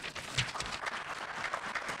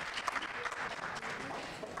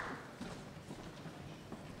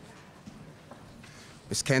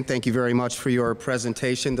 Ms. Kent, thank you very much for your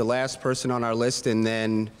presentation. The last person on our list, and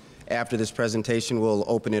then after this presentation, we'll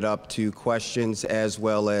open it up to questions, as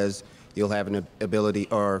well as you'll have an ability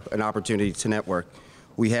or an opportunity to network.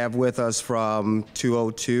 We have with us from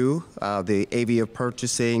 202, the AV of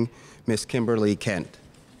Purchasing, Ms. Kimberly Kent.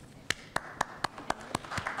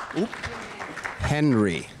 Oop.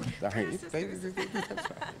 Henry. Sorry. Thank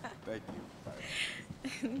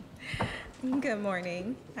you. Good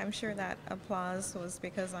morning. I'm sure that applause was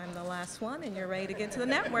because I'm the last one and you're ready to get to the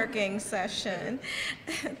networking session.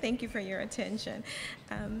 Thank you for your attention.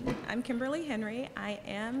 I'm Kimberly Henry. I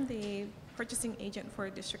am the purchasing agent for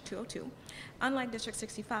District 202. Unlike District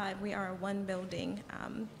 65, we are a one-building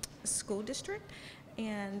school district,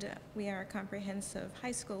 and we are a comprehensive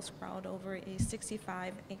high school sprawled over a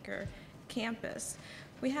 65-acre campus.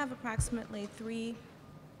 We have approximately 3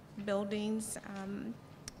 buildings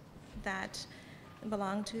that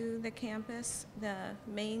belong to the campus. The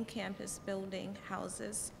main campus building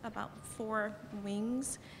houses about 4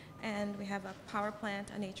 wings, and we have a power plant,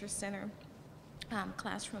 a nature center,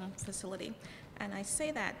 classroom facility. And I say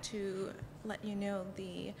that to let you know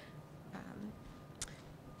the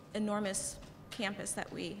enormous campus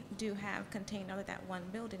that we do have contained under that one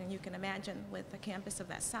building. And you can imagine with a campus of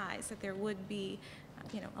that size that there would be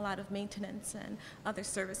a lot of maintenance and other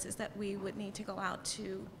services that we would need to go out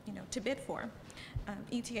to, to bid for.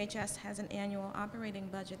 ETHS has an annual operating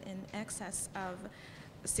budget in excess of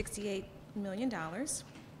 $68 million.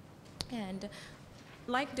 And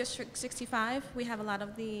like District 65, we have a lot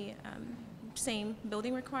of the same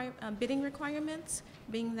bidding requirements,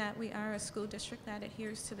 being that we are a school district that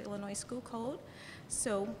adheres to the Illinois School Code.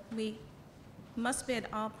 So we must bid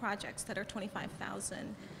all projects that are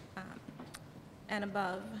 25,000 and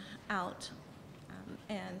above out.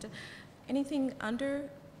 And anything under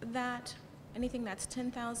that, anything that's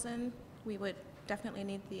 10,000, we would definitely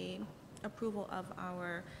need the approval of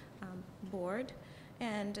our board.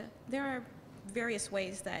 And there are various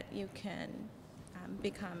ways that you can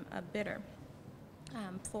become a bidder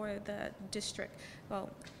for the district. Well,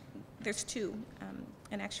 there's two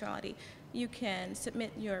in actuality. You can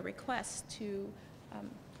submit your request to,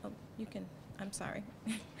 oh, you can, I'm sorry.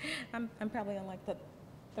 I'm probably on like the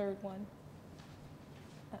third one.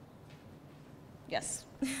 Yes.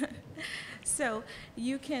 So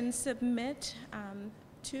you can submit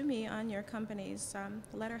to me on your company's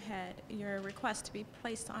letterhead your request to be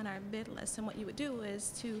placed on our bid list. And what you would do is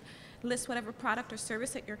to list whatever product or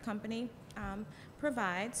service that your company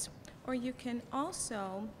provides, or you can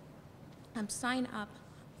also sign up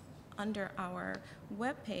under our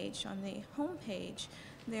webpage. On the home page,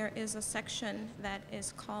 there is a section that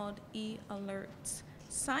is called e-alerts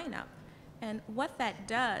sign up. And what that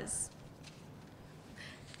does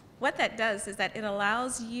is that it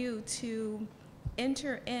allows you to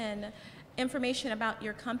enter in information about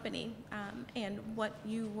your company, and what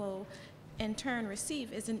you will in turn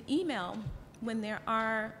receive is an email when there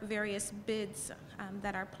are various bids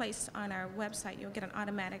that are placed on our website. You'll get an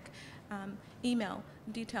automatic email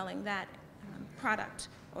detailing that product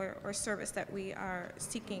or service that we are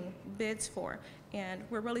seeking bids for. And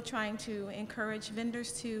we're really trying to encourage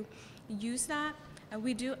vendors to use that.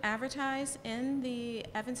 We do advertise in the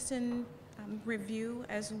Evanston Review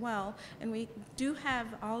as well, and we do have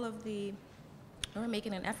all of the, we're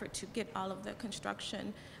making an effort to get all of the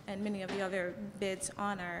construction and many of the other bids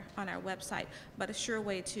on our website. But a sure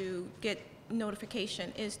way to get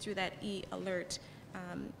notification is through that e-alert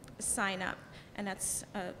sign up, and that's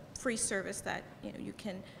a free service that you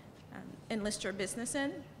can enlist your business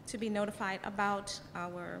in to be notified about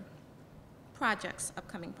our projects,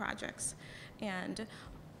 upcoming projects. And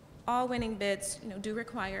all winning bids do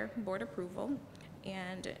require board approval,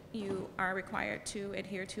 and you are required to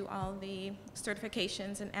adhere to all the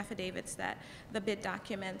certifications and affidavits that the bid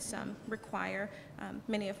documents require,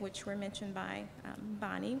 many of which were mentioned by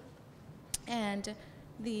Bonnie. And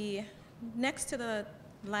the next to the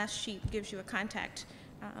last sheet gives you a contact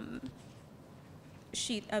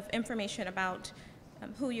sheet of information about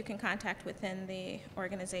who you can contact within the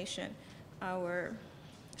organization. Our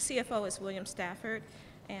CFO is William Stafford,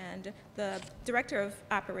 and the Director of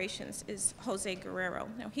Operations is Jose Guerrero.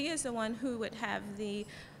 Now, he is the one who would have the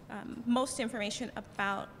most information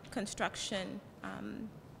about construction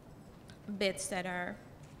bids that are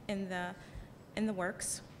in the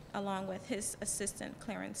works, along with his assistant,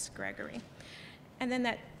 Clarence Gregory. And then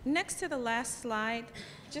that next to the last slide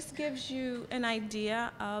just gives you an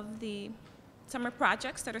idea of the summer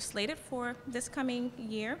projects that are slated for this coming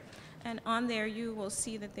year. And on there, you will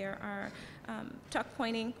see that there are tuck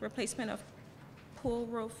pointing, replacement of pool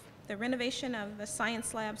roof, the renovation of the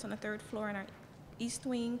science labs on the 3rd floor in our east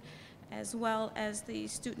wing, as well as the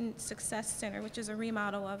Student Success Center, which is a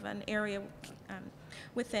remodel of an area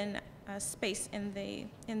within a space in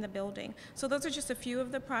the building. So those are just a few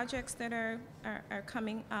of the projects that are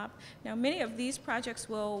coming up. Now, many of these projects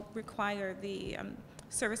will require the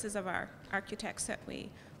services of our architects that we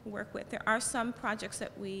work with. There are some projects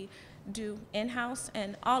that we do in-house,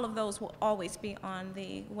 and all of those will always be on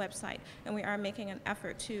the website. And we are making an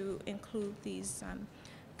effort to include these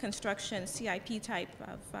construction CIP type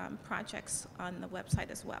of projects on the website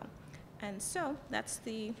as well. And so that's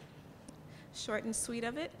the short and sweet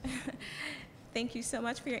of it. Thank you so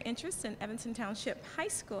much for your interest in Evanston Township High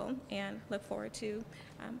School, and look forward to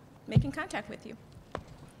making contact with you.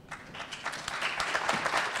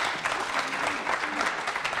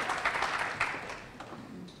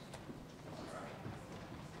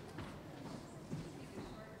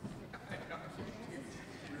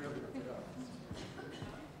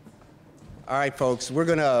 All right, folks, we're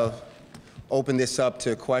going to open this up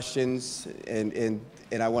to questions, and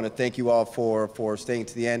I want to thank you all for staying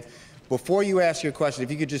to the end. Before you ask your question,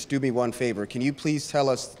 if you could just do me one favor, can you please tell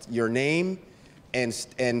us your name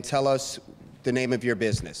and tell us the name of your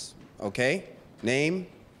business, okay? Name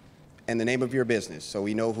and the name of your business, so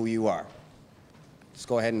we know who you are. Let's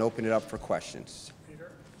go ahead and open it up for questions.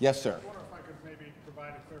 Peter? Yes, sir. I wonder if I could maybe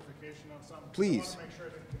provide a clarification on something. Please. I want to make sure I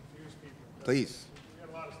didn't confuse people. Please. We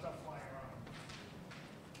got a lot of stuff flying around.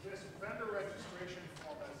 This vendor registration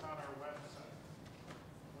form that's on our website,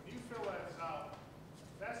 when you fill that out,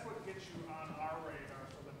 that's what gets you on our radar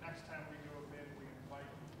for the next time we do a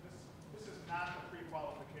not the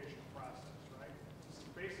pre-qualification process, right? This is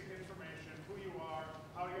basic information, who you are,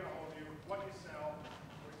 how to get a hold of you, what you sell.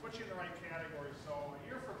 We put you in the right category, so a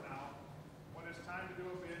year from now, when it's time to do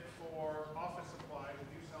a bid for office supplies,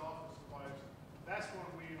 if you sell office supplies, that's when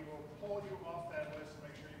we will pull you off that list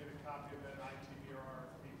and make sure you get a copy of that ITB or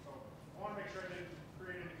RFP. So I want to make sure I didn't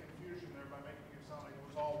create any confusion there by making it sound like it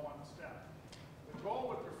was all one step. The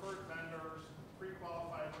goal with preferred vendors,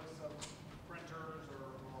 pre-qualified lists of printers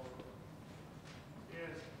or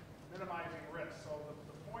is minimizing risk. So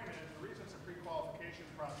the point is, the reason it's a pre-qualification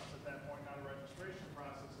process at that point, not a registration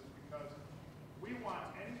process, is because we want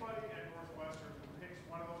anybody at Northwestern who picks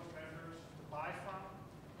one of those vendors to buy from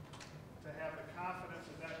to have the confidence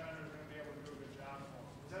that that vendor is going to be able to do a good job for them.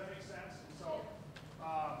 Does that make sense? And so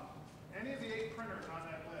any of the 8 printers on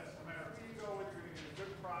that list, no matter who you go with, you're going to get a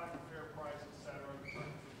good product, a fair price, et cetera. So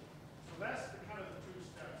that's the kind of the 2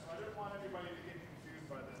 steps. So I didn't want anybody to get confused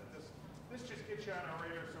by that. This just gets you on our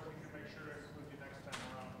radar so we can make sure to include you next time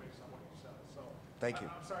around based on what you said. So Thank you.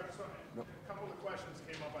 I'm sorry, just a couple of the questions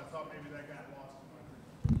came up. I thought maybe that got lost in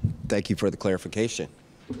my Thank you for the clarification.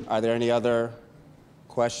 Are there any other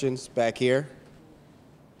questions back here?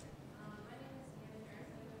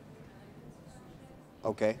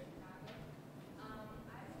 Okay.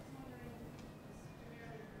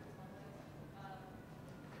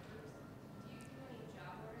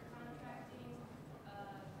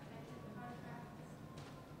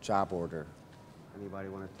 Job order. Anybody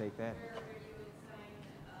want to take that?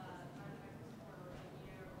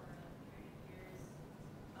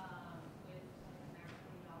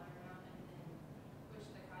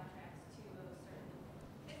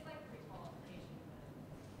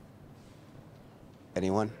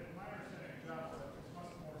 Anyone?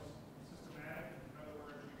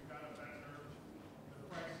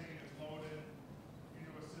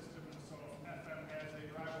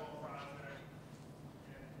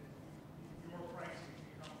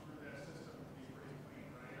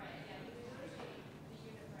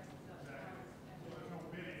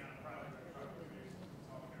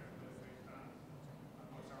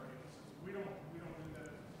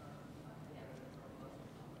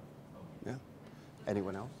 Yeah.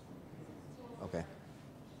 Anyone else? Okay.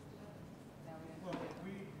 Well,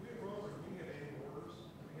 we at Rotary, we have annual orders.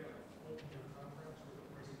 We have multi-year contracts where the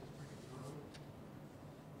pricing is pretty low.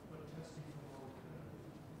 But testing for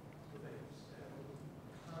things,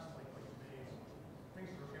 constantly like days,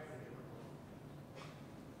 things that are happening everywhere.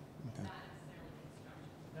 Okay.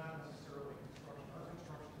 Not necessarily construction. Our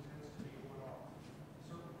construction tends to be one-off.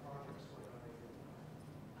 Certain projects going on every year.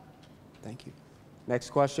 Thank you.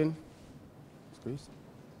 Next question. Please.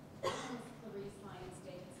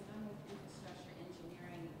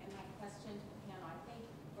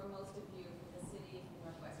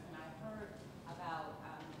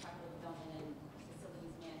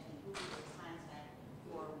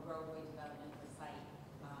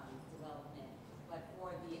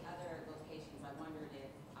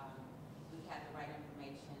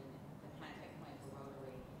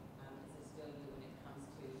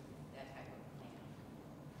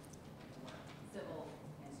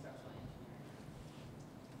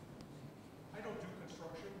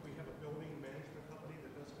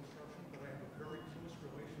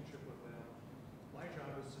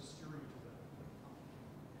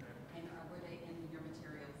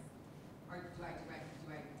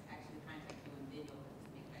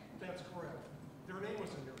 That's correct. Their name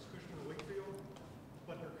was in there, Cushman & Wakefield,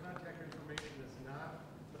 but their contact information is not,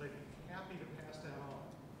 but I'd be happy to pass that on.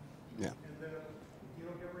 Yeah. And then if you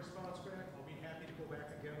don't get a response back, I'll be happy to go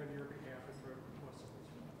back again on your behalf and try to request a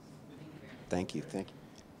response. Thank you. Thank you.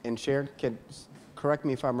 And Sharon, correct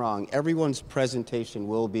me if I'm wrong, everyone's presentation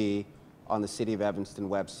will be on the City of Evanston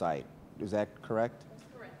website. Is that correct? That's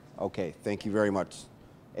correct. Okay, thank you very much.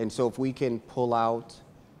 And so if we can pull out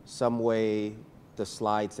some way the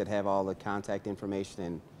slides that have all the contact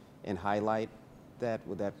information and highlight that,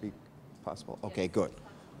 would that be possible? Okay, good.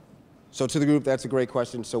 So to the group, that's a great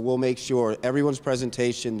question. So we'll make sure everyone's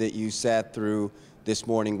presentation that you sat through this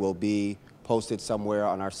morning will be posted somewhere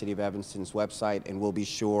on our City of Evanston's website, and we'll be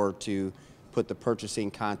sure to put the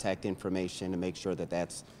purchasing contact information to make sure that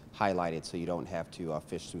that's highlighted so you don't have to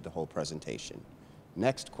fish through the whole presentation.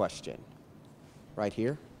 Next question. Right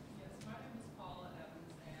here. Yes, my name is Paula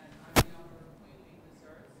Evans, and I'm the owner of Queen Bee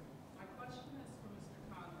Desserts. My question is for Mr.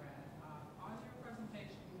 Conrad. On your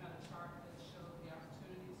presentation, you had a chart that showed the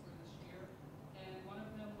opportunities for this year, and one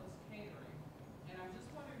of them was catering. And I'm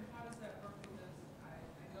just wondering, how does that work? Because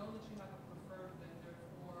I know that you have a preferred vendor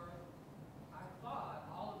for, I thought,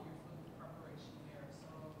 all of your food preparation there.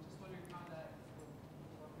 So I'm just wondering how that would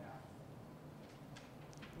work out.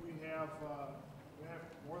 We have have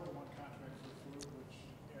more than one contract for food, which,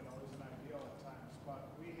 you know, isn't ideal at times,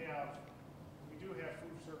 but we do have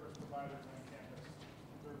food service providers on campus.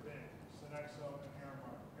 They're big, Sodexo and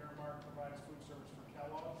Aramark. Aramark provides food service for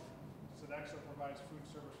Kellogg. Sodexo provides food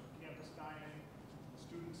service for campus dining, the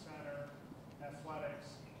student center,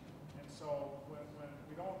 athletics. And so when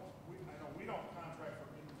I know we don't contract for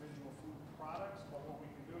individual food products, but what we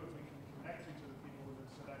can do is we can connect you to the people within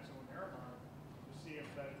Sodexo and Aramark to see if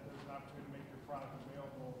there's an opportunity to make your product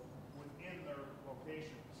available within their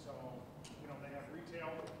location. So, you know, they have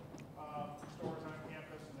retail stores on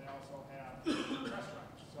campus, and they also have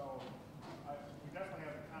restaurants. So we definitely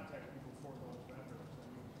have to contact people for those vendors that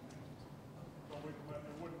we can connect to. But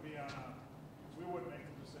it wouldn't be we wouldn't make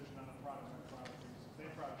the decision on a product by product basis.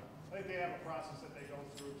 I think they have a process that they go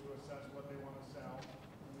through to assess what they want to sell,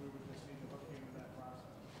 and we would just need to hook you into that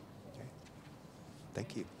process. Okay.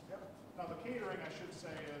 Thank you. Yep. Now, the catering, I should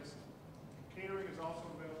say, is also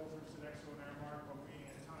available through Sodexo and Aramark, but we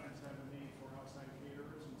at times have a need for outside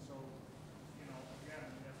caterers, and so, you know, again,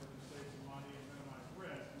 in an effort to save some money and minimize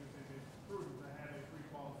risk, we think it's prudent to have a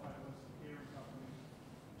pre-qualified list of catering companies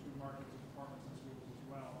to market to departments and schools as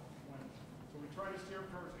well. So we try to steer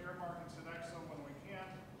towards Aramark and Sodexo when we can,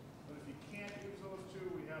 but if you can't use those two,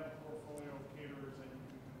 we have a portfolio of caterers that you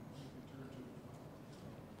can turn to as well.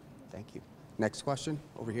 Thank you. Next question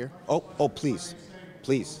over here. Oh, please.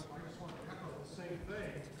 Please. I just want to echo the same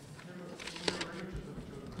thing. Mirror images of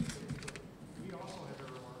each other. We also have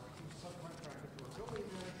Aramark, who's subcontracted to our building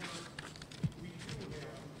manager. We do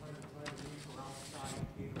have from time to time a need for outside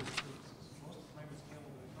catering services. Most of the time it's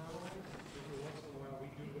handled internally. Every once in a while we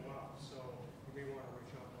do go out, so you may want to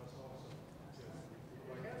reach out to us also.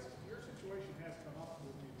 Your situation has come up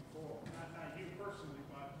with me before, not you personally,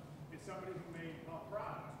 but it's somebody who made a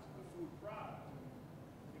product, a food product. And,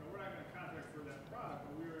 you know, we're not going to contract for that product,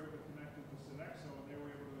 but we were able to connect it to Sodexo, and they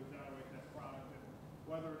were able to evaluate that product. And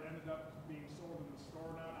whether it ended up being sold in the store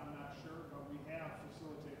or not, I'm not sure, but we have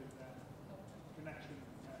facilitated that connection in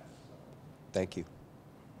the past. So. Thank you.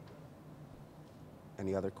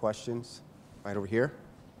 Any other questions? Right over here.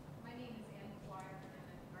 My name is Ann McGuire, and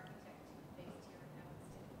I'm an architect based here in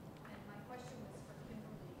Evanston. And my question was for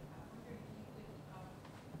Kimberly. I wondered if you could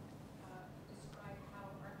describe how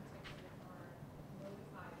architects are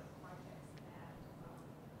notified of projects that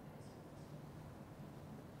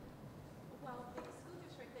well, the school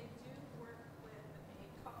district, they do work with a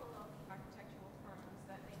couple of architectural firms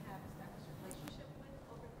that they have established a relationship with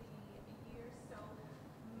over the years. So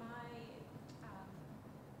my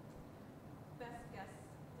best guess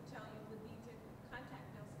to tell you would be to contact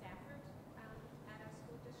Bill Stafford at our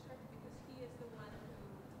school district, because he is the one who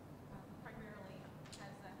primarily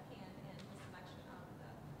has a hand in the selection of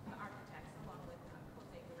the architects, along with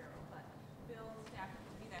Jose Guerrero. But Bill Stafford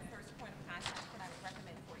would be that first point of contact that I would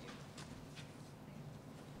recommend for you.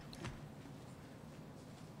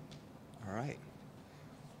 All right.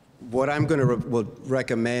 What I'm going to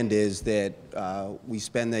recommend is that we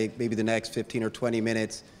spend maybe the next 15 or 20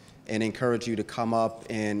 minutes and encourage you to come up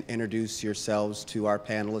and introduce yourselves to our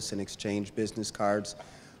panelists and exchange business cards.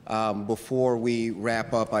 Before we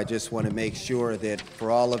wrap up, I just want to make sure that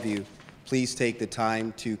for all of you, please take the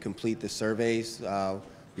time to complete the surveys.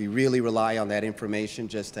 We really rely on that information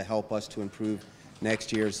just to help us to improve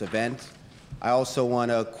next year's event. I also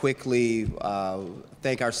want to quickly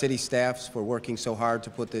thank our city staffs for working so hard to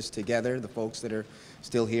put this together, the folks that are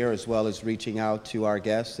still here, as well as reaching out to our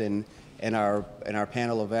guests and our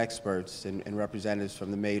panel of experts and representatives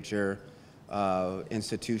from the major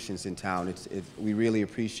institutions in town. We really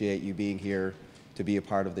appreciate you being here to be a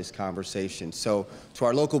part of this conversation. So to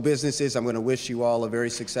our local businesses, I'm going to wish you all a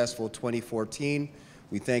very successful 2014.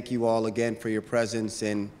 We thank you all again for your presence,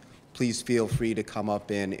 and please feel free to come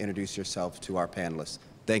up and introduce yourself to our panelists.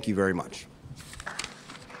 Thank you very much.